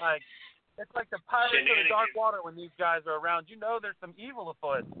feel it. It's like the pirates of the dark water when these guys are around. You know there's some evil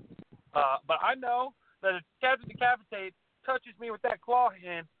afoot. But I know that if Captain Decapitate touches me with that claw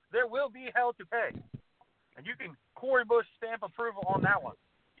hand, there will be hell to pay. And you can Cory Bush stamp approval on that one.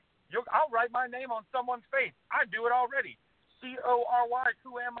 I'll write my name on someone's face. I do it already. Cory,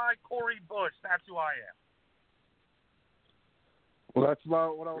 who am I? Cory Bush. That's who I am. Well, that's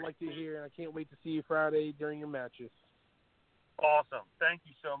about what I would like to hear, and I can't wait to see you Friday during your matches. Awesome. Thank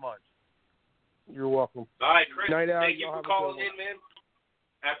you so much. You're welcome. All right, Chris, Night out. thank you for calling in, man.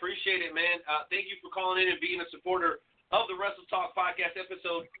 I appreciate it, man. Thank you for calling in and being a supporter of the Wrestle Talk Podcast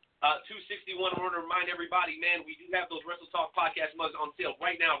episode 261. I want to remind everybody, man, we do have those Wrestle Talk Podcast mugs on sale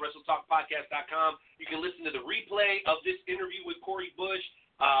right now, WrestleTalkPodcast.com. You can listen to the replay of this interview with Cory Bush.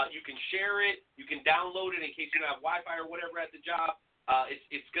 You can share it. You can download it in case you don't have Wi-Fi or whatever at the job.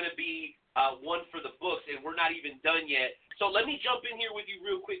 It's going to be one for the books, and we're not even done yet. So let me jump in here with you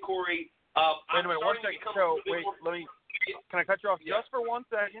real quick, Cory. Wait a minute, 1 second. So, wait, can I cut you off just for 1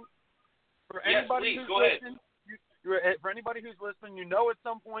 second? For anybody please, who's go ahead. listening, for anybody who's listening, you know at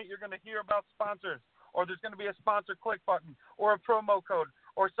some point you're going to hear about sponsors, or there's going to be a sponsor click button, or a promo code,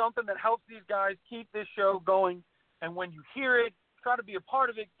 or something that helps these guys keep this show going. And when you hear it, try to be a part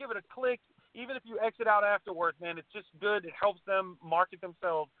of it. Give it a click. Even if you exit out afterwards, man, it's just good. It helps them market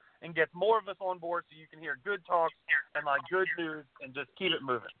themselves and gets more of us on board so you can hear good talks and like good news and just keep it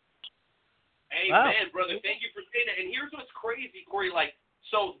moving. Amen, brother. Thank you for saying that. And here's what's crazy, Cory. Like,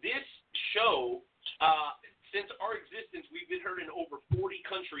 so this show, since our existence, we've been heard in over 40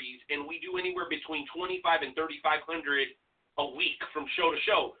 countries, and we do anywhere between 25 and 3,500 a week from show to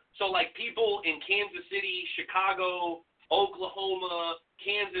show. So, like, people in Kansas City, Chicago, Oklahoma,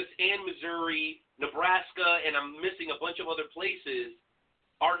 Kansas, and Missouri, Nebraska, and I'm missing a bunch of other places,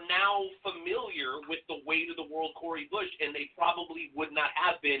 are now familiar with the weight of the world Cory Bush, and they probably would not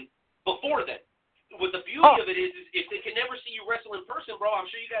have been before then. What the beauty of it is if they can never see you wrestle in person, bro,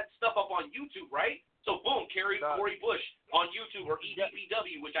 I'm sure you got stuff up on YouTube, right? So, boom, Cory Bush on YouTube or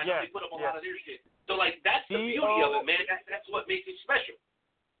EDPW, which I know they put up a lot of their shit. So, like, that's the beauty of it, man. That's what makes it special.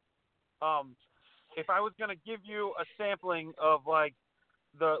 If I was going to give you a sampling of, like,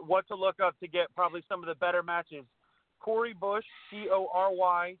 the what to look up to get probably some of the better matches, Cory Bush,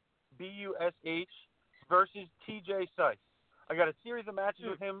 CoryBush versus TJ Sykes. I got a series of matches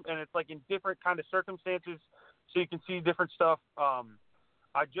with him, and it's like in different kind of circumstances, so you can see different stuff.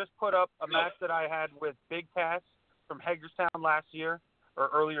 I just put up a match that I had with Big Cass from Hagerstown last year, or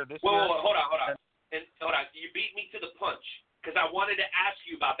earlier this year. Whoa, hold on. Hold on. You beat me to the punch, because I wanted to ask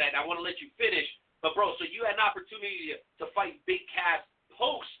you about that, and I want to let you finish. But, bro, so you had an opportunity to fight Big Cass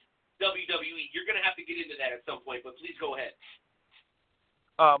post-WWE. You're going to have to get into that at some point, but please go ahead.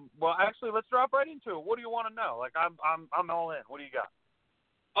 Well, actually, let's drop right into it. What do you want to know? Like, I'm all in. What do you got?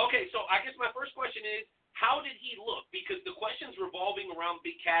 Okay, so I guess my first question is, how did he look? Because the questions revolving around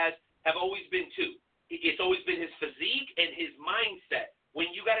Big Cass have always been two. It's always been his physique and his mindset. When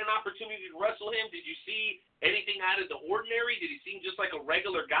you got an opportunity to wrestle him, did you see anything out of the ordinary? Did he seem just like a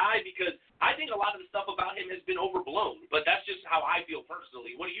regular guy? Because I think a lot of the stuff about him has been overblown, but that's just how I feel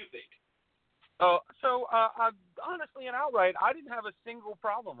personally. What do you think? Honestly and outright, I didn't have a single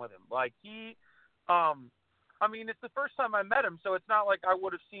problem with him. Like, he, I mean, it's the first time I met him, so it's not like I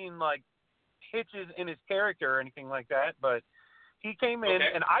would have seen, like, hitches in his character or anything like that, but he came in,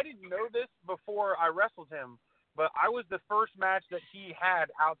 and I didn't know this before I wrestled him, but I was the first match that he had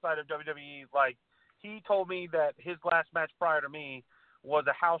outside of WWE. Like, he told me that his last match prior to me was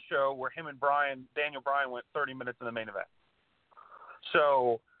a house show where him and Daniel Bryan went 30 minutes in the main event.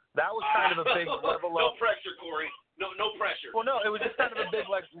 So that was kind of a big level up. No pressure, Cory. No pressure. Well, no, it was just kind of a big,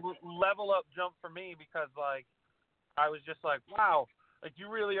 like, level up jump for me because, like, I was just like, wow, like, you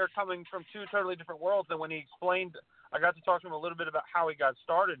really are coming from two totally different worlds. And when he explained, I got to talk to him a little bit about how he got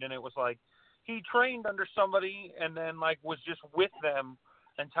started, and it was like he trained under somebody and then, like, was just with them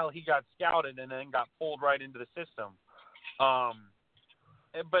until he got scouted and then got pulled right into the system.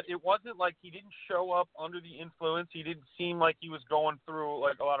 But it wasn't like he didn't show up under the influence. He didn't seem like he was going through,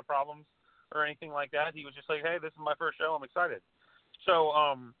 like, a lot of problems or anything like that. He was just like, hey, this is my first show. I'm excited. So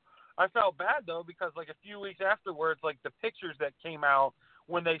I felt bad, though, because, like, a few weeks afterwards, like, the pictures that came out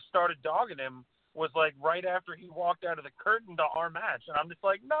when they started dogging him was, like, right after he walked out of the curtain to our match. And I'm just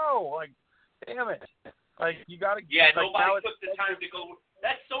like, no, like, damn it. Like, you got to – Yeah, like, nobody took the time to go –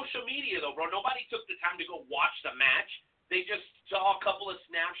 that's social media, though, bro. Nobody took the time to go watch the match. They just saw a couple of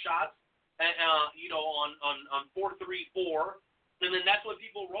snapshots, on 434, and then that's what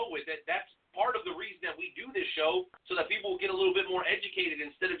people roll with. That's part of the reason that we do this show, so that people will get a little bit more educated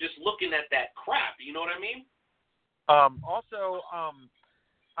instead of just looking at that crap. You know what I mean? I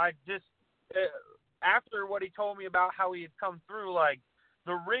just after what he told me about how he had come through, like,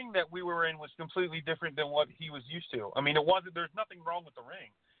 the ring that we were in was completely different than what he was used to. I mean, it wasn't. There's nothing wrong with the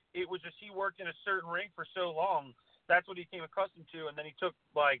ring. It was just he worked in a certain ring for so long. That's what he became accustomed to, and then he took,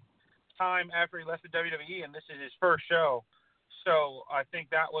 like, time after he left the WWE, and this is his first show. So I think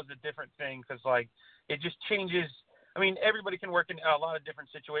that was a different thing because, like, it just changes. I mean, everybody can work in a lot of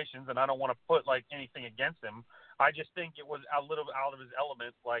different situations, and I don't want to put, like, anything against him. I just think it was a little out of his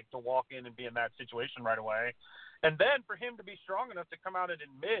element, like, to walk in and be in that situation right away. And then for him to be strong enough to come out and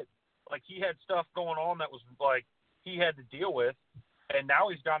admit, like, he had stuff going on that was, like, he had to deal with. And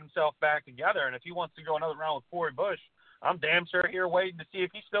now he's got himself back together. And if he wants to go another round with Cory Bush, I'm damn sure here waiting to see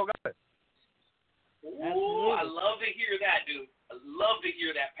if he's still got it. Ooh, I love to hear that, dude. I love to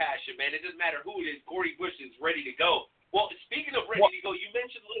hear that passion, man. It doesn't matter who it is. Cory Bush is ready to go. Well, speaking of ready to go, you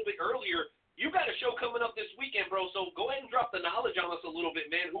mentioned a little bit earlier, you got a show coming up this weekend, bro. So go ahead and drop the knowledge on us a little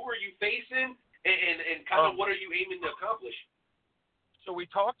bit, man. Who are you facing, and kind of what are you aiming to accomplish? So we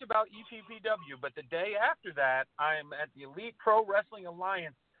talked about EPPW, but the day after that, I'm at the Elite Pro Wrestling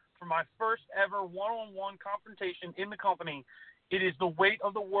Alliance for my first ever one-on-one confrontation in the company. It is the weight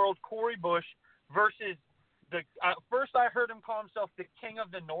of the world Cory Bush versus the first I heard him call himself the King of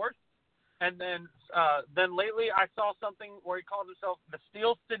the North, and then lately I saw something where he called himself the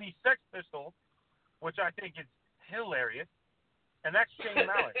Steel City Sex Pistol, which I think is hilarious, and that's Shane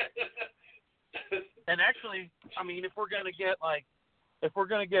Mallett. And actually, I mean, if we're gonna get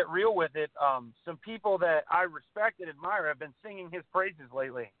real with it, some people that I respect and admire have been singing his praises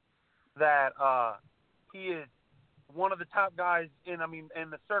lately. That he is one of the top guys in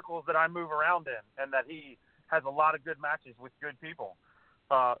the circles that I move around in, and that he has a lot of good matches with good people.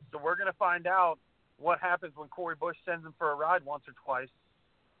 So we're gonna find out what happens when Cory Bush sends him for a ride once or twice,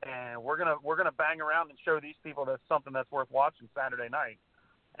 and we're gonna bang around and show these people that's something that's worth watching Saturday night,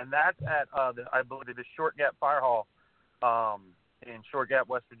 and that's at I believe it is Short Gap Fire Hall in Short Gap,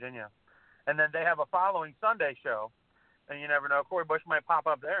 West Virginia, and then they have a following Sunday show, and you never know, Cory Bush might pop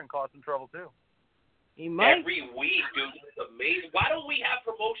up there and cause some trouble too. He might. Every week, dude. It's amazing. Why don't we have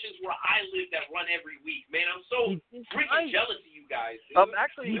promotions where I live that run every week, man? I'm so freaking jealous of you guys, dude.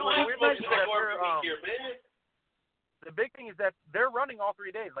 Actually, you don't have promotions that go every week here, man. The big thing is that they're running all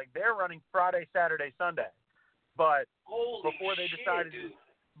 3 days. Like, they're running Friday, Saturday, Sunday. But before they decided to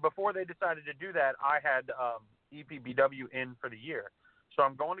do that, I had EPBW in for the year. So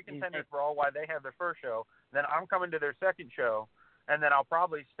I'm going to Contenders for All while they have their first show. Then I'm coming to their second show, and then I'll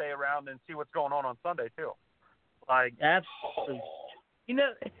probably stay around and see what's going on Sunday too. Like, absolutely. You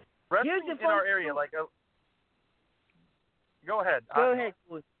know, wrestling in our area, like, go ahead. Go ahead.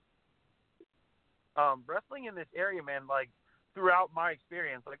 Wrestling in this area, man, like, throughout my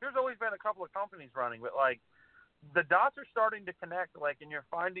experience, like, there's always been a couple of companies running, but, like, the dots are starting to connect, like, and you're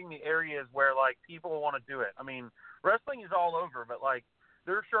finding the areas where, like, people want to do it. I mean, wrestling is all over, but, like,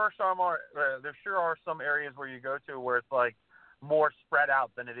 there sure are some areas where you go to where it's, like, more spread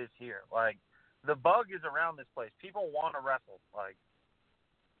out than it is here. Like, the bug is around this place. People want to wrestle. Like,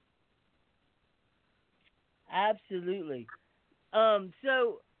 absolutely.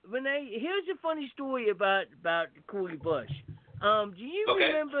 So, Renee, here's a funny story about Cory Bush. Do you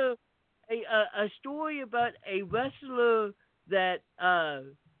remember a story about a wrestler that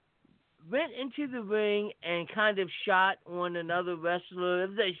went into the ring and kind of shot on another wrestler?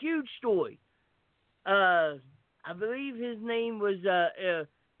 It was a huge story. I believe his name was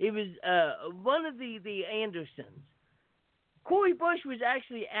one of the Andersons. Cory Bush was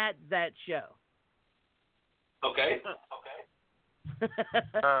actually at that show. Okay.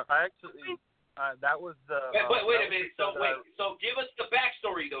 That was the. Wait a minute. So give us the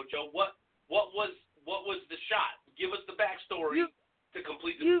backstory, though, Joe. What was the shot? Give us the backstory to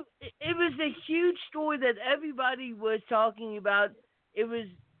complete the. It was a huge story that everybody was talking about. It was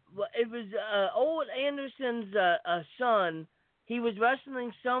old Anderson's son. He was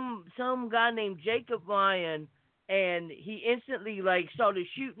wrestling some guy named Jacob Ryan, and he instantly started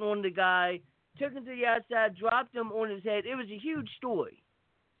shooting on the guy, took him to the outside, dropped him on his head. It was a huge story.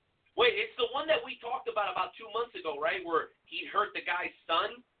 Wait, it's the one that we talked about 2 months ago, right? Where he hurt the guy's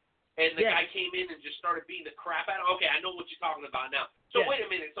son, and the guy came in and just started beating the crap out of him. Okay, I know what you're talking about now. So wait a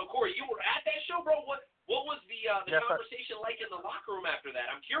minute. So Cory, you were at that show, bro? What was the conversation like in the locker room after that?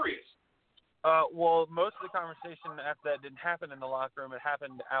 I'm curious. Well, most of the conversation after that didn't happen in the locker room. It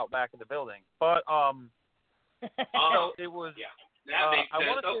happened out back of the building. But so it was. Yeah, that makes sense.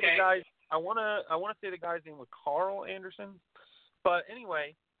 I want to say the guy's name was Carl Anderson. But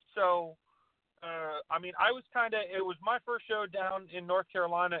anyway, so it was my first show down in North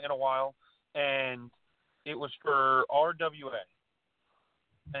Carolina in a while, and it was for RWA.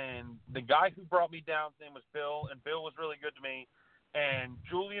 And the guy who brought me down, his name was Bill, and Bill was really good to me. And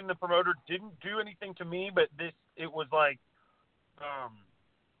Julian, the promoter, didn't do anything to me, but this is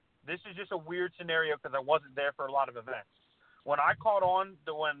just a weird scenario because I wasn't there for a lot of events. When I caught on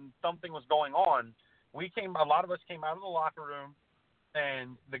when something was going on, a lot of us came out of the locker room,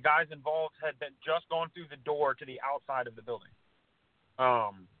 and the guys involved had been just gone through the door to the outside of the building.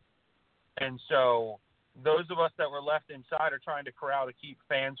 And so those of us that were left inside are trying to corral to keep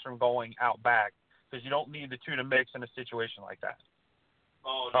fans from going out back because you don't need the two to mix in a situation like that.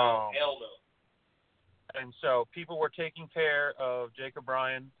 Oh, no. Hell no. And so people were taking care of Jacob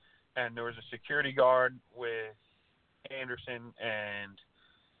Bryan, and there was a security guard with Anderson, and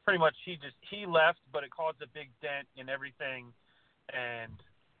pretty much he left, but it caused a big dent in everything. And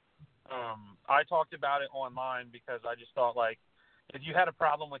I talked about it online because I just thought, like, if you had a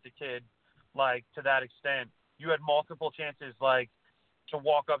problem with the kid, like, to that extent, you had multiple chances, like, to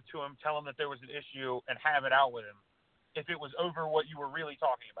walk up to him, tell him that there was an issue, and have it out with him if it was over what you were really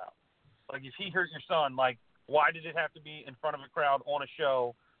talking about. Like, if he hurt your son, like, why did it have to be in front of a crowd on a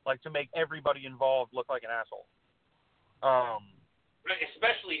show, like, to make everybody involved look like an asshole? Right,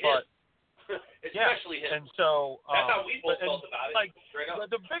 especially him. Especially him. And so that's how we both felt about it. Like, straight up.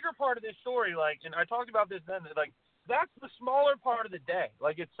 the bigger part of this story, like, and I talked about this then, like, that's the smaller part of the day.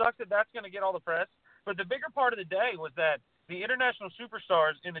 Like, it sucks that that's going to get all the press, but the bigger part of the day was that the international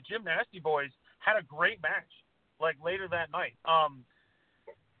superstars in the Gymnasty Boys had a great match, like, later that night.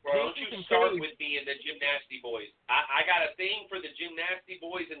 Well, don't you start with me in the Gymnasty Boys. I got a thing for the Gymnasty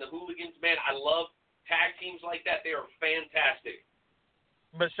Boys and the Hooligans, man. I love tag teams like that. They are fantastic.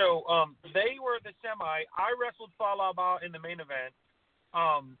 But so they were the semi. I wrestled Fallah Bahh in the main event.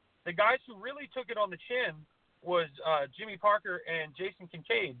 The guys who really took it on the chin was Jimmy Parker and Jason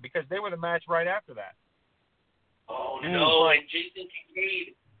Kincaid, because they were the match right after that. Oh, no, and Jason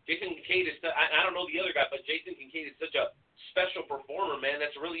Kincaid is, I don't know the other guy, but Jason Kincaid is such a special performer, man.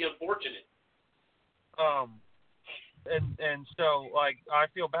 That's really unfortunate. And so, like, I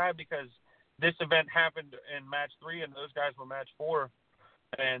feel bad because this event happened in match 3 and those guys were match 4,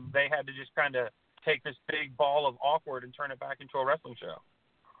 and they had to just kind of take this big ball of awkward and turn it back into a wrestling show.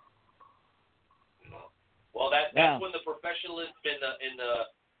 Well, that's when the professionalism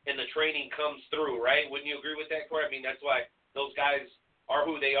in the training comes through, right? Wouldn't you agree with that, Cory? I mean, that's why those guys are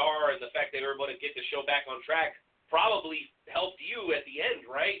who they are, and the fact they were able to get the show back on track probably helped you at the end,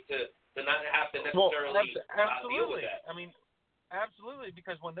 right? To not have to necessarily deal with that. I mean, absolutely,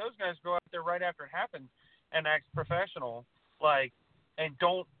 because when those guys go out there right after it happens and act professional, like, and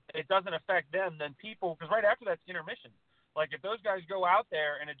it doesn't affect them, then people, because right after that's intermission. Like, if those guys go out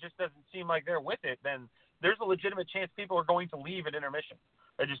there and it just doesn't seem like they're with it, then there's a legitimate chance people are going to leave at intermission.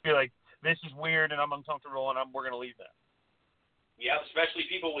 They just be like, this is weird and I'm uncomfortable and we're going to leave that. Yeah, especially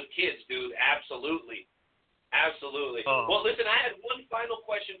people with kids, dude. Absolutely. Absolutely. Well, listen, I had one final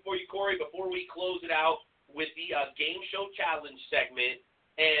question for you, Cory, before we close it out with the Game Show Challenge segment.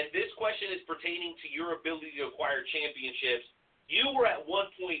 And this question is pertaining to your ability to acquire championships. You were at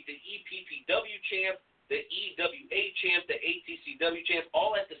one point the EPPW champ, the EWA champ, the ATCW champ,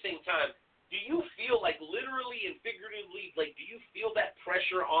 all at the same time. Do you feel like literally and figuratively, like, do you feel that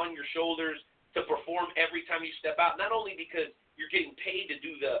pressure on your shoulders to perform every time you step out? Not only because you're getting paid to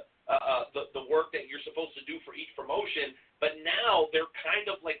do the work that you're supposed to do for each promotion, but now they're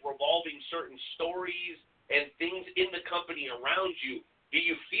kind of like revolving certain stories and things in the company around you. Do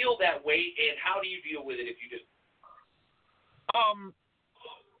you feel that way, and how do you deal with it if you do?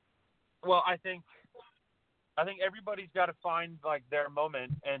 Well, I think everybody's got to find, like, their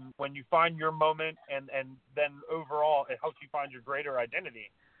moment, and when you find your moment, and then overall it helps you find your greater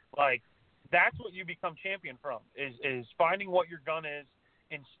identity. Like, that's what you become champion from, is finding what your gun is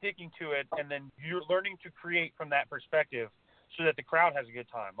and sticking to it, and then you're learning to create from that perspective so that the crowd has a good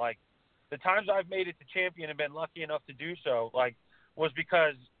time. Like, the times I've made it to champion and been lucky enough to do so, like, was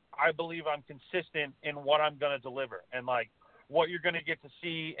because I believe I'm consistent in what I'm going to deliver, and, like, what you're going to get to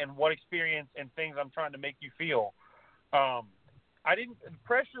see and what experience and things I'm trying to make you feel.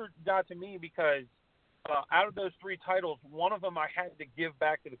 Pressure got to me because out of those 3 titles, one of them I had to give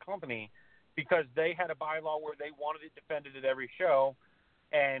back to the company because they had a bylaw where they wanted it defended at every show,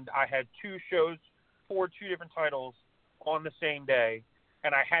 and I had 2 shows for 2 different titles on the same day,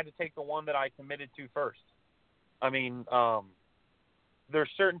 and I had to take the one that I committed to first. I mean, there's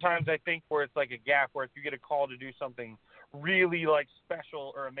certain times I think where it's like a gap where if you get a call to do something really, like,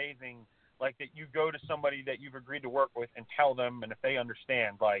 special or amazing, like, that you go to somebody that you've agreed to work with and tell them, and if they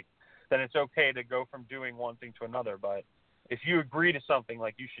understand, like, then it's okay to go from doing one thing to another. But if you agree to something,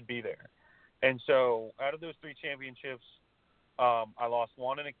 like, you should be there. And so out of those 3 championships, I lost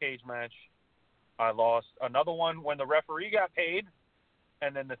one in a cage match. I lost another one when the referee got paid,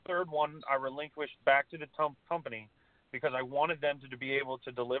 and then the third one I relinquished back to the company because I wanted them to be able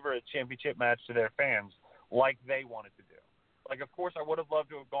to deliver a championship match to their fans like they wanted to do. Like, of course, I would have loved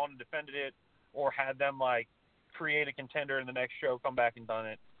to have gone and defended it or had them, like, create a contender in the next show, come back and done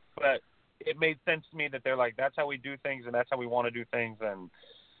it. But it made sense to me that they're like, that's how we do things and that's how we want to do things. And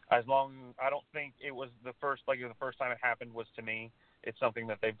as long, I don't think it was the first time it happened was to me. It's something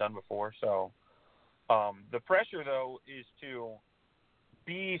that they've done before. So the pressure, though, is to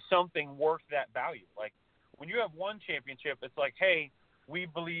be something worth that value. Like, when you have one championship, it's like, hey, we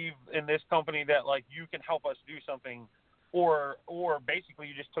believe in this company that like you can help us do something, or basically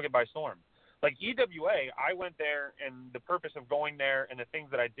you just took it by storm. Like EWA, I went there, and the purpose of going there and the things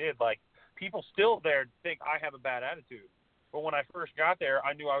that I did, like people still there think I have a bad attitude. But when I first got there,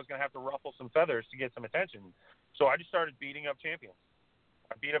 I knew I was going to have to ruffle some feathers to get some attention. So I just started beating up champions.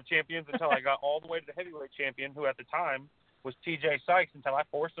 I beat up champions until I got all the way to the heavyweight champion, who at the time was TJ Sykes, until I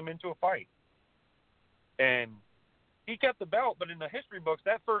forced him into a fight. And he kept the belt, but in the history books,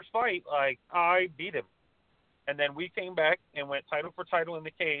 that first fight, like, I beat him. And then we came back and went title for title in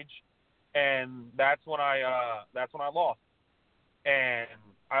the cage, and that's when I lost. And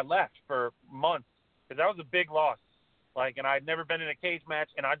I left for months because that was a big loss. Like, and I'd never been in a cage match,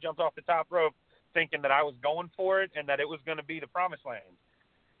 and I jumped off the top rope thinking that I was going for it and that it was going to be the promised land.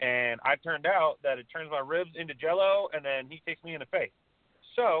 And I turned out that it turns my ribs into jello, and then he kicks me in the face.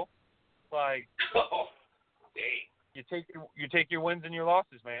 So, like, you take your wins and your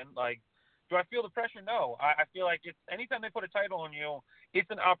losses, man. Like, do I feel the pressure? No. I feel like it's anytime they put a title on you,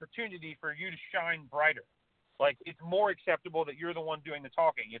 it's an opportunity for you to shine brighter. Like, it's more acceptable that you're the one doing the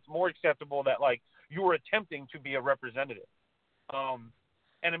talking. It's more acceptable that, like, you're attempting to be a representative. And,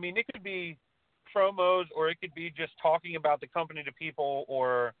 I mean, it could be promos, or it could be just talking about the company to people,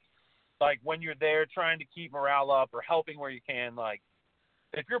 or, like, when you're there trying to keep morale up or helping where you can. Like,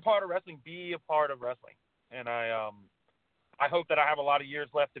 if you're a part of wrestling, be a part of wrestling. And I hope that I have a lot of years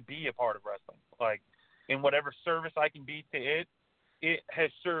left to be a part of wrestling. Like, in whatever service I can be to it, it has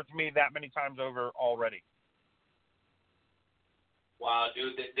served me that many times over already. Wow,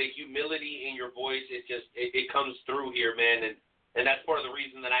 dude, the humility in your voice, it comes through here, man, and that's part of the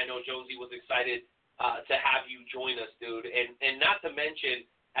reason that I know Jonesy was excited to have you join us, dude. And not to mention,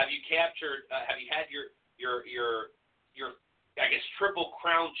 have you had your I guess Triple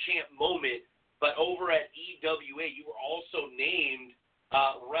Crown champ moment, but over at EWA you were also named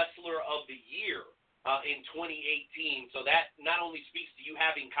Wrestler of the Year in 2018. So that not only speaks to you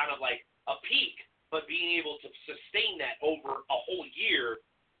having kind of like a peak, but being able to sustain that over a whole year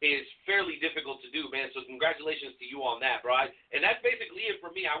is fairly difficult to do, man. So congratulations to you on that, bro. And that's basically it for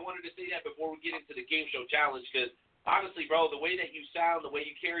me. I wanted to say that before we get into the game show challenge, because honestly, bro, the way that you sound, the way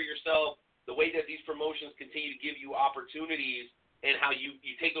you carry yourself, the way that these promotions continue to give you opportunities, and how you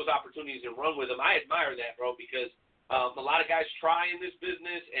take those opportunities and run with them, I admire that, bro, because a lot of guys try in this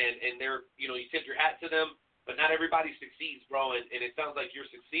business, and they're, you tip your hat to them, but not everybody succeeds, bro, and it sounds like you're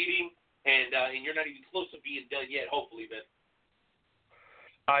succeeding. And you're not even close to being done yet, hopefully, man.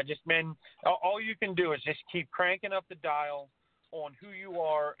 Man, all you can do is just keep cranking up the dial on who you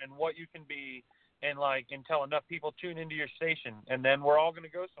are and what you can be, and until enough people tune into your station, and then we're all going to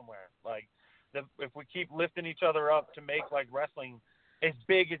go somewhere. Like, if we keep lifting each other up to make wrestling as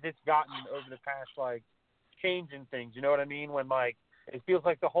big as it's gotten over the past, changing things. You know what I mean? When it feels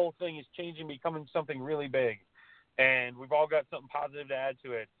like the whole thing is changing, becoming something really big, and we've all got something positive to add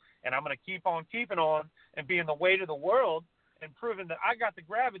to it. And I'm going to keep on keeping on and being the weight of the world and proving that I got the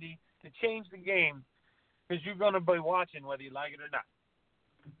gravity to change the game, because you're going to be watching whether you like it or not.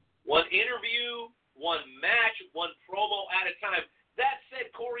 One interview, one match, one promo at a time. That said,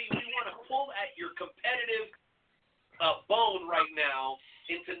 Cory, we want to pull at your competitive bone right now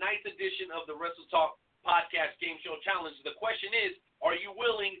in tonight's edition of the Wrestle Talk Podcast Game Show Challenge. The question is, are you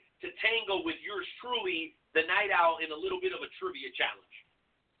willing to tango with yours truly, the Night Owl, in a little bit of a trivia challenge?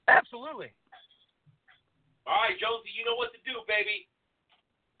 Absolutely. All right, Jonesy, you know what to do, baby.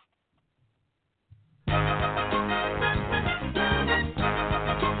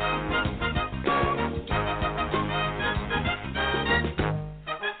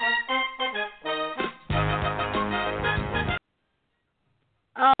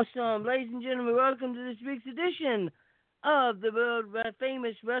 Awesome. Ladies and gentlemen, welcome to this week's edition of the world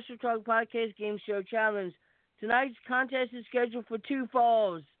famous Wrestle Talk Podcast Game Show Challenge. Tonight's contest is scheduled for 2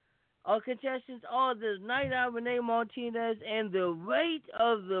 falls. Our contestants are the Night Owl Renee Martinez and the weight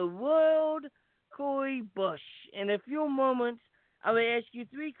of the world, Cory Bush. In a few moments, I will ask you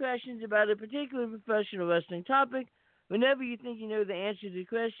 3 questions about a particular professional wrestling topic. Whenever you think you know the answer to the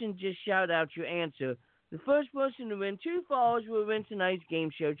question, just shout out your answer. The first person to win 2 falls will win tonight's game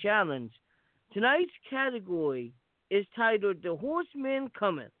show challenge. Tonight's category is titled The Horseman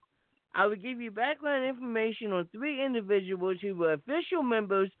Cometh. I will give you background information on 3 individuals who were official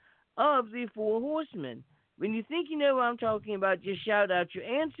members of the 4 Horsemen. When you think you know what I'm talking about, just shout out your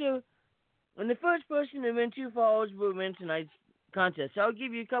answer. And the first person to win 2 falls will win tonight's contest. So I'll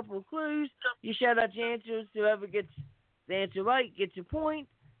give you a couple of clues. You shout out your answers. Whoever gets the answer right gets a point.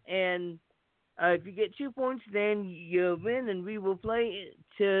 And if you get 2 points, then you win, and we will play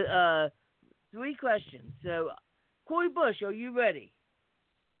to 3 questions. So, Cory Bush, are you ready?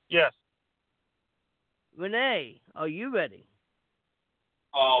 Yes. Renee, are you ready?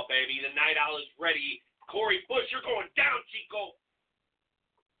 Oh, baby, the Night Owl is ready. Cory Bush, you're going down, Chico.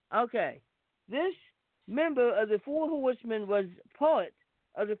 Okay. This member of the Four Horsemen was part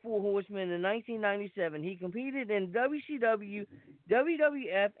of the Four Horsemen in 1997. He competed in WCW,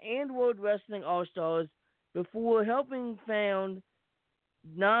 WWF, and World Wrestling All-Stars before helping found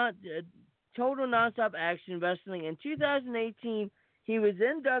Total Nonstop Action Wrestling. In 2018, he was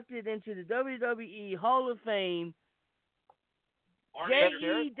inducted into the WWE Hall of Fame. Yes,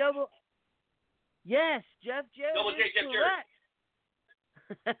 Jeff Jarrett Double J, is Jeff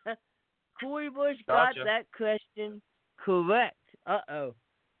correct. Cory Bush got Gotcha. that question correct. Uh-oh.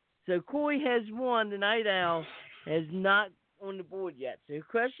 So Cory has won. The Night Owl has not on the board yet. So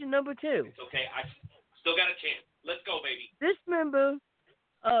question number 2. It's okay. I still got a chance. Let's go, baby. This member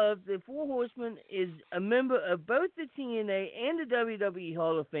of the Four Horsemen is a member of both the TNA and the WWE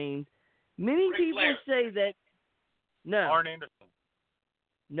Hall of Fame. Many Ric people Flair. say that Arn Anderson.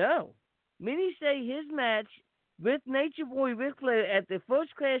 No. Many say his match with Nature Boy Ric Flair at the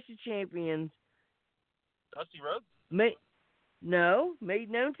first Clash of Champions Dusty Rhodes? made known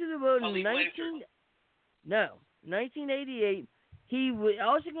to the world Tully in Blanchard. 1988. He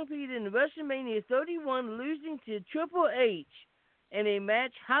also competed in WrestleMania 31, losing to Triple H in a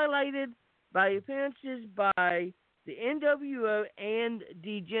match highlighted by appearances by the NWO and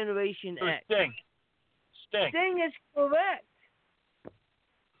Degeneration X. Sting. Sting is correct.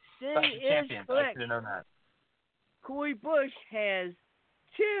 Sting Clash of is Champions. I correct. should have known that. Cory Bush has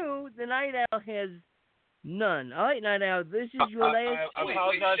 2. The Night Owl has none. All right, Night Owl, this is your last. Wait,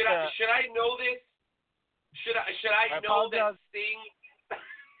 should I know this? Should I know that Sting?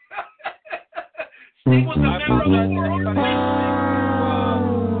 Sting was a member of the World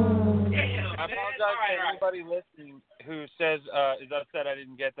I apologize to anybody listening who says is upset I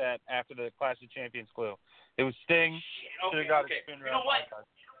didn't get that after the Clash of Champions clue. It was Sting. Okay. You know what?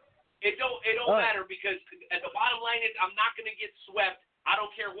 It don't matter because at the bottom line is I'm not going to get swept. I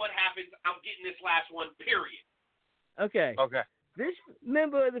don't care what happens. I'm getting this last one. Period. Okay. Okay. This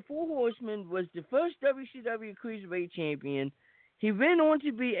member of the Four Horsemen was the first WCW Cruiserweight champion. He went on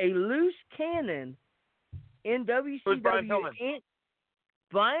to be a loose cannon in WCW. Who's Brian Pillman? And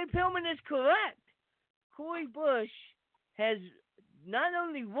Brian Pillman is correct. Cory Bush has not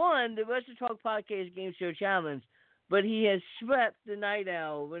only won the Wrestle Talk Podcast Game Show Challenge, but he has swept the Night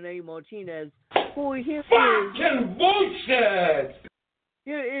Owl, Renee Martinez. Cory, here is bullshit!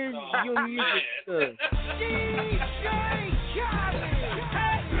 Here is your music. Sir.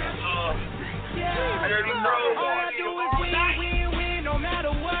 No matter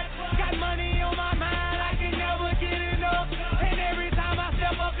what, got money on my mind, I can never get enough. And every time I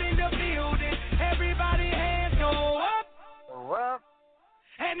step up in the building, everybody hands go up.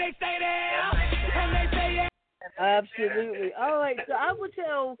 And they stay there, and they stay there. Absolutely. All right, so I will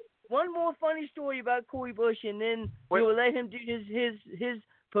tell one more funny story about Cory Bush, and then we will let him do his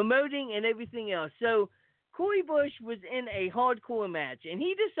promoting and everything else. So Cory Bush was in a hardcore match, and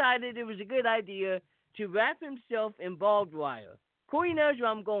he decided it was a good idea to wrap himself in barbed wire. Cory knows where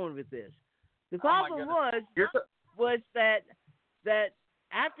I'm going with this. The problem was that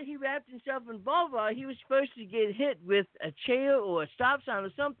after he wrapped himself in barbed wire, he was supposed to get hit with a chair or a stop sign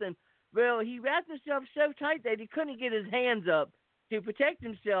or something. Well, he wrapped himself so tight that he couldn't get his hands up to protect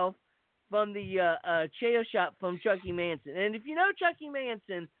himself from the chair shot from Chucky Manson. And if you know Chucky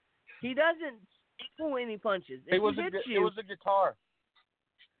Manson, he doesn't pull any punches. It was a guitar.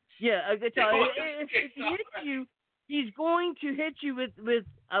 Yeah, a guitar. If he hits you, he's going to hit you with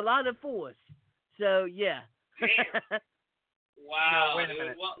a lot of force. So, yeah. Wow. No, wait a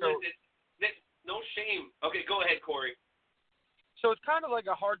minute. Well, So- listen, no shame. Okay, go ahead, Cory. So it's kind of like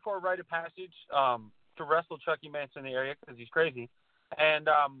a hardcore rite of passage to wrestle Chucky Manson in the area because he's crazy. And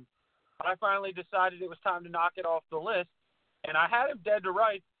I finally decided it was time to knock it off the list. And I had him dead to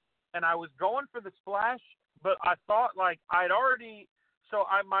rights, and I was going for the splash, but I thought like I'd already. So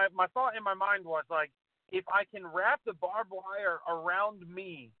my thought in my mind was like, if I can wrap the barbed wire around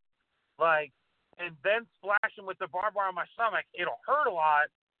me, like, and then splash him with the barbed wire on my stomach, it'll hurt a lot,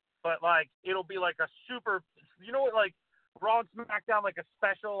 but like it'll be like a super. You know what, like Raw and SmackDown, like a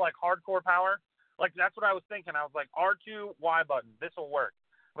special like hardcore power. Like that's what I was thinking. I was like R2 Y button. This will work.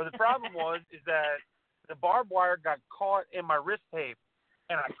 But the problem is that the barbed wire got caught in my wrist tape,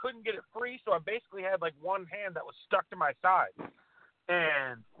 and I couldn't get it free. So I basically had like one hand that was stuck to my side,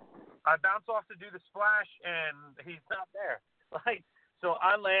 and I bounce off to do the splash, and he's not there. Like so,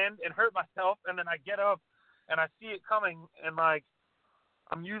 I land and hurt myself, and then I get up, and I see it coming, and like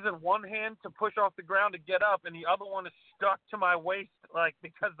I'm using one hand to push off the ground to get up, and the other one is stuck to my waist, like,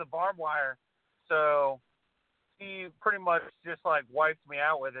 because of the barbed wire. So he pretty much just, like, wiped me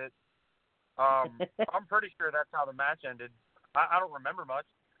out with it. I'm pretty sure that's how the match ended. I don't remember much.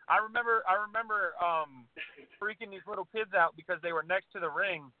 I remember freaking these little kids out because they were next to the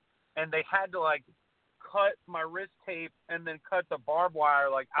ring, and they had to, like, cut my wrist tape and then cut the barbed wire,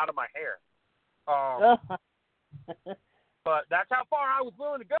 like, out of my hair. But that's how far I was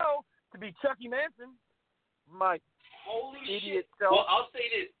willing to go to be Chucky Manson. My Holy idiot shit. self. Well, I'll say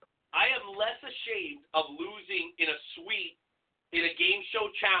this. I am less ashamed of losing in a suite in a game show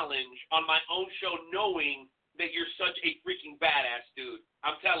challenge on my own show knowing that you're such a freaking badass, dude.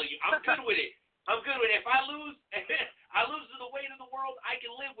 I'm telling you. I'm good with it. I'm good with it. If I lose, I lose to the weight of the world, I can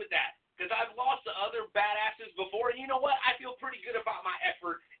live with that. Because I've lost to other badasses before, and you know what? I feel pretty good about my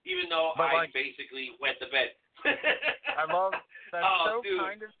effort, even though I basically wet the bed. I love that's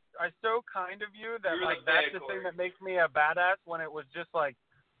dude. so kind of you that You're like the that's man, the thing Cory. that makes me a badass when it was just like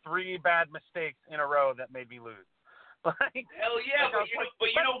 3 bad mistakes in a row that made me lose. Like, Hell yeah, like,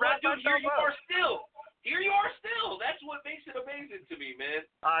 but you know what, dude? Here you myself are still. Here you are still. That's what makes it amazing to me, man.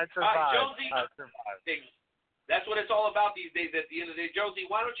 I survived. Josie, I survived. That's what it's all about these days at the end of the day. Josie,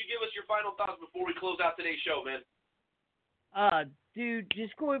 why don't you give us your final thoughts before we close out today's show, man? Dude,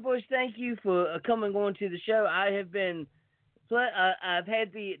 just Cory Bush, thank you for coming on to the show. I have been, I've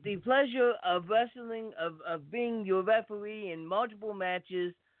had the pleasure of wrestling, of being your referee in multiple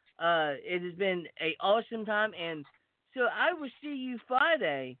matches. It has been an awesome time, and so I will see you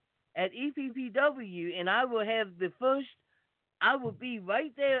Friday at EPPW, and I will have I will be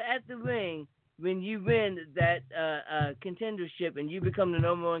right there at the ring when you win that contendership and you become the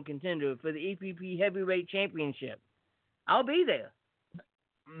number 1 contender for the EPP Heavyweight Championship. I'll be there.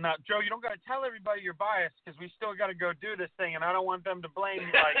 Now, Joe, you don't got to tell everybody you're biased because we still got to go do this thing, and I don't want them to blame.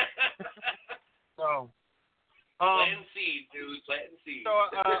 Like, so. Planting seeds, dude. Planting seeds. So,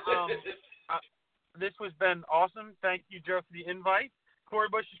 this has been awesome. Thank you, Joe, for the invite.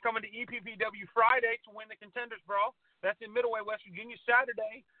 Cory Bush is coming to EPPW Friday to win the Contenders Brawl. That's in Middleway, West Virginia.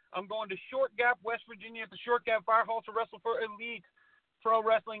 Saturday, I'm going to Short Gap, West Virginia at the Short Gap Fire Hall to wrestle for Elite Pro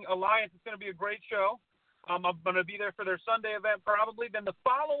Wrestling Alliance. It's going to be a great show. I'm going to be there for their Sunday event probably. Then the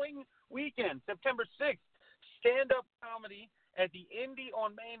following weekend, September 6th, stand-up comedy at the Indy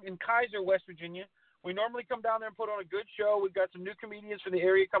on Main in Kaiser, West Virginia. We normally come down there and put on a good show. We've got some new comedians from the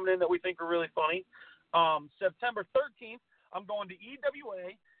area coming in that we think are really funny. September 13th, I'm going to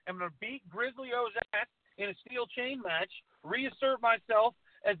EWA. I'm going to beat Grizzly O's ass in a steel chain match, reassert myself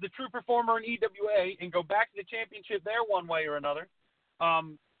as the true performer in EWA, and go back to the championship there one way or another.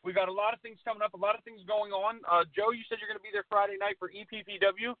 We got a lot of things coming up, a lot of things going on. Joe, you said you're going to be there Friday night for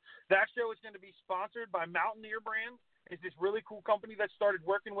EPPW. That show is going to be sponsored by Mountaineer Brand. It's this really cool company that started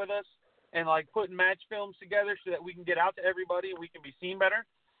working with us and like putting match films together so that we can get out to everybody and we can be seen better.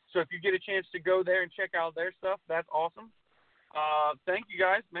 So if you get a chance to go there and check out their stuff, that's awesome. Thank you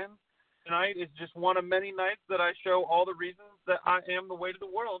guys, man. Tonight is just one of many nights that I show all the reasons that I am the weight of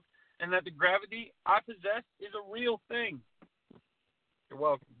the world and that the gravity I possess is a real thing. You're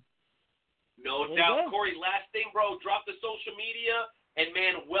welcome. No doubt. Cory, last thing, bro, drop the social media, and,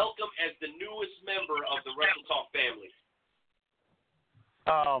 man, welcome as the newest member of the Wrestle Talk family.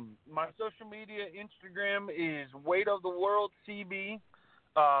 My social media, Instagram is Weight of the World CB.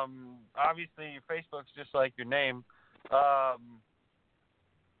 Obviously, Facebook's just like your name. I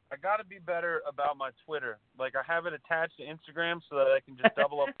got to be better about my Twitter. Like, I have it attached to Instagram so that I can just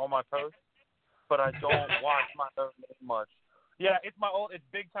double up all my posts, but I don't watch my own much. Yeah, it's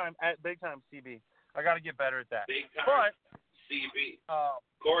big time CB. I got to get better at that. Big time but, CB.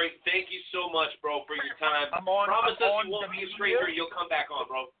 Cory, thank you so much, bro, for your time. Promise us you won't be a stranger. You'll come back on,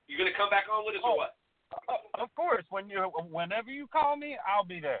 bro. You gonna come back on with us or what? Of course. Whenever you call me, I'll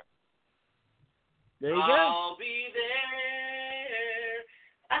be there. There you go. I'll be there.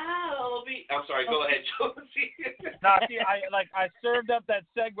 I'm sorry. Go ahead, Josie. Nah, see, I served up that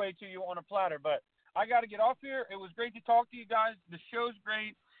segue to you on a platter, but I got to get off here. It was great to talk to you guys. The show's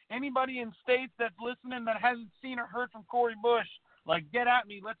great. Anybody in states that's listening that hasn't seen or heard from Cory Bush, like, get at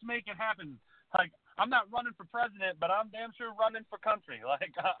me. Let's make it happen. Like, I'm not running for president, but I'm damn sure running for country.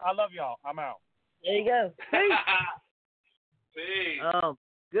 Like, I love y'all. I'm out. There you go. Peace. Peace. Oh,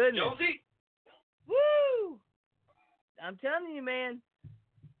 goodness. Josie? Woo! I'm telling you, man.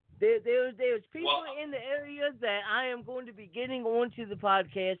 There's people in the area that I am going to be getting onto the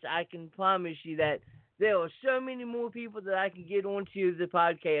podcast. I can promise you that there are so many more people that I can get onto the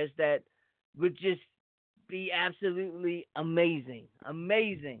podcast that would just be absolutely amazing.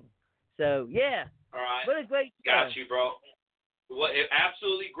 Amazing. So, yeah. All right. What a great show. Got you, bro.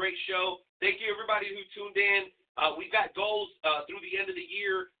 Absolutely great show. Thank you, everybody who tuned in. We've got goals through the end of the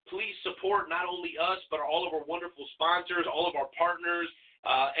year. Please support not only us, but all of our wonderful sponsors, all of our partners,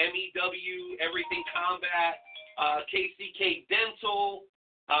 MEW, Everything Combat, KCK Dental,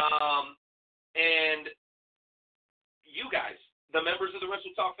 and you guys, the members of the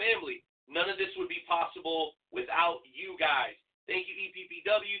Wrestle Talk family. None of this would be possible without you guys. Thank you,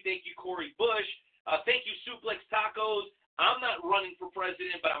 EPPW. Thank you, Cory Bush. Thank you, Suplex Tacos. I'm not running for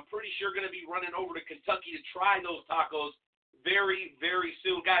president, but I'm pretty sure going to be running over to Kentucky to try those tacos very, very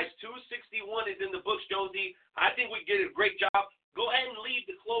soon. Guys, 261 is in the books, Jonesy. I think we did a great job. Go ahead and leave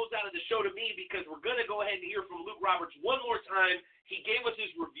the close out of the show to me because we're going to go ahead and hear from Luke Roberts one more time. He gave us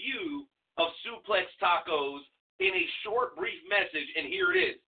his review of Suplex Tacos in a short, brief message, and here it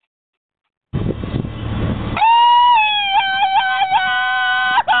is.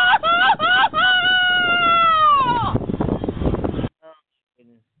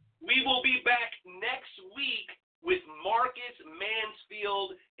 We will be back next week with Marcus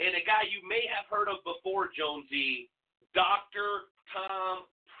Mansfield and a guy you may have heard of before, Jonesy, Dr. Tom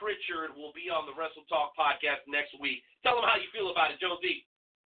Pritchard will be on the Wrestle Talk podcast next week. Tell them how you feel about it, Jonesy.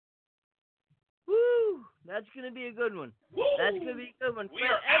 Woo! That's going to be a good one. Woo! That's going to be a good one. We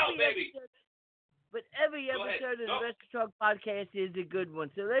are out, baby. But every episode of the Wrestle Talk podcast is a good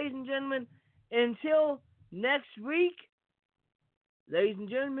one. So, ladies and gentlemen, until next week, ladies and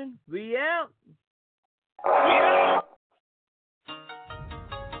gentlemen, we out. We out.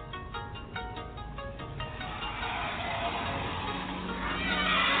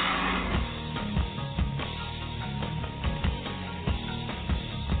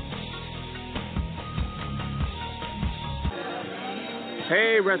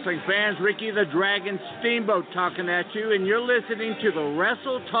 Hey, wrestling fans, Ricky the Dragon Steamboat talking at you, and you're listening to the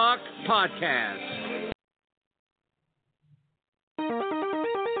Wrestle Talk Podcast.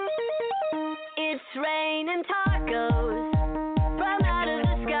 It's raining tacos from out of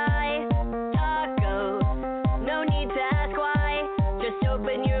the sky. Tacos, no need to ask why. Just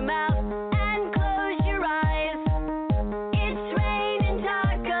open your mouth and close your eyes. It's raining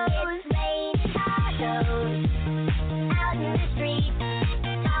tacos. It's raining tacos out in the street.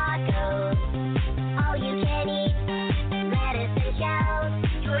 Tacos, all you can eat. Lettuce and shells.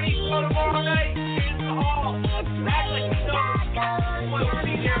 Street tomorrow night in the hall. It's raining tacos. We'll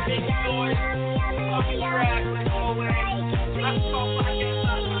be there making noise. Track, let's go away. Let's go podcast.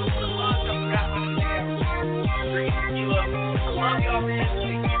 I'm going to lunch. I'm wrapping it there. Drinking tequila. I love y'all, man.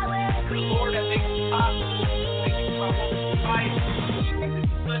 Thank you for the Lord that makes it possible. Thank you for my whole life. This is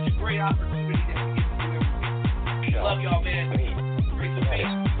such a great opportunity that we get to